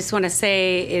all, I just want to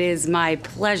say it is my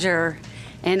pleasure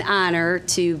and honor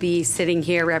to be sitting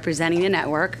here representing the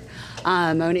network.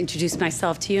 I want to introduce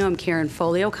myself to you. I'm Karen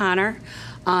Foley O'Connor.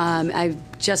 I've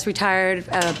just retired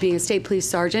being a state police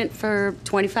sergeant for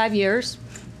 25 years.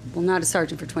 Well, not a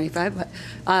sergeant for 25,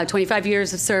 but 25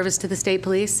 years of service to the state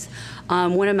police.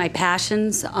 One of my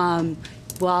passions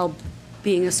while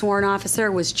being a sworn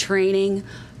officer was training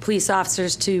police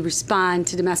officers to respond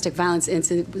to domestic violence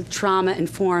incidents with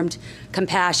trauma-informed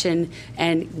compassion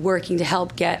and working to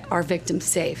help get our victims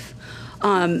safe.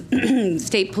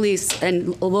 State police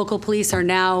and local police are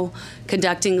now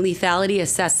conducting a lethality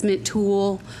assessment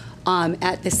tool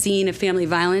at the scene of family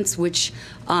violence, which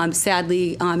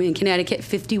sadly in Connecticut,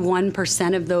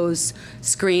 51% of those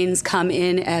screens come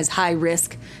in as high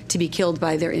risk to be killed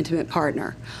by their intimate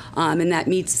partner. And that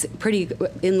meets pretty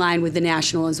in line with the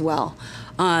national as well.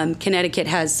 Connecticut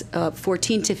has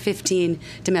 14 to 15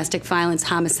 domestic violence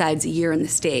homicides a year in the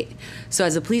state. So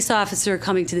as a police officer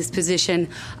coming to this position,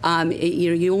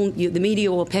 the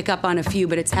media will pick up on a few,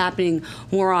 but it's happening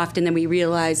more often than we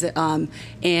realize. And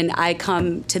I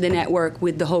come to the network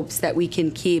with the hopes that we can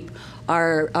keep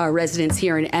our residents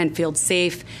here in Enfield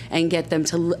safe and get them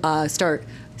to start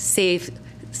safe,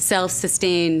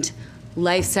 self-sustained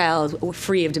lifestyle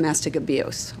free of domestic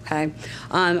abuse. Okay,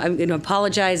 I'm going to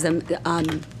apologize.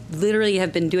 literally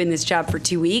have been doing this job for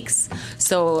 2 weeks.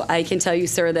 So I can tell you,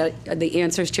 sir, that the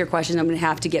answers to your question, I'm going to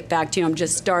have to get back to you. I'm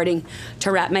just starting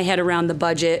to wrap my head around the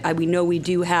budget. We know we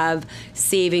do have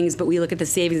savings, but we look at the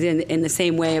savings in the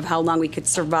same way of how long we could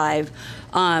survive.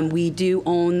 We do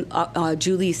own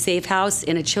Julie's Safe House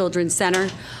in a children's center.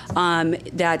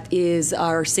 That is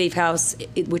our safe house,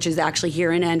 which is actually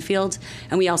here in Enfield.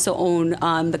 And we also own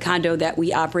the condo that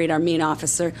we operate, our main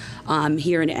officer,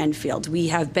 here in Enfield. We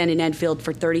have been in Enfield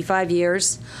for 35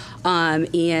 years,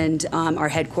 and our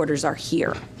headquarters are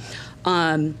here.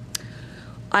 What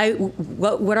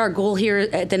our goal here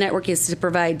at the network is to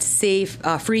provide safe,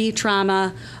 free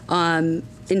trauma,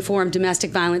 informed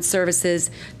domestic violence services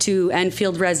to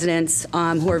Enfield residents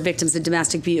who are victims of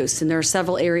domestic abuse. And there are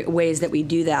several ways that we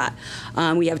do that.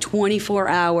 We have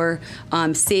 24-hour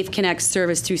Safe Connect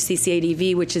service through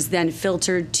CCADV, which is then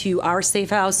filtered to our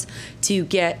safe house to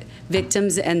get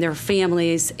victims and their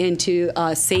families into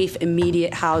safe,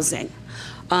 immediate housing.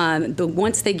 But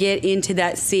once they get into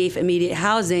that safe, immediate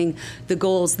housing, the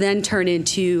goals then turn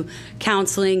into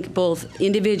counseling, both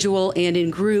individual and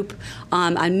in group,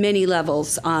 on many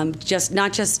levels.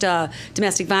 Not just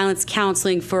domestic violence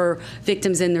counseling for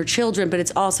victims and their children, but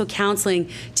it's also counseling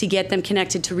to get them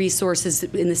connected to resources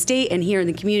in the state and here in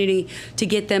the community, to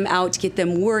get them out, to get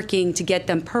them working, to get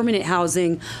them permanent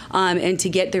housing, and to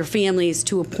get their families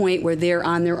to a point where they're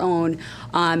on their own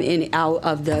and out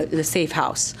of the safe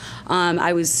house.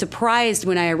 I was surprised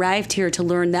when I arrived here to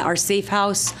learn that our safe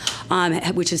house,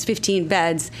 which is 15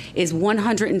 beds, is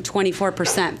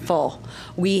 124% full.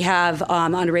 We have,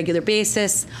 on a regular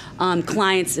basis,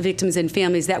 clients, victims, and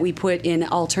families that we put in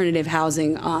alternative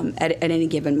housing at any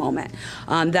given moment.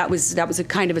 That was a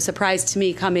kind of a surprise to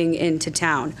me coming into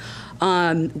town.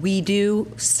 We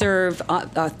do serve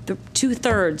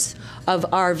 2/3 of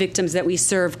our victims that we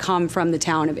serve come from the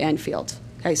town of Enfield.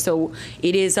 Okay, so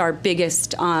it is our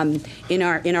biggest in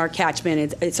our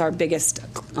catchment. It's our biggest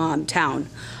town.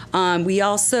 We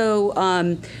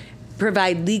also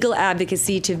provide legal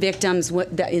advocacy to victims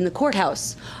in the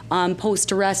courthouse,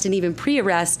 post-arrest and even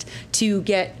pre-arrest, to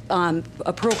get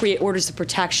appropriate orders of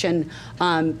protection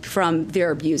from their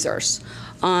abusers.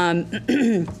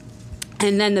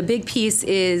 And then the big piece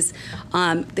is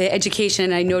the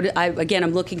education. I know, again,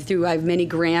 I'm looking through, I have many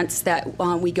grants that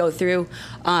we go through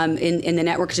in the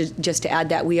network. Just to add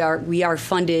that we are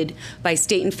funded by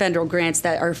state and federal grants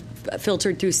that are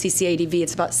filtered through CCADV.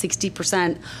 It's about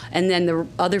 60%. And then the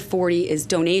other 40 is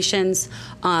donations,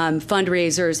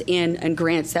 fundraisers, and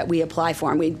grants that we apply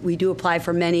for. And we do apply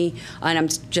for many, and I'm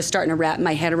just starting to wrap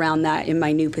my head around that in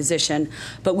my new position.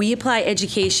 But we apply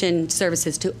education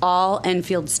services to all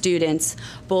Enfield students,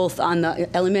 both on the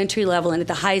elementary level and at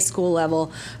the high school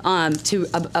level,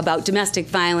 about domestic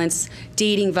violence,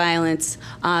 dating violence,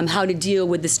 how to deal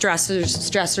with the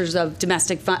stressors of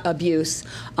domestic abuse,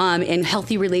 and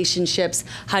healthy relationships,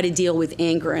 how to deal with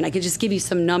anger. And I could just give you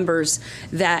some numbers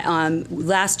that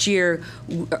last year,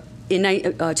 in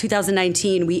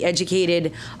 2019, we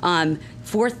educated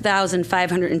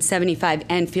 4,575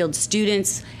 Enfield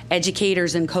students,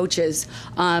 educators, and coaches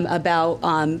about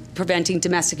preventing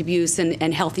domestic abuse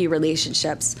and healthy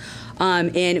relationships.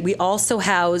 And we also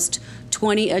housed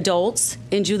 20 adults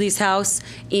in Julie's house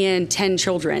and 10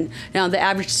 children. Now, the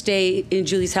average stay in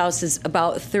Julie's house is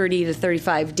about 30 to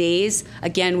 35 days,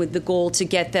 again, with the goal to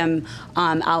get them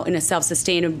out in a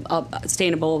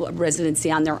self-sustainable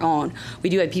residency on their own. We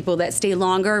do have people that stay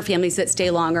longer, families that stay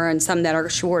longer, and some that are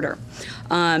shorter.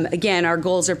 Again, our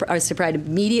goals are to provide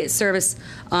immediate service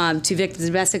to victims of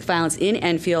domestic violence in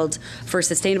Enfield for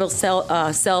sustainable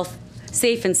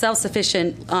safe and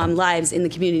self-sufficient lives in the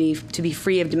community to be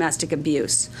free of domestic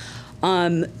abuse.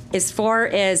 As far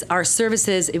as our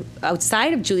services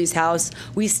outside of Julie's house,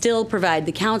 we still provide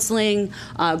the counseling,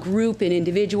 group and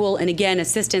individual, and again,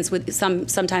 assistance with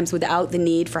sometimes without the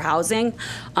need for housing.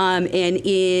 And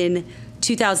in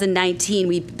 2019,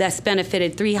 we thus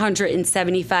benefited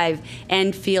 375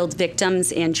 Enfield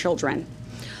victims and children.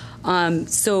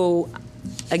 So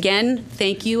again,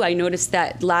 thank you. I noticed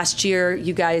that last year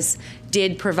you guys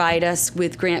did provide us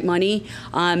with grant money.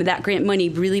 That grant money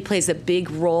really plays a big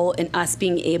role in us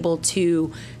being able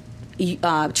to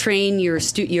train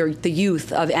the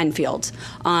youth of Enfield,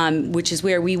 which is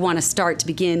where we want to start to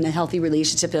begin a healthy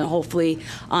relationship and hopefully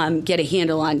get a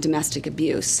handle on domestic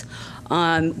abuse.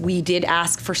 We did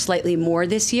ask for slightly more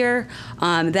this year.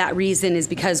 That reason is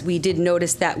because we did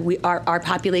notice that our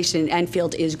population in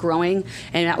Enfield is growing,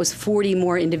 and that was 40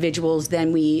 more individuals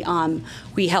than we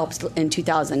helped in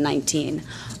 2019.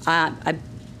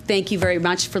 thank you very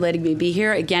much for letting me be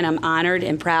here. Again, I'm honored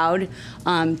and proud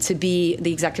to be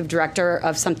the executive director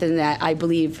of something that I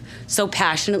believe so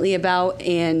passionately about,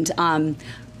 and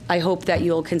I hope that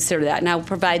you'll consider that. And I'll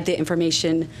provide the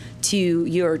information to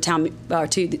your town,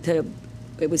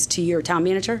 it was to your town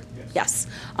manager? Yes.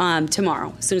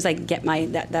 Tomorrow. As soon as I can get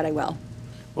that I will.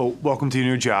 Well, welcome to your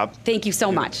new job. Thank you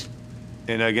so much.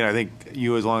 And again, I think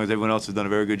you, as long as everyone else, have done a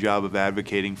very good job of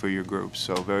advocating for your groups.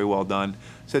 So very well done.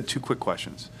 I said 2 quick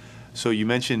questions. So you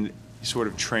mentioned sort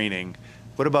of training.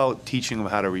 What about teaching them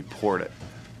how to report it?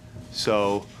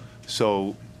 So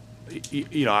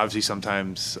you know, obviously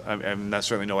sometimes, I'm not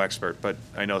certainly no expert, but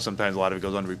I know sometimes a lot of it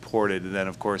goes unreported, and then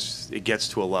of course it gets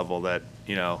to a level that,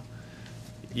 you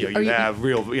have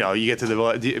real, you get to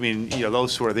the, I mean,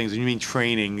 those sort of things. And you mean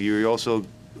training, you also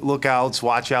lookouts,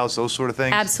 watch outs, those sort of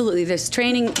things? Absolutely. There's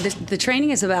training. The training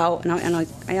is about, and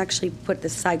I actually put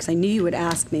this aside because I knew you would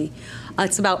ask me.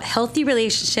 It's about healthy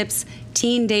relationships,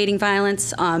 teen dating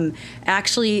violence. We're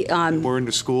in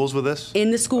the schools with this? In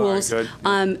the schools. All right,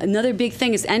 good. Another big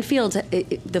thing is Enfield,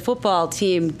 the football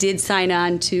team did sign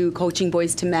on to Coaching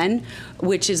Boys to Men,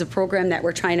 which is a program that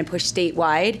we're trying to push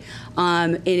statewide.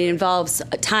 It involves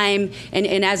time,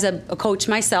 and as a coach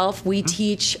myself, we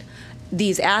teach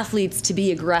these athletes to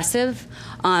be aggressive.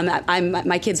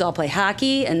 My kids all play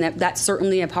hockey, and that's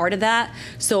certainly a part of that.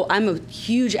 So I'm a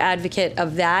huge advocate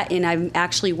of that, and I'm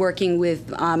actually working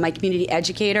with my community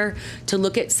educator to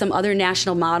look at some other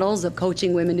national models of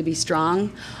coaching women to be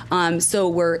strong. So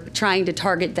we're trying to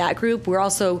target that group. We're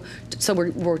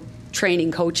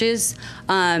training coaches.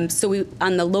 So we,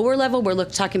 on the lower level, we're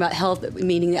talking about health,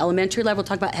 meaning the elementary level,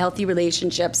 talk about healthy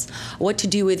relationships, what to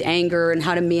do with anger and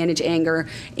how to manage anger,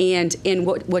 and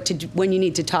what to do when you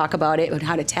need to talk about it and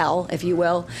how to tell, if you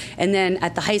will. And then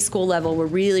at the high school level, we're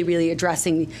really, really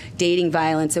addressing dating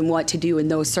violence and what to do in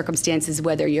those circumstances,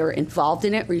 whether you're involved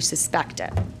in it or you suspect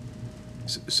it.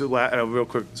 So real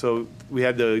quick, so we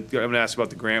had I'm going to ask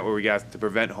about the grant where we got to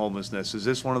prevent homelessness. Is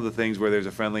this one of the things where there's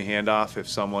a friendly handoff if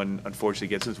someone unfortunately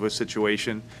gets into a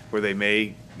situation where they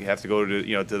may have to go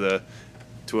to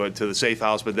the safe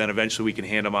house, but then eventually we can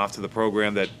hand them off to the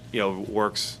program that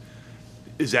works?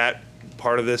 Is that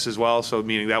part of this as well? So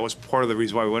meaning that was part of the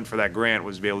reason why we went for that grant,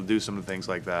 was to be able to do some of the things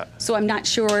like that. So I'm not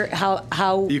sure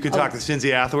how you can talk to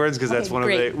Cindy afterwards, because that's one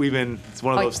great. of it's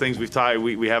one of those things we've taught.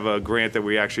 We have a grant that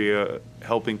we actually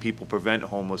helping people prevent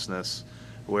homelessness,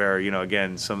 where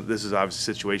again, this is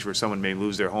obviously a situation where someone may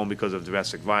lose their home because of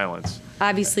domestic violence.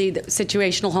 Obviously, the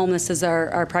situational homeless is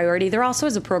our priority. There also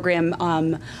is a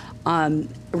program,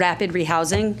 rapid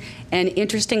rehousing, and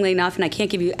interestingly enough, and I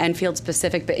can't give you Enfield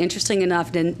specific, but interesting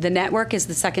enough, the network is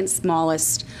the second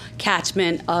smallest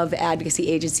catchment of advocacy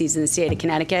agencies in the state of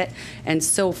Connecticut, and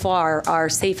so far our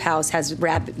Safe House has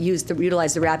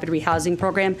utilized the rapid rehousing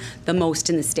program the most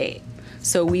in the state.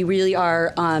 So we really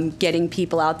are getting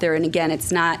people out there, and again,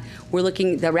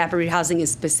 the rapid rehousing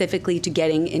is specifically to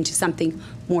getting into something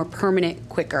more permanent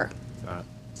quicker.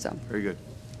 So very good.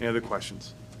 Any other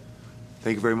questions?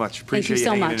 Thank you very much. Appreciate you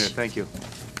so hanging much. in there. Thank you.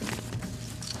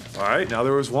 All right, now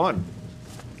there was one.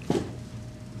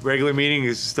 Regular meeting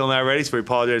is still not ready, so we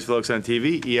apologize for folks on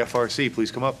TV. EFRC, please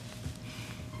come up.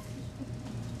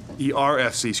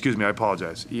 ERFC, excuse me, I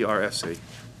apologize. ERFC.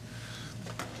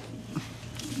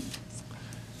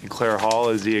 And Claire Hall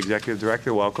is the executive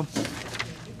director. Welcome.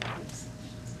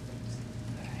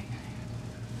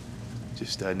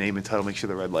 Just name and title, make sure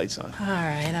the red light's on. All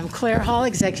right, I'm Claire Hall,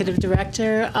 Executive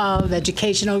Director of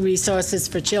Educational Resources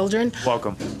for Children.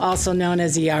 Welcome. Also known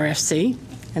as ERFC.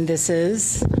 And this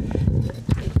is...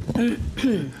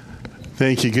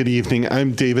 Thank you. Good evening.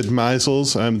 I'm David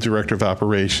Meisels. I'm Director of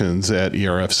Operations at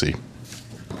ERFC.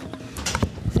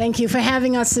 Thank you for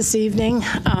having us this evening.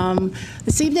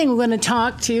 This evening we're going to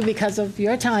talk to you, because of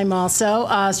your time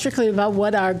also, strictly about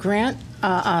what our grant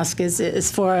ask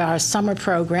is for our summer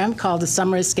program called the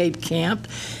Summer Escape Camp.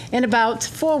 In about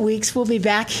 4 weeks, we'll be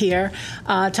back here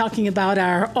talking about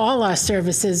all our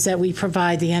services that we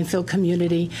provide the Enfield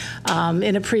community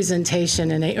in a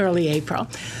presentation in early April.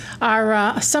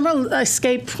 Our Summer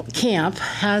Escape Camp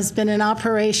has been in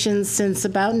operation since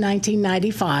about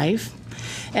 1995.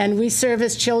 And we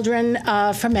service children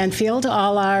from Enfield.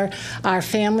 All our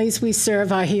families we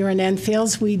serve are here in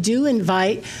Enfield. We do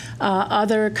invite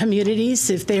other communities,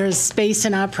 if there's space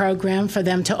in our program, for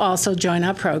them to also join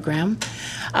our program.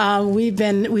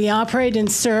 We operate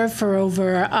and serve for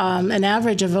over an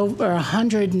average of over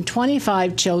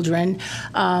 125 children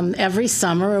every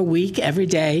summer, a week, every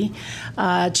day.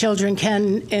 Children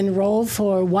can enroll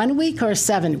for 1 week or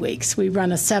 7 weeks. We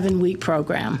run a 7-week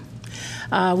program.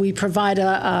 We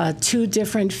provide two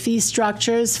different fee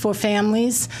structures for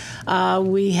families.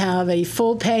 We have a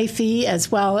full pay fee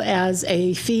as well as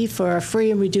a fee for a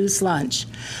free and reduced lunch.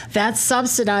 That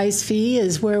subsidized fee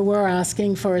is where we're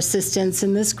asking for assistance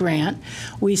in this grant.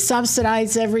 We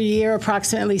subsidize every year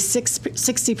approximately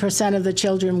 60% of the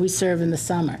children we serve in the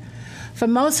summer. For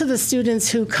most of the students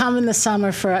who come in the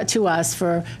summer to us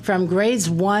from grades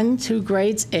 1 to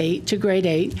grade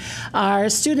 8 are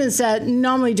students that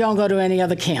normally don't go to any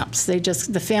other camps.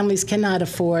 The families cannot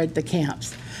afford the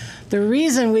camps. The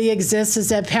reason we exist is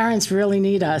that parents really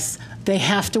need us. They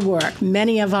have to work.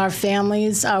 Many of our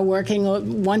families are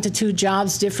working 1 to 2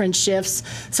 jobs, different shifts.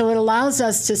 So it allows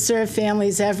us to serve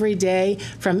families every day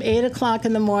from 8 o'clock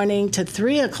in the morning to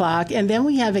 3 o'clock, and then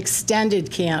we have extended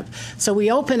camp. So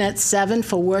we open at 7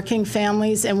 for working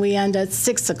families, and we end at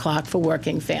 6 o'clock for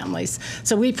working families.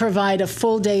 So we provide a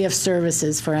full day of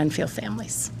services for Enfield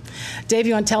families. Dave,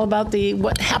 you want to tell about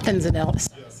what happens in Ellis?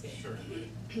 Yes, sure.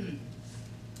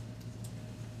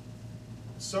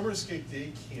 Summer Escape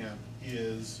Day Camp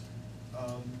is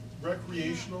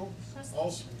recreational.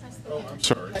 Also, I'm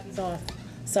sorry.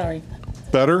 Sorry.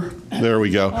 Better? There we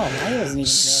go.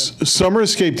 Summer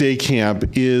Escape Day Camp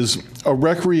is a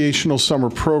recreational summer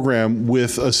program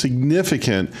with a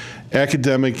significant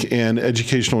academic and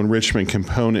educational enrichment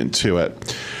component to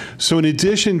it. So in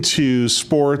addition to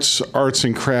sports, arts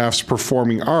and crafts,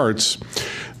 performing arts,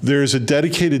 there's a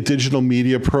dedicated digital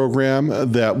media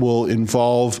program that will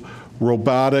involve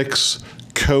robotics,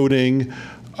 coding,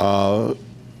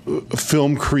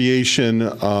 film creation,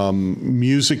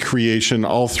 music creation,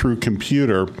 all through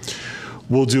computer.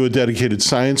 We'll do a dedicated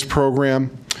science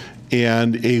program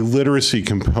and a literacy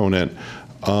component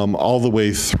all the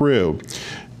way through.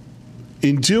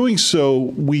 In doing so,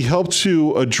 we help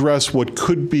to address what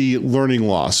could be learning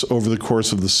loss over the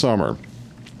course of the summer.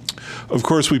 Of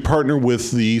course, we partner with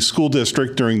the school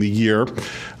district during the year,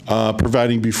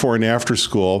 providing before and after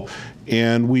school.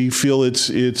 And we feel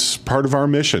it's part of our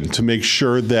mission to make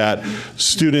sure that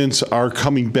students are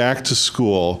coming back to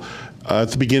school at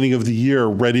the beginning of the year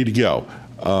ready to go,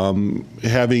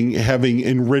 having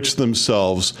enriched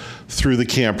themselves through the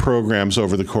camp programs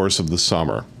over the course of the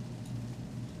summer.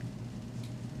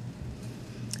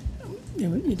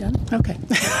 You done? Okay.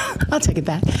 I'll take it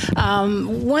back.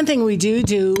 One thing we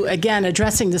do, again,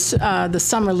 addressing the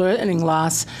summer learning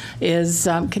loss is,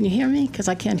 can you hear me? Because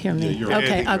I can't hear me. Yeah,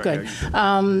 okay, good.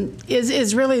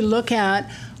 Is really look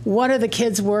at what do the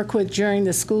kids work with during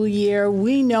the school year.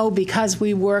 We know because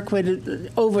we work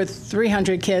with over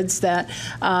 300 kids that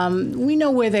we know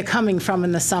where they're coming from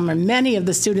in the summer. Many of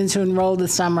the students who enroll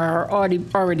this summer are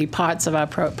already part of our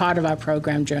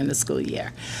program during the school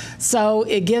year. So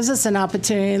it gives us an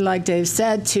opportunity, like Dave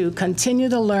said, to continue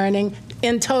the learning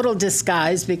in total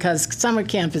disguise because summer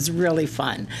camp is really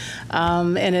fun.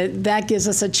 And that gives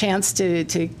us a chance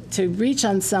to reach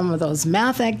on some of those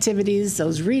math activities,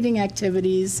 those reading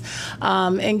activities,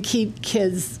 and keep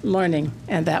kids learning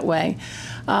in that way.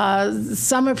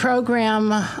 Summer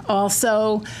program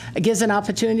also gives an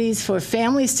opportunities for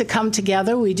families to come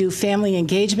together. We do family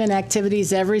engagement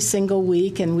activities every single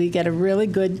week, and we get a really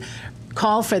good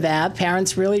call for that.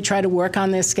 Parents really try to work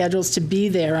on their schedules to be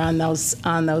there on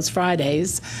those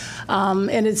Fridays.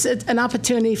 And it's an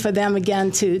opportunity for them,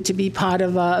 again, to be part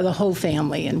of the whole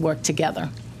family and work together.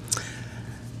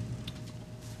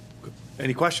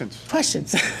 Any questions?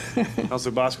 Questions?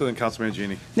 Councilor Bosco and Councilman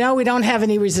Gini. No, we don't have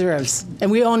any reserves,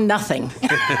 and we own nothing.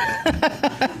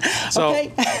 So,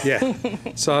 okay. Yeah.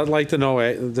 So I'd like to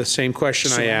know the same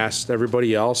question I asked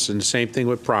everybody else, and the same thing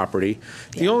with property.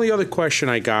 The only other question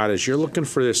I got is you're looking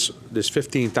for this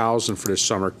 $15,000 for this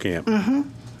summer camp. Mm-hmm.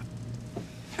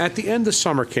 At the end of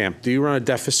summer camp, do you run a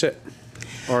deficit?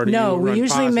 Or do No, you we run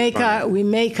usually positive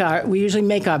we usually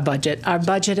make our budget. Our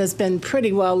budget has been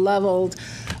pretty well leveled.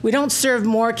 We don't serve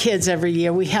more kids every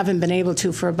year. We haven't been able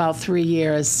to for about 3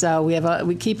 years. So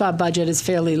we keep our budget as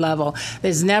fairly level.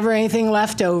 There's never anything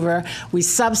left over. We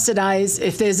subsidize.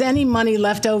 If there's any money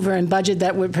left over in budget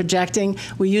that we're projecting,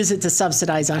 we use it to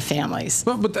subsidize our families.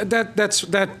 But that's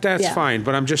Yeah. fine.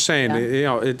 But I'm just saying,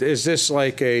 is this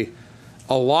like a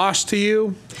loss to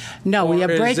you? No, we Or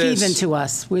are is break this- even to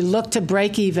us. We look to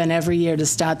break even every year to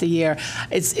start the year.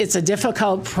 It's a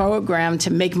difficult program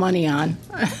to make money on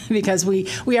because we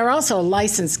are also a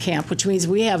licensed camp, which means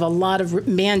we have a lot of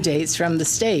mandates from the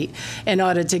state in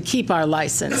order to keep our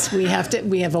license. We have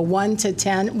a 1 to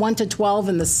 12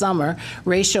 in the summer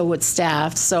ratio with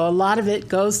staff, so a lot of it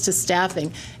goes to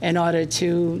staffing in order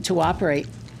to operate.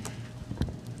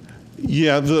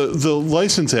 Yeah, the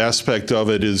license aspect of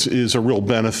it is a real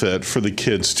benefit for the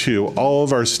kids too. All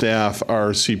of our staff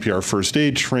are CPR first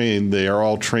aid trained. They are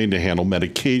all trained to handle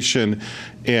medication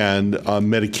and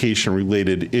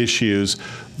medication-related issues.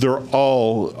 They're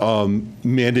all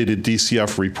mandated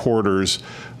DCF reporters,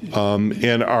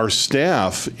 and our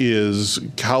staff is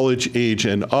college age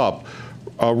and up,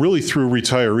 really through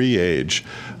retiree age.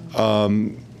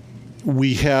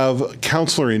 We have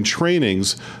counselor in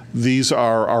trainings. These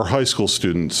are our high school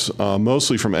students,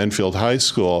 mostly from Enfield High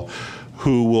School,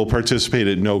 who will participate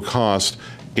at no cost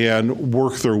and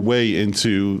work their way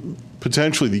into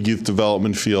potentially the youth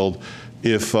development field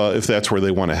if that's where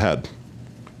they want to head.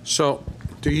 So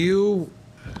do you,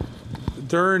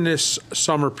 during this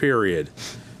summer period,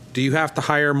 do you have to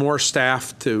hire more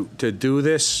staff to do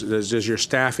this? Does your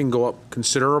staffing go up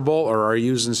considerable, or are you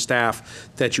using staff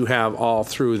that you have all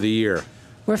through the year?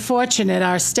 We're fortunate.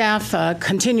 Our staff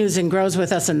continues and grows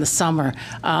with us in the summer,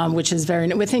 which is very.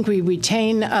 We think we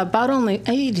retain about only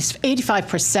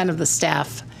 85% of the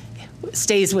staff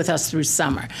stays with us through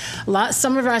summer.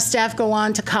 Some of our staff go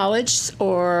on to college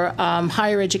or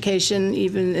higher education,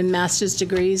 even in master's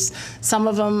degrees. Some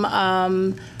of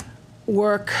them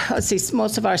work. Let's see.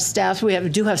 Most of our staff, we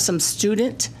do have some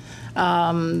student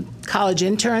college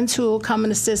interns who will come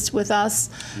and assist with us.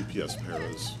 UPS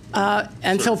paras.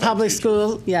 Enfield Public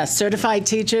School, yes, certified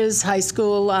teachers, high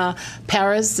school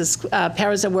paras.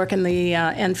 Paras that work in the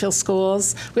Enfield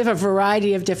schools. We have a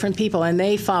variety of different people, and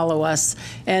they follow us.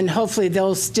 And hopefully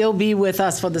they'll still be with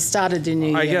us for the start of the new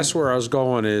year. I guess where I was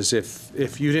going is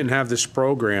if you didn't have this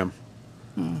program,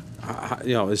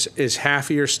 is half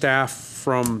of your staff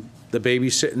from the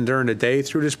babysitting during the day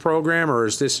through this program, or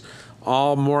is this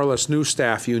all more or less new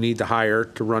staff you need to hire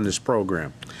to run this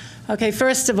program? Okay,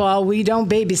 first of all, we don't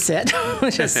babysit,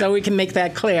 just so we can make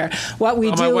that clear. What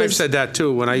we do my wife is, said that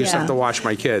too when I used to have to watch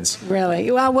my kids. Really?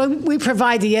 Well, we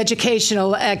provide the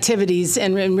educational activities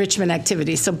and enrichment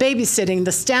activities. So babysitting,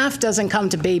 the staff doesn't come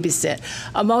to babysit.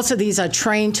 Most of these are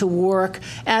trained to work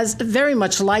as very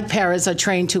much like paras are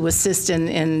trained to assist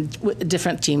in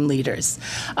different team leaders.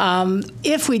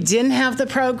 If we didn't have the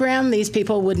program, these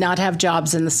people would not have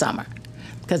jobs in the summer,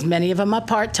 because many of them are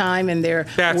part-time and they're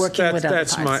working with other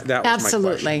parts.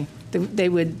 Absolutely. They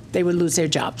would lose their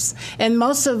jobs. And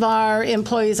most of our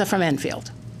employees are from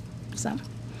Enfield. So,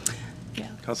 yeah.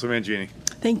 Councilor Mangini.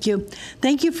 Thank you.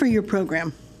 Thank you for your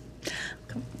program.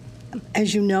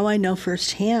 As you know, I know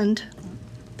firsthand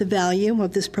the value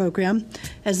of this program.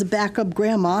 As a backup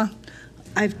grandma,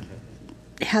 I've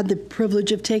had the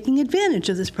privilege of taking advantage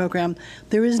of this program.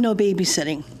 There is no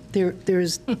babysitting.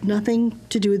 There's nothing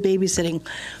to do with babysitting.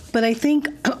 But I think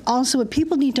also what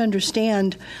people need to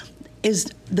understand is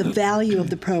the value of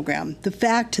the program. The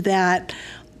fact that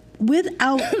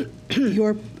without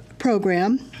your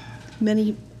program,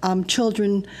 many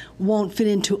children won't fit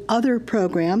into other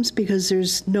programs because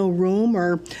there's no room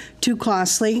or too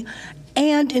costly.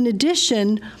 And in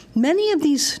addition, many of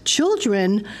these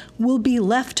children will be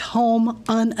left home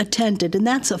unattended, and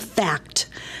that's a fact.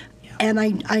 And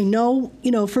I know,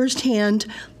 firsthand,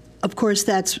 of course,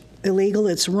 that's illegal,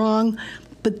 it's wrong,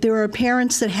 but there are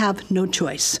parents that have no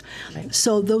choice. Right.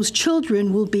 So those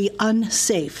children will be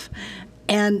unsafe.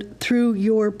 And through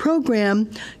your program,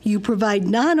 you provide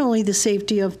not only the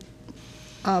safety of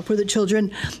for the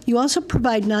children, you also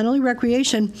provide not only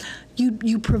recreation,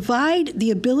 you provide the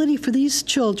ability for these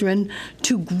children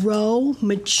to grow,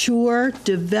 mature,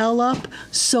 develop,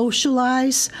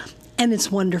 socialize, and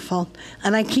it's wonderful.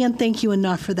 And I can't thank you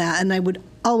enough for that, and I would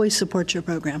always support your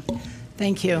program.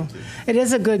 Thank you. It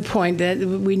is a good point that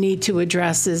we need to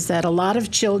address, is that a lot of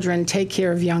children take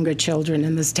care of younger children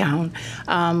in this town.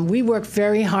 We work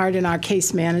very hard in our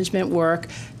case management work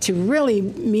to really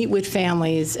meet with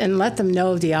families and let them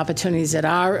know of the opportunities that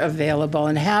are available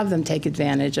and have them take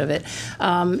advantage of it.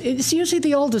 It's usually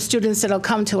the older students that will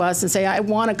come to us and say, I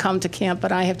want to come to camp,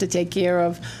 but I have to take care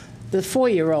of the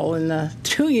 4-year-old and the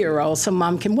 2-year-old so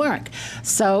mom can work.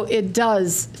 So it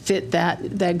does fit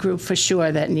that group for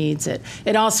sure that needs it.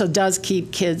 It also does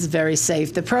keep kids very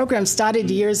safe. The program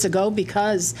started years ago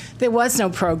because there was no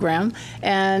program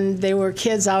and there were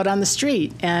kids out on the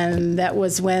street. And that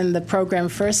was when the program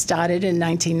first started in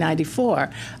 1994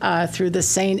 through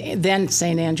the then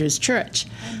St. Andrew's Church.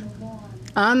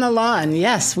 On the lawn,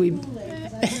 yes.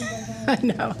 I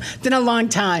know. It's been a long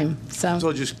time, so.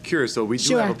 So just curious, though, we do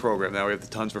Sure. have a program now. We have the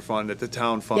Tons for Fun that the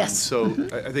town funds. Yes. So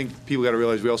I think people got to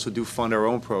realize we also do fund our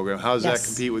own program. How does that Yes.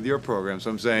 compete with your program? So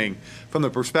I'm saying, from the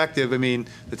perspective, I mean,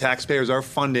 the taxpayers are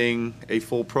funding a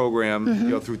full program, you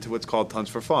know, through to what's called Tons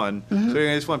for Fun. So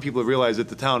I just want people to realize that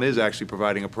the town is actually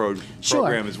providing a Sure.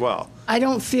 program as well. I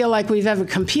don't feel like we've ever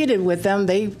competed with them.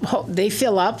 They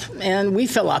fill up and we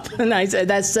fill up, and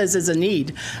that says there's a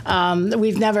need.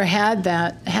 We've never had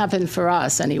that happen for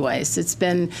us, anyways.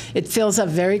 It fills up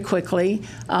very quickly.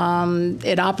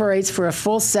 It operates for a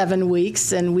full 7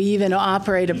 weeks, and we even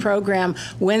operate a program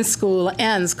when school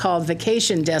ends called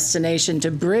Vacation Destination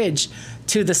to bridge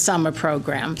to the summer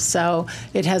program. So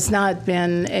it has not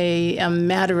been a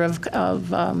matter of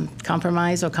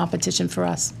compromise or competition for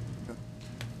us.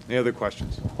 Any other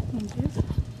questions?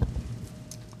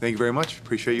 Thank you very much.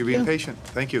 Appreciate you being patient.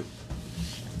 Thank you.